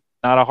Harden night.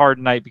 Not a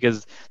Harden night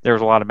because there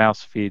was a lot of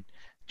mouths to feed.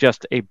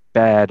 Just a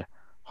bad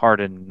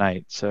Harden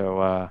night.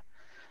 So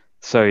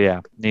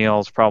yeah,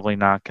 Neil's probably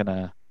not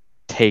gonna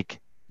take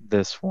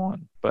this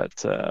one,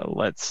 but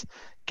let's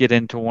get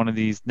into one of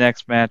these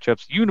next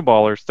matchups.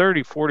 Uniballers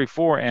 30,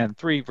 44, and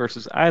 3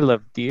 versus I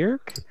Love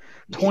Dirk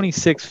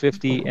 26,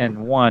 50,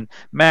 and 1.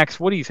 Max,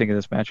 what do you think of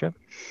this matchup?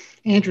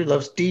 Andrew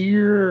loves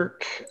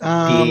Dirk.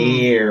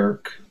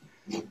 Dirk.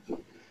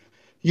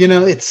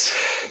 It's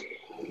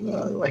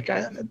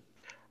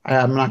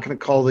I'm not going to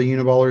call the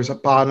Uniballers a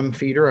bottom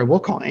feeder. I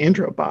will call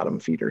Andrew a bottom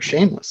feeder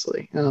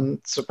shamelessly.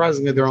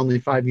 Surprisingly, they're only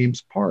 5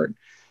 games apart.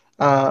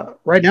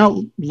 Right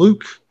now,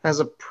 Luke has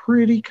a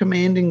pretty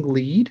commanding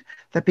lead.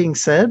 That being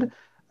said,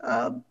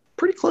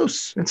 pretty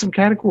close in some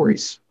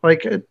categories,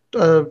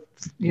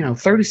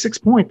 36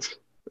 points.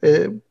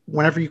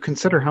 Whenever you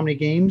consider how many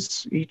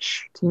games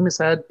each team has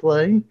had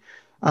play,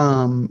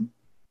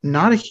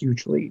 not a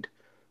huge lead.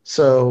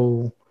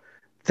 So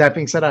that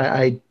being said,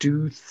 I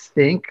do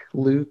think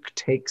Luke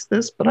takes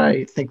this, but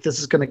I think this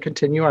is going to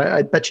continue.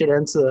 I bet you it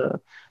ends a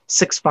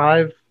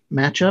 6-5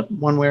 matchup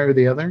one way or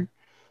the other.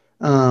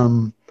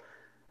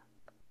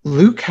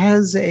 Luke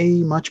has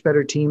a much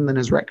better team than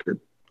his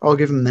record. I'll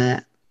give him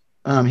that.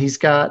 He's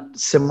got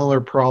similar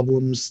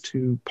problems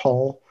to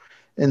Paul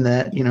in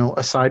that,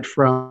 aside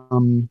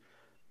from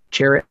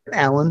Jarrett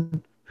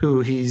Allen,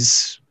 who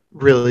he's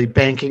really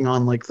banking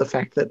on the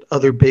fact that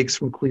other bigs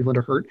from Cleveland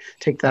are hurt,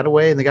 take that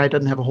away. And the guy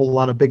doesn't have a whole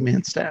lot of big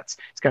man stats.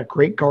 He's got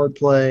great guard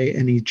play,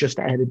 and he just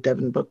added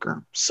Devin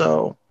Booker.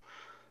 So,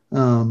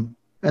 and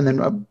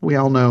then we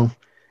all know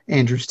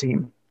Andrew's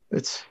team.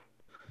 It's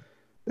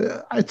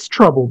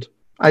troubled,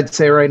 I'd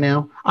say right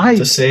now.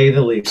 To say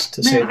the least.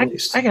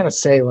 I gotta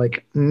say,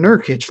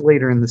 Nurkic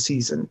later in the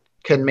season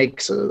can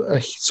make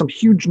some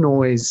huge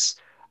noise.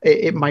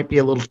 It might be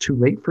a little too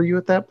late for you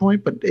at that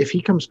point, but if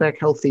he comes back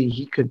healthy,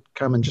 he could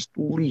come and just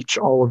leech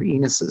all of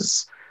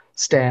Enos's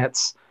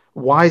stats.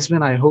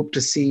 Wiseman, I hope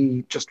to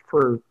see, just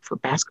for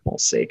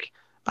basketball's sake.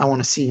 I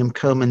want to see him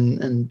come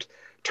and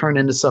turn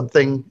into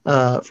something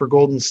for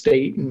Golden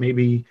State and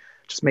maybe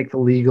just make the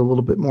league a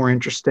little bit more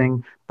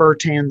interesting.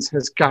 Bertans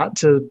has got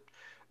to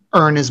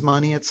earn his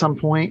money at some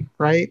point,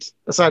 right?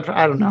 Aside from,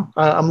 I don't know.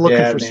 I'm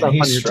looking for stuff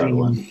on your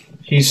team.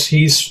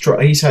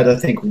 He's had, I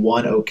think,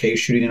 one okay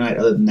shooting tonight.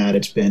 Other than that,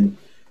 it's been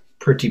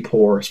pretty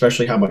poor,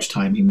 especially how much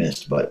time he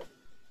missed. But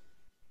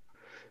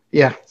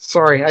yeah,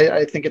 sorry.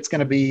 I think it's going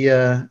to be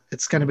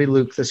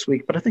Luke this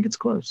week, but I think it's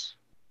close.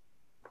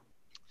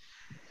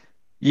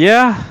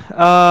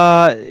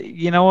 Yeah,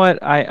 you know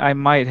what? I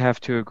might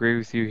have to agree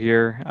with you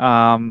here.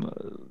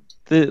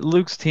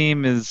 Luke's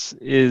team is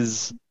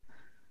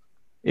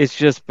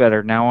just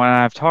better. Now, when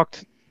I've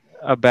talked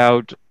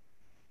about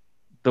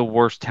the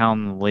worst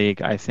talent in the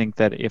league, I think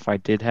that if I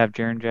did have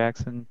Jaren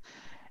Jackson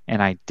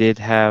and I did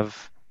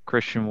have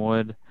Christian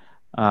Wood,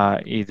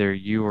 either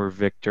you or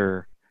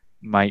Victor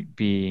might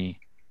be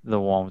the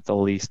one with the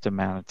least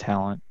amount of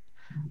talent.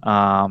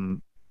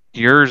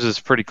 Yours is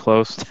pretty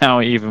close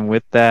now, even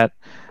with that.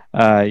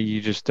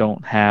 You just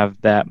don't have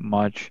that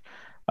much.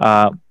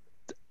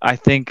 I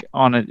think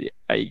I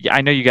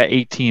know you got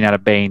 18 out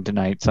of Bane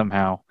tonight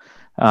somehow,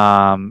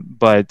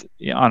 but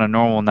on a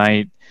normal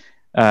night,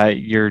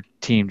 your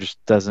team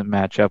just doesn't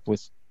match up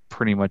with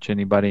pretty much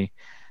anybody.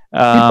 He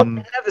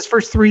have his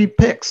first 3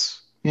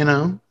 picks,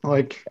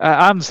 like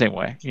I'm the same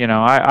way.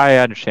 I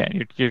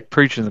understand. You're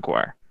preaching to the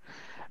choir.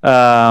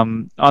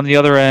 On the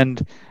other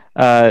end,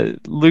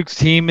 Luke's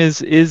team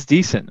is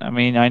decent. I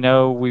mean, I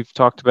know we've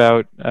talked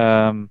about,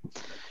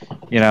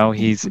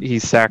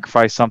 he's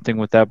sacrificed something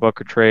with that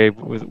Booker trade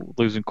with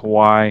losing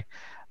Kawhi,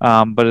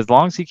 but as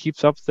long as he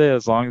keeps up with it,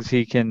 as long as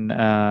he can,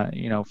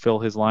 fill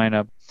his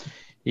lineup,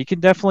 he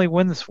can definitely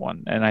win this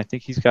one. And I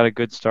think he's got a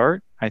good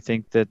start. I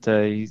think that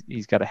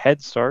he's got a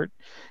head start,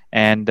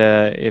 and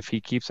if he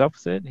keeps up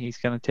with it, he's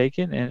going to take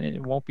it, and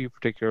it won't be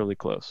particularly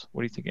close.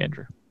 What do you think,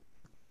 Andrew?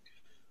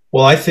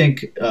 Well, I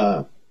think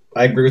I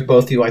agree with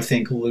both of you. I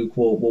think Luke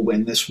will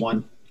win this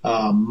one.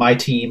 My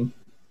team,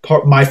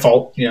 my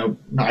fault.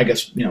 I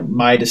guess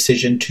my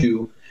decision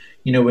to,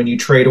 when you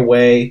trade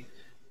away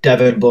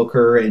Devin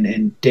Booker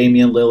and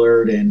Damian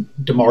Lillard and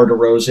DeMar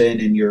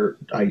DeRozan, and you're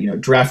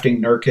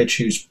drafting Nurkic,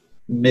 who's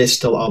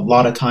missed a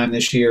lot of time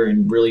this year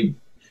and really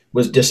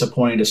was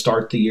disappointing to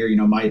start the year.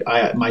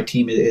 My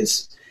team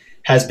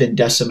has been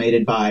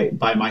decimated by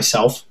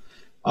myself.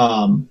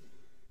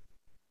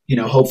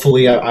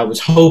 Hopefully I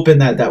was hoping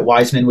that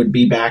Wiseman would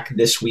be back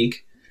this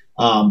week,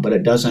 but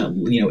it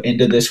doesn't.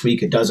 Into this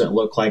week, it doesn't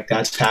look like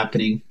that's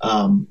happening.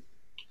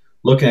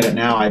 Looking at it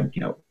now,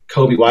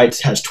 Kobe White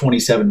has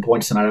 27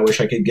 points tonight. I wish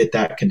I could get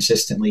that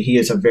consistently. He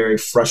is a very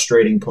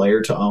frustrating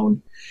player to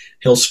own.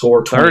 He'll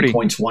score 20 30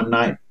 points one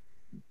night.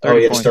 Oh,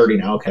 yeah, it's 30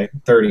 now. Okay,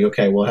 30.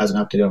 Okay, well, it hasn't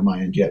updated on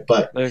my end yet,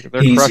 but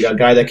he's crushing. A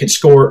guy that can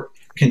score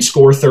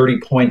 30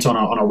 points on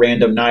a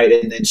random night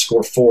and then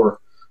score 4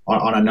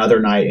 on another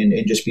night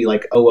and just be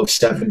like 0 of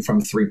 7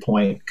 from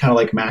 3-point. Kind of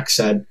like Max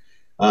said,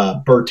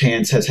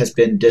 Bertans has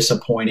been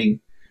disappointing.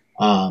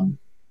 One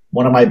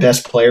of my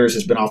best players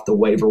has been off the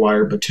waiver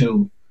wire,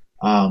 Batum,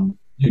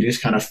 who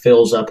just kind of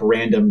fills up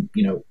random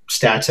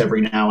stats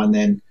every now and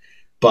then.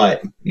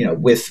 But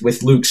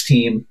with Luke's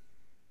team,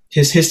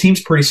 his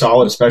team's pretty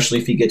solid, especially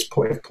if he gets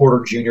if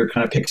Porter Jr.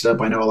 kind of picks it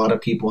up. I know a lot of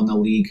people in the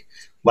league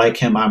like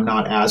him. I'm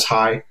not as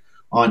high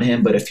on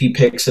him, but if he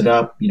picks it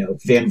up,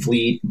 Van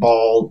Vliet,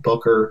 Ball,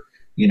 Booker,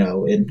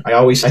 and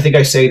I think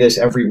I say this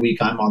every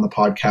week I'm on the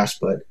podcast,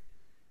 but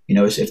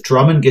if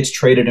Drummond gets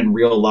traded in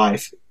real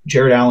life,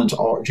 Jared Allen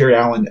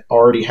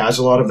already has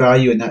a lot of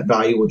value, and that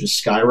value will just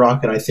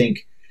skyrocket. I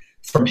think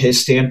from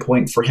his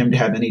standpoint, for him to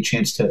have any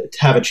chance to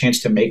have a chance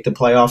to make the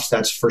playoffs,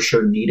 that's for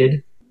sure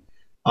needed.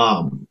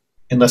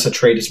 Unless a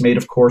trade is made,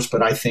 of course,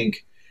 but I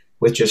think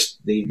with just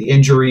the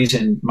injuries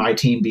and my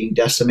team being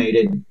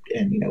decimated,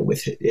 and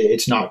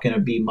it's not going to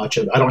be much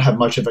of. I don't have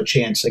much of a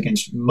chance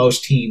against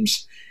most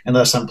teams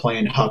unless I'm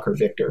playing Huck or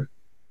Victor.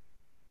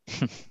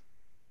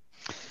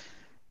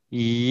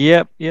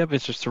 Yep.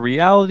 It's just a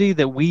reality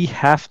that we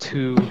have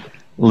to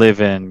live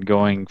in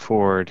going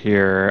forward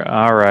here.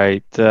 All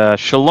right,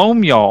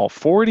 Shalom, y'all.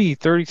 40,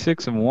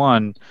 36, and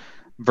 1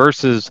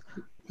 versus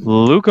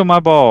Luka my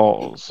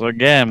balls.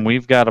 Again,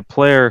 we've got a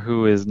player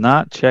who is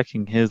not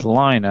checking his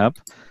lineup.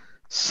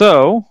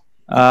 So,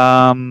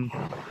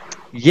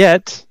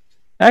 yet,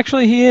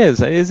 actually, he is.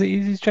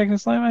 He's checking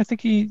his lineup? I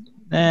think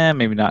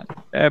maybe not.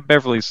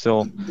 Beverly's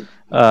still,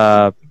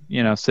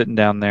 sitting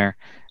down there.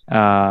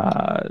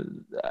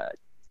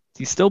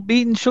 He's still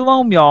beating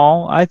Shalom,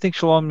 y'all. I think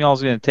Shalom,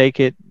 y'all's going to take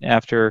it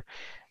after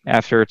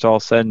it's all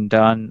said and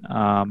done.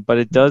 But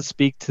it does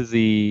speak to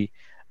the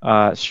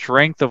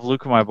strength of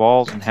Luka my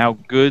balls and how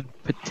good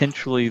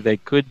potentially they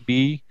could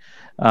be.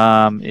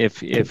 If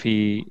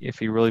he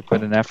really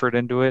put an effort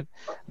into it,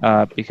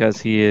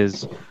 because he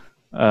is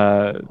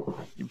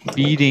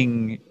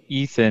beating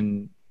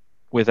Ethan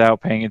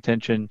without paying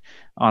attention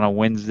on a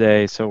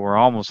Wednesday, so we're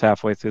almost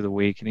halfway through the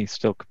week, and he's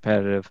still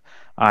competitive.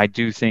 I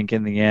do think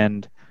in the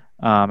end,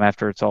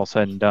 after it's all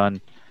said and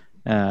done,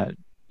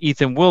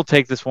 Ethan will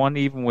take this one,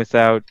 even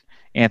without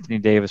Anthony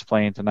Davis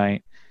playing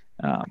tonight.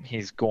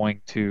 He's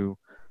going to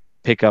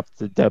pick up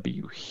the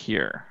W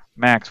here.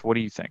 Max, what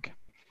do you think?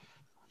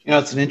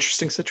 It's an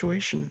interesting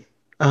situation.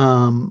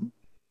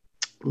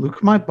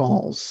 Luke My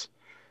Balls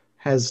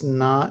has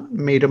not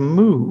made a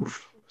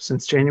move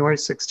since January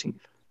 16th.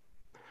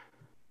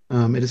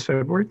 It is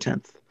February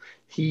 10th.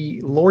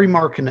 Lauri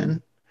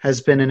Markkanen has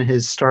been in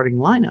his starting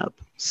lineup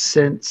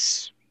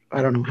since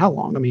I don't know how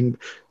long. I mean,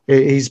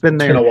 he's been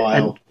there. It's been a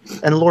while.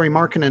 And Lauri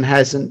Markkanen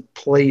hasn't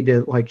played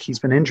it like he's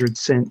been injured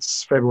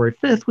since February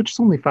 5th, which is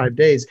only 5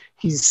 days.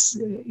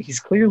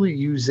 He's clearly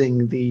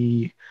using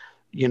the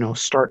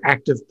start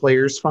active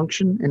players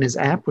function in his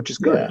app, which is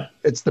good. Yeah.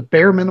 It's the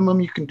bare minimum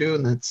you can do,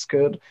 and that's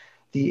good.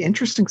 The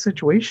interesting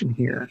situation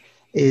here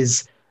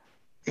is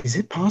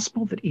it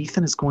possible that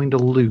Ethan is going to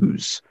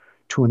lose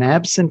to an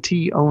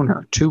absentee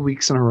owner 2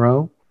 weeks in a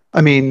row.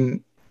 I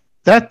mean,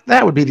 that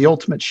would be the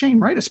ultimate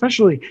shame, right?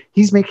 Especially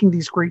he's making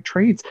these great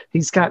trades.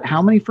 He's got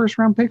how many first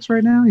round picks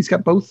right now? He's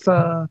got both.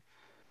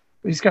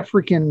 He's got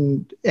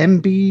freaking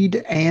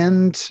Embiid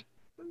and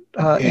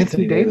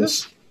Anthony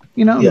Davis.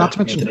 Not to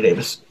mention Anthony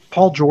Davis.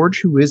 Paul George,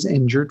 who is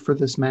injured for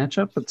this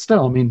matchup, but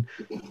still, I mean,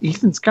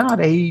 Ethan's got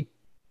a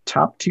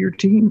top tier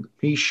team.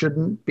 He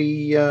shouldn't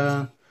be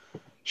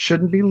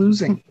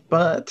losing.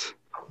 But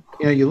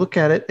you look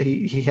at it.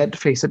 He had to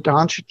face a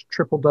Doncic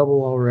triple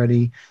double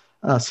already.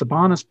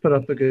 Sabonis put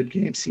up a good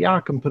game.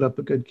 Siakam put up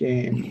a good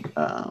game.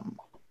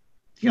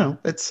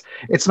 It's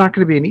not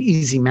going to be an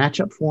easy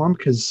matchup for him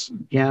because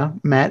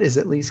Matt is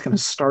at least going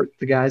to start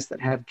the guys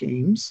that have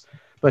games.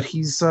 But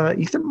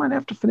Ethan might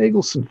have to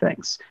finagle some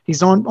things.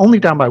 He's only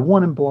down by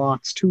 1 in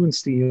blocks, 2 in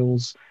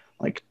steals,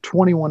 like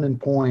 21 in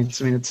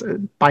points. I mean, it's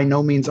by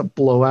no means a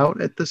blowout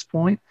at this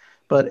point,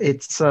 but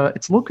it's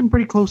looking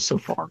pretty close so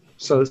far.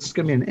 So this is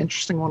going to be an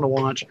interesting one to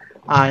watch.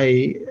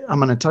 I'm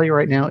going to tell you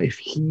right now, if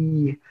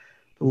he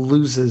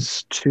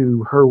loses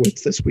to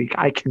Hurwitz this week,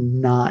 I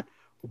cannot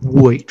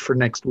wait for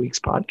next week's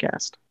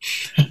podcast.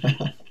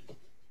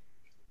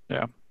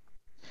 Yeah.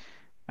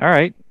 All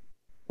right.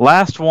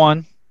 Last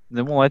one.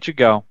 Then we'll let you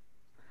go.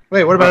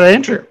 Wait, what about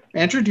Andrew?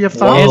 Andrew, do you have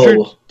thoughts?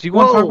 Andrew, do you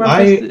want to talk about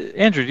this?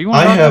 Andrew, do you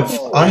want to talk about this?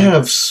 I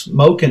have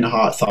smoking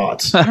hot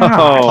thoughts. All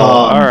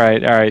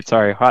right.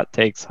 Sorry. Hot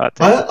takes.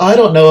 I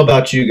don't know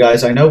about you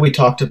guys. I know we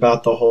talked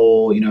about the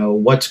whole,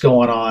 what's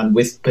going on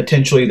with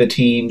potentially the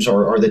teams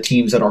or the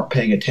teams that aren't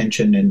paying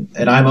attention.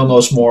 And I'm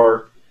almost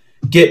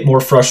get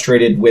more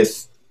frustrated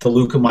with the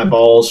Luka My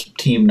Balls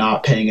team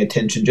not paying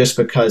attention just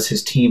because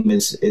his team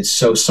is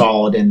so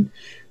solid and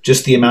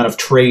just the amount of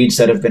trades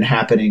that have been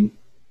happening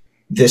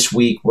this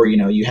week where,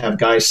 you have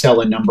guys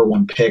selling number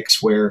 1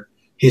 picks where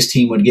his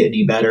team would get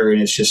any better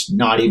and it's just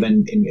not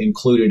even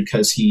included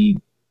because he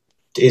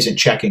isn't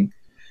checking.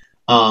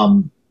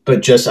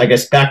 But just, I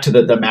guess, back to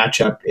the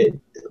matchup,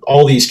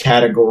 all these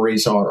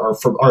categories are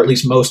or at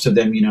least most of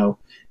them,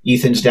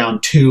 Ethan's down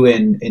 2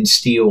 in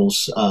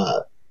steals,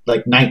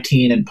 like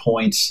 19 in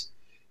points.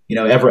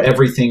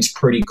 Everything's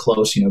pretty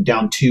close,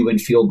 down 2 in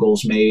field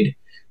goals made.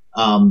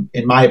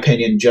 In my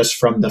opinion, just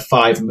from the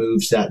 5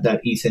 moves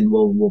that Ethan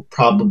will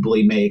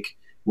probably make,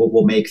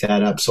 will make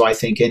that up. So I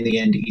think in the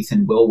end,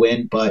 Ethan will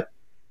win. But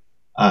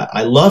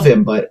I love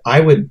him, but I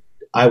would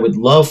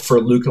love for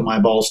Luka My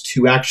Balls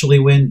to actually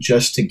win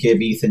just to give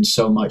Ethan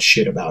so much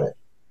shit about it.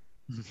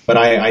 But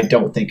I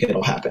don't think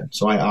it'll happen.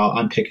 So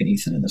I'm picking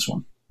Ethan in this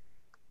one.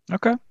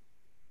 Okay.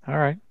 All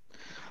right.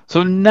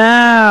 So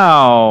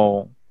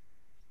now,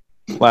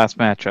 last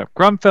matchup.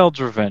 Grunfeld's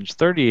Revenge,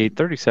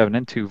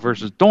 38-37-2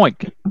 versus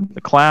Doink,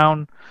 the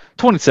Clown,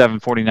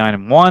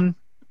 27-49-1.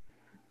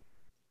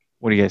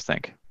 What do you guys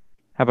think?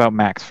 How about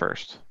Max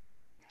first?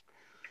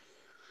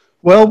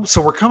 Well,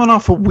 so we're coming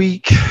off a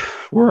week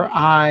where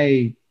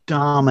I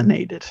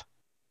dominated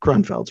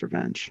Grunfeld's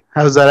Revenge.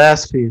 How does that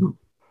ass feel?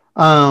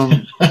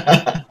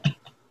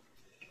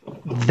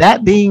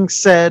 That being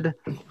said,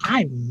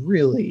 I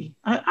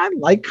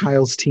like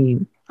Kyle's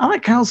team. I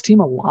like Kyle's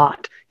team a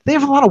lot. They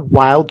have a lot of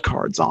wild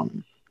cards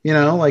on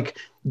them. Like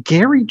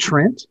Gary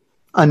Trent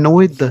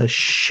annoyed the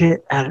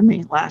shit out of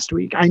me last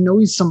week. I know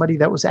he's somebody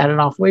that was added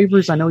off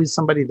waivers. I know he's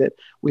somebody that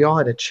we all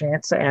had a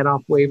chance to add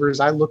off waivers.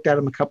 I looked at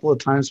him a couple of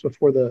times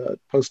before the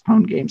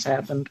postponed games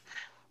happened.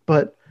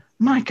 But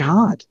my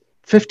God,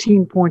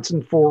 15 points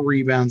and 4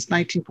 rebounds,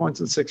 19 points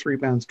and 6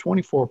 rebounds,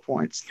 24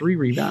 points, 3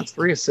 rebounds,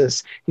 3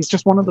 assists. He's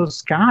just one of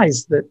those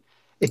guys that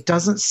it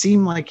doesn't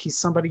seem like he's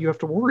somebody you have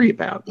to worry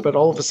about. But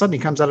all of a sudden he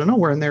comes out of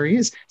nowhere and there he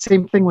is.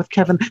 Same thing with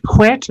Kevin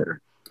Huerter,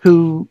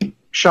 who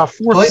shot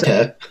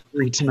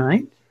 4-3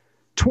 tonight,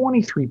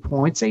 23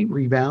 points, 8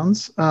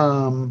 rebounds.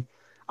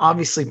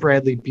 Obviously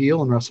Bradley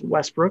Beal and Russell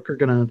Westbrook are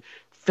going to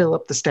fill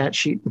up the stat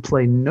sheet and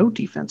play no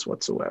defense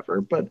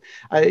whatsoever. But,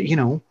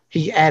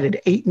 he added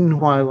Ayton,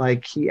 who I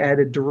like. He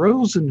added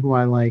DeRozan, who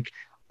I like.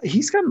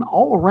 He's got an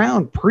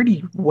all-around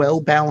pretty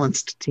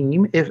well-balanced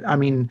team.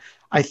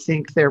 I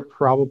think they're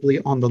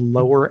probably on the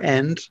lower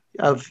end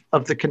of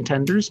the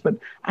contenders, but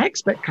I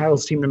expect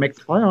Kyle's team to make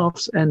the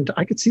playoffs, and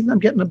I could see them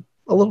getting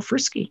a little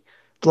frisky.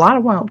 A lot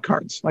of wild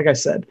cards, like I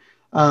said.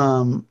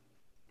 And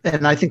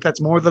I think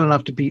that's more than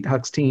enough to beat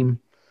Huck's team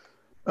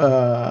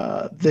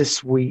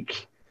this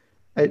week.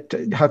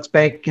 Huck's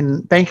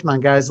banking on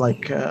guys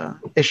like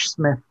Ish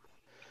Smith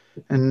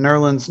and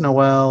Nerlens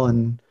Noel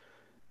and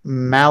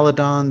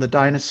Maladon, the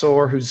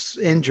dinosaur, who's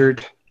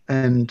injured.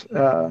 And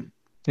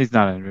he's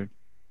not injured.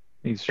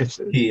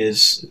 He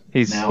is.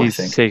 He's now, I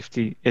think.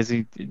 Safety. Is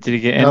he? Did he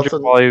get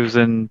injured while he was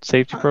in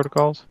safety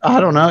protocols? I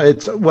don't know.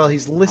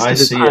 He's listed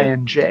as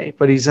INJ,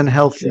 but he's in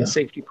health and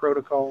safety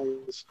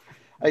protocols.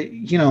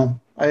 There's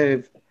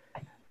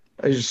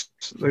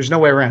no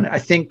way around it. I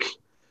think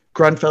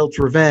Grunfeld's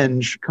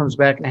Revenge comes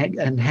back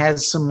and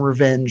has some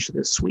revenge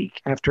this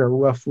week after a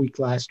rough week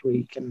last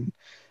week, and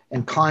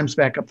climbs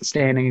back up the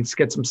standings,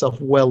 gets himself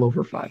well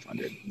over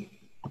 500.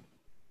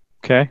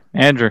 Okay,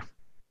 Andrew.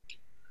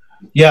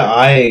 Yeah,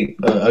 I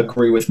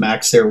agree with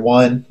Max there.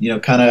 One,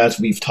 kind of as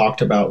we've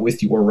talked about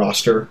with your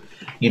roster,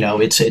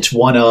 it's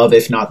one of,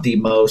 if not the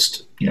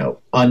most,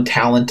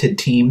 untalented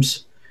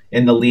teams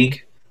in the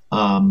league.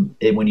 And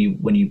when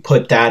you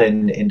put that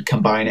and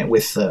combine it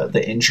with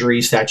the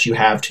injuries that you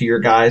have to your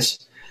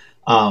guys,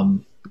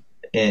 um,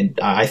 and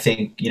I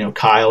think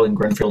Kyle and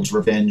Grenfield's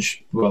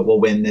revenge will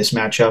win this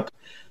matchup.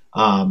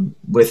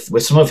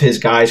 With some of his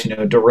guys,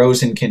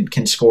 DeRozan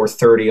can score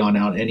 30 on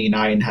out any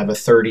night and have a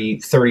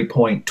 30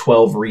 point,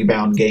 12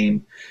 rebound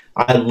game.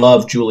 I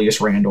love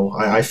Julius Randle.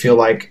 I feel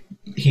like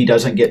he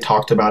doesn't get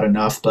talked about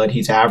enough, but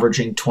he's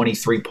averaging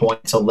 23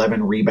 points,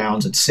 11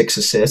 rebounds, and 6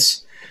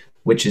 assists,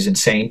 which is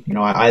insane.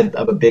 I'm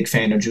a big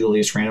fan of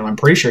Julius Randle. I'm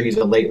pretty sure he's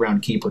a late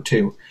round keeper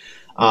too.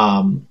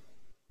 Um,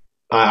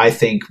 I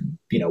think,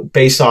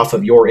 based off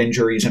of your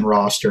injuries and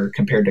roster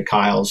compared to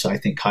Kyle's, I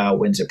think Kyle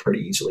wins it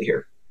pretty easily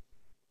here.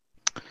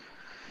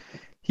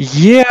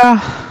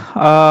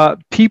 Yeah,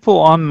 people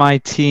on my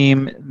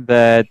team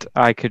that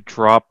I could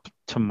drop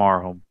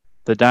tomorrow.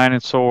 The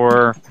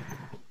Dinosaur,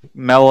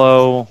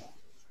 Mellow,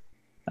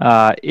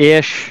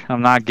 Ish.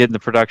 I'm not getting the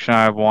production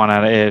I want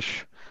out of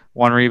Ish.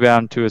 1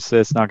 rebound, 2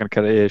 assists, not going to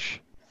cut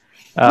Ish.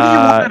 What do you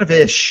want out of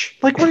Ish?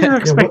 Like, what are your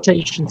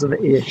expectations of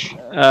Ish?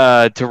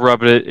 To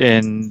rub it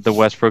in the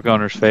Westbrook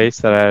owner's face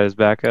that I had his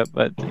backup,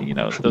 but,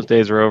 those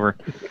days are over.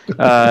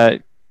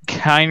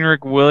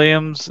 Heinrich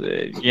Williams,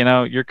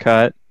 you're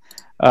cut.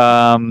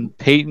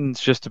 Peyton's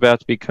just about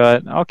to be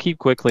cut. I'll keep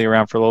Quickly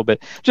around for a little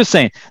bit. Just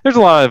saying, there's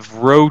a lot of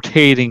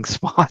rotating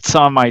spots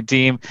on my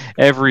team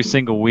every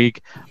single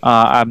week.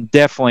 I'm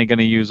definitely going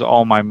to use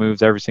all my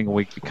moves every single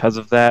week because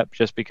of that,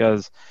 just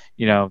because,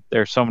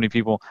 there's so many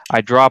people. I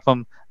drop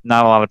them.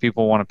 Not a lot of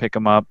people want to pick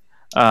them up.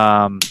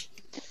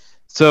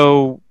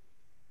 So,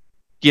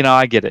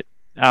 I get it.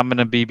 I'm going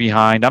to be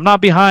behind. I'm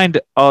not behind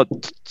a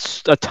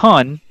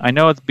ton. I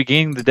know at the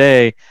beginning of the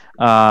day,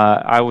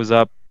 I was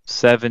up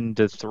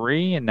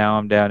 7-3, and now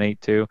I'm down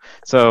 8-2.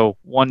 So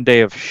one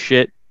day of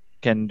shit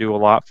can do a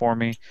lot for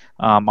me.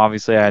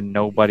 Obviously, I had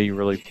nobody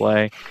really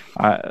play.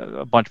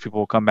 A bunch of people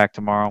will come back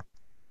tomorrow.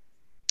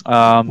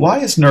 Why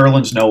is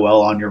Nerlens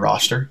Noel on your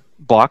roster?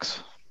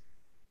 Blocks.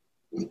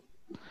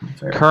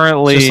 Fair.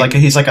 Currently,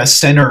 he's like a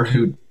center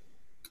who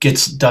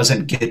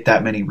doesn't get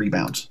that many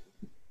rebounds.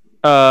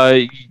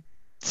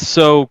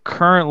 So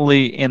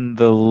currently in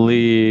the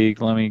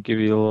league, let me give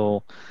you a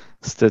little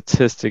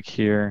statistic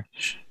here.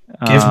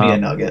 Give me a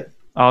nugget.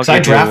 Because I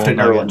drafted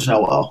Nerlens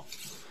Noel.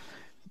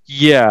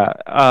 Yeah.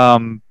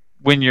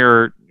 When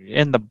you're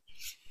in the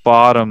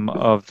bottom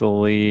of the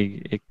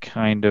league, it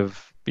kind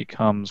of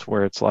becomes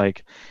where it's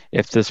like,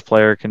 if this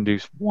player can do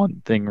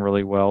one thing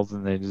really well,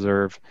 then they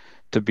deserve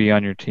to be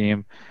on your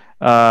team.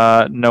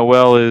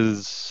 Noel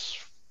is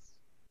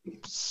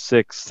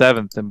 6th,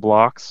 7th in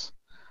blocks.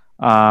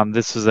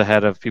 This is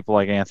ahead of people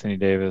like Anthony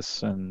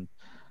Davis and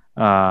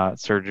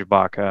Serge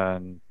Ibaka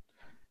and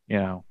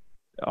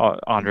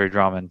Andre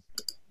Drummond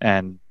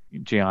and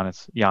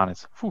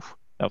Giannis. Whew,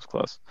 that was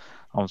close.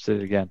 Almost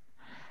did it again.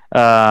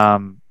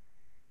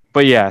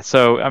 But yeah,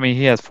 so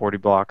he has 40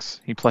 blocks.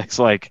 He plays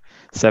like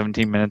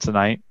 17 minutes a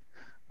night.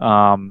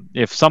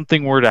 If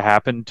something were to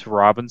happen to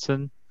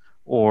Robinson,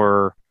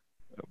 or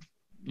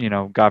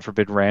God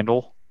forbid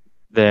Randall,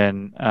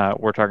 then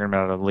we're talking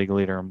about a league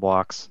leader in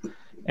blocks.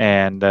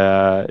 And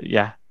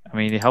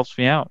he helps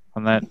me out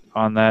on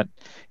that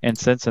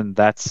instance, and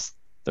that's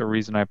the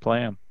reason I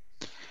play him.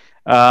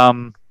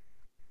 I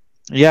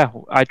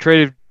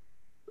traded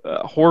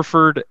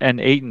Horford and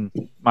Ayton,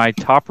 my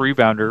top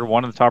rebounder,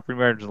 one of the top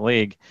rebounders in the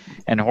league,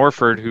 and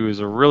Horford, who is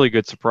a really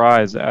good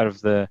surprise out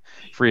of the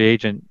free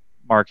agent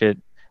market,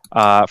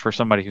 for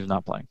somebody who's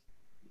not playing.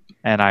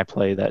 And I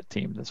play that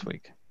team this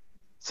week.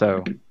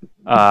 So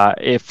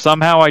if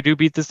somehow I do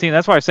beat this team,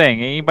 that's why I'm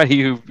saying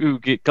anybody who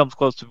comes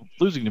close to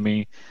losing to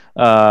me,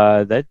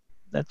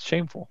 that's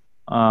shameful.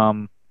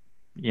 I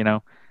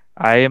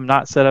am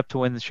not set up to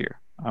win this year.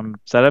 I'm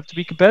set up to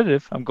be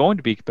competitive. I'm going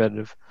to be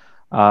competitive,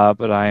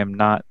 but I am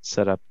not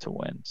set up to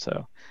win.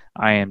 So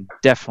I am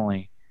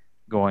definitely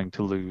going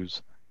to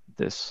lose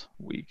this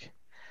week.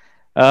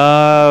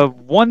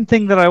 One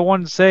thing that I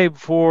wanted to say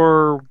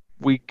before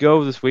we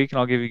go this week, and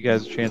I'll give you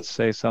guys a chance to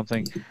say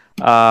something.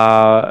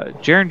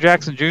 Jaren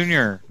Jackson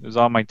Jr. is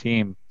on my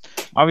team.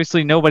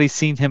 Obviously, nobody's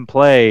seen him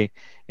play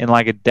in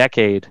like a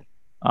decade,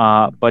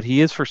 but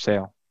he is for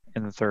sale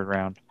in the 3rd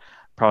round.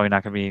 Probably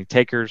not going to be any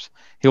takers.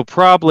 He'll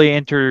probably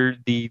enter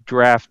the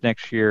draft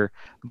next year,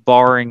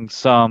 barring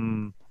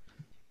some,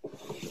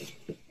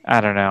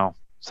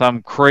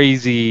 some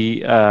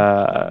crazy,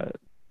 ending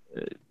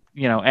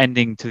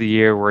to the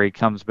year where he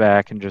comes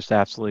back and just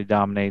absolutely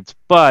dominates.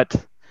 But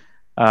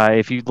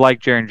if you'd like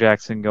Jaren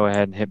Jackson, go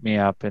ahead and hit me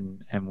up,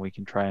 and we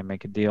can try and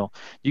make a deal.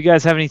 Do you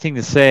guys have anything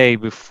to say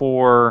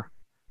before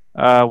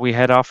we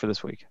head off for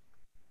this week?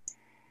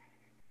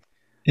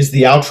 is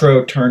the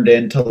outro turned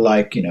into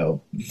like,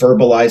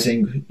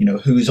 verbalizing,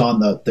 who's on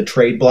the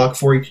trade block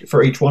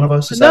for each one of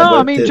us? Is that No, I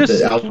what mean, the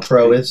just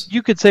outro is?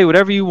 you could say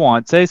whatever you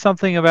want. Say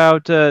something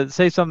about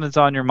say something that's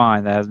on your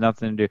mind that has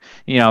nothing to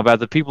do, about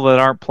the people that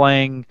aren't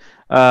playing,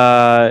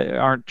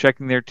 aren't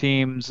checking their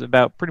teams,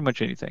 about pretty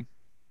much anything.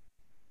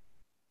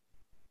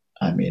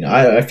 I mean,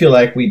 I feel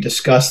like we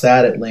discussed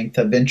that at length.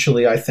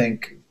 Eventually, I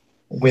think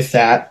with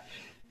that,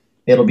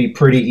 it'll be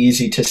pretty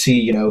easy to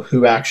see,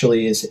 who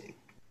actually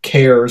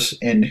cares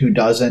and who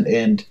doesn't.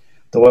 And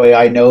the way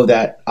I know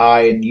that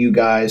I and you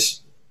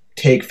guys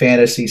take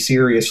fantasy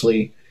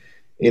seriously,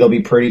 it'll be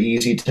pretty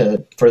easy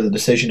for the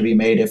decision to be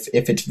made. If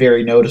it's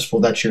very noticeable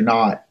that you're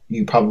not,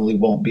 you probably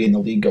won't be in the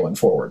league going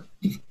forward.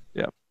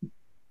 Yep.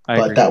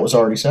 But that was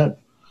already said.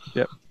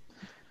 Yep.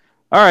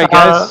 All right,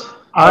 guys.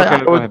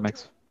 Go ahead,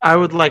 Max. I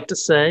would like to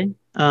say,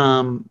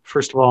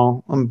 first of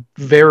all, I'm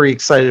very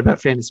excited about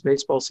fantasy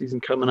baseball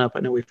season coming up. I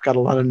know we've got a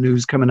lot of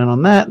news coming in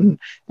on that and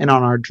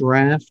on our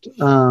draft.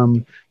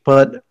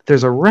 But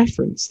there's a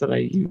reference that I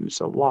use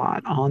a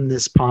lot on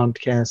this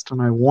podcast,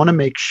 and I want to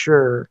make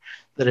sure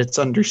that it's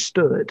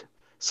understood.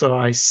 So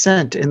I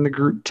sent in the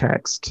group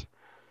text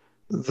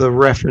the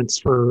reference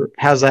for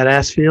 "How's That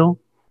Ass Feel?"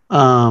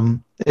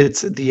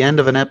 It's at the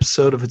end of an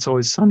episode of It's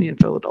Always Sunny in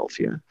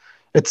Philadelphia.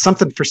 It's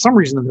something, for some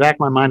reason, in the back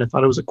of my mind, I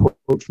thought it was a quote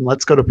from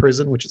Let's Go to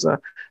Prison, which is a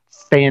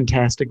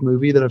fantastic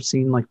movie that I've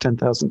seen like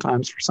 10,000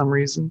 times for some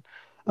reason.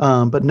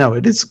 But no,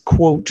 it is a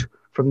quote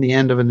from the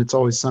end of an It's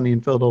Always Sunny in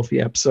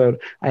Philadelphia episode.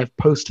 I have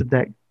posted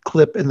that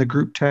clip in the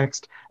group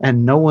text,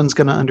 and no one's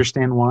going to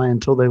understand why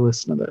until they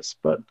listen to this.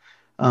 But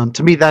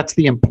to me, that's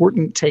the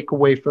important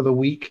takeaway for the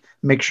week.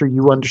 Make sure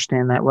you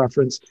understand that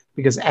reference,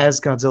 because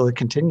as Godzilla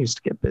continues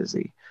to get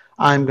busy,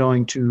 I'm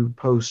going to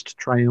post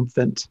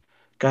triumphant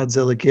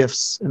Godzilla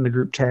gifts in the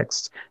group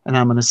text, and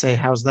I'm going to say,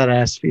 "How's that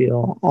ass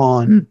feel?"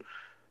 on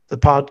the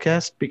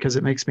podcast, because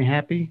it makes me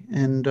happy,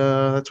 and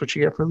that's what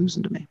you get for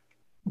losing to me.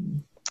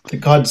 The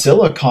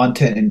Godzilla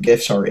content and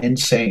gifts are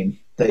insane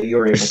that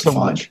you're able to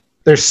find.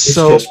 It's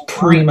just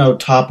primo,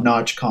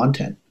 top-notch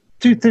content.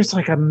 Dude, there's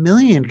like 1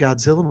 million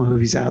Godzilla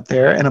movies out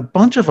there, and a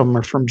bunch of them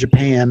are from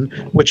Japan,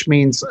 which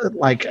means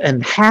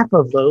and half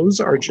of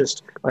those are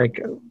just like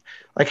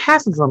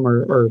half of them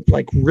are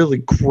like really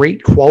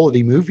great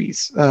quality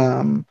movies.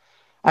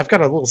 I've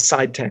got a little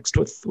side text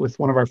with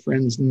one of our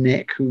friends,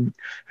 Nick, who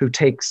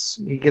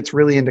gets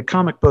really into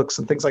comic books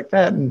and things like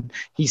that. And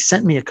he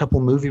sent me a couple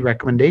movie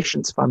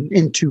recommendations if I'm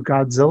into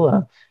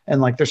Godzilla.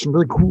 And there's some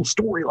really cool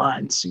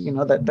storylines,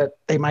 that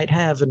they might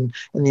have in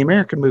the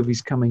American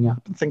movies coming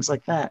up and things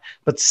like that.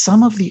 But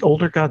some of the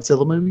older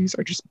Godzilla movies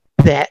are just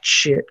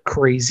batshit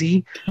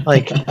crazy.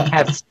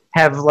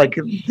 Have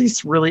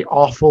this really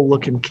awful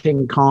looking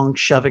King Kong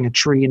shoving a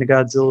tree into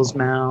Godzilla's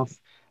mouth.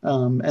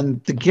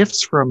 And the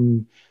gifts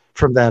from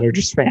that are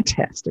just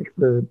fantastic.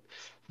 The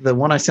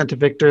one I sent to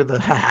Victor, the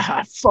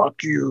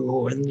fuck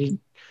you, and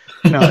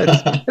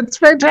it's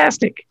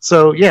fantastic.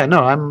 So yeah,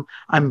 no,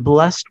 I'm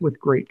blessed with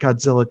great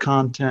Godzilla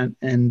content,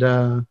 and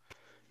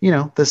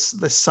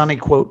this Sunny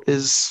quote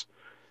is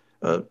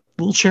a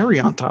little cherry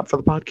on top for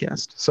the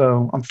podcast.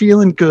 So I'm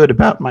feeling good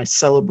about my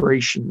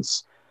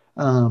celebrations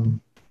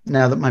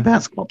now that my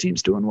basketball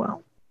team's doing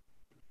well.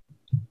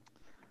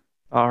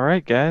 All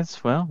right,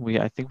 guys. Well,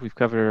 I think we've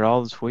covered it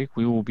all this week.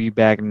 We will be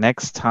back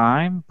next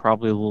time,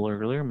 probably a little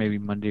earlier, maybe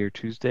Monday or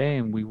Tuesday,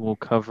 and we will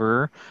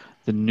cover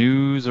the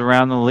news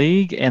around the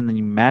league and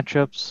the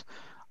matchups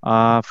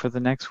for the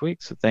next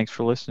week. So thanks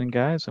for listening,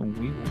 guys, and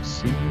we will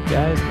see you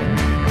guys then.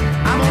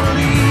 I'm gonna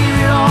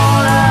leave it all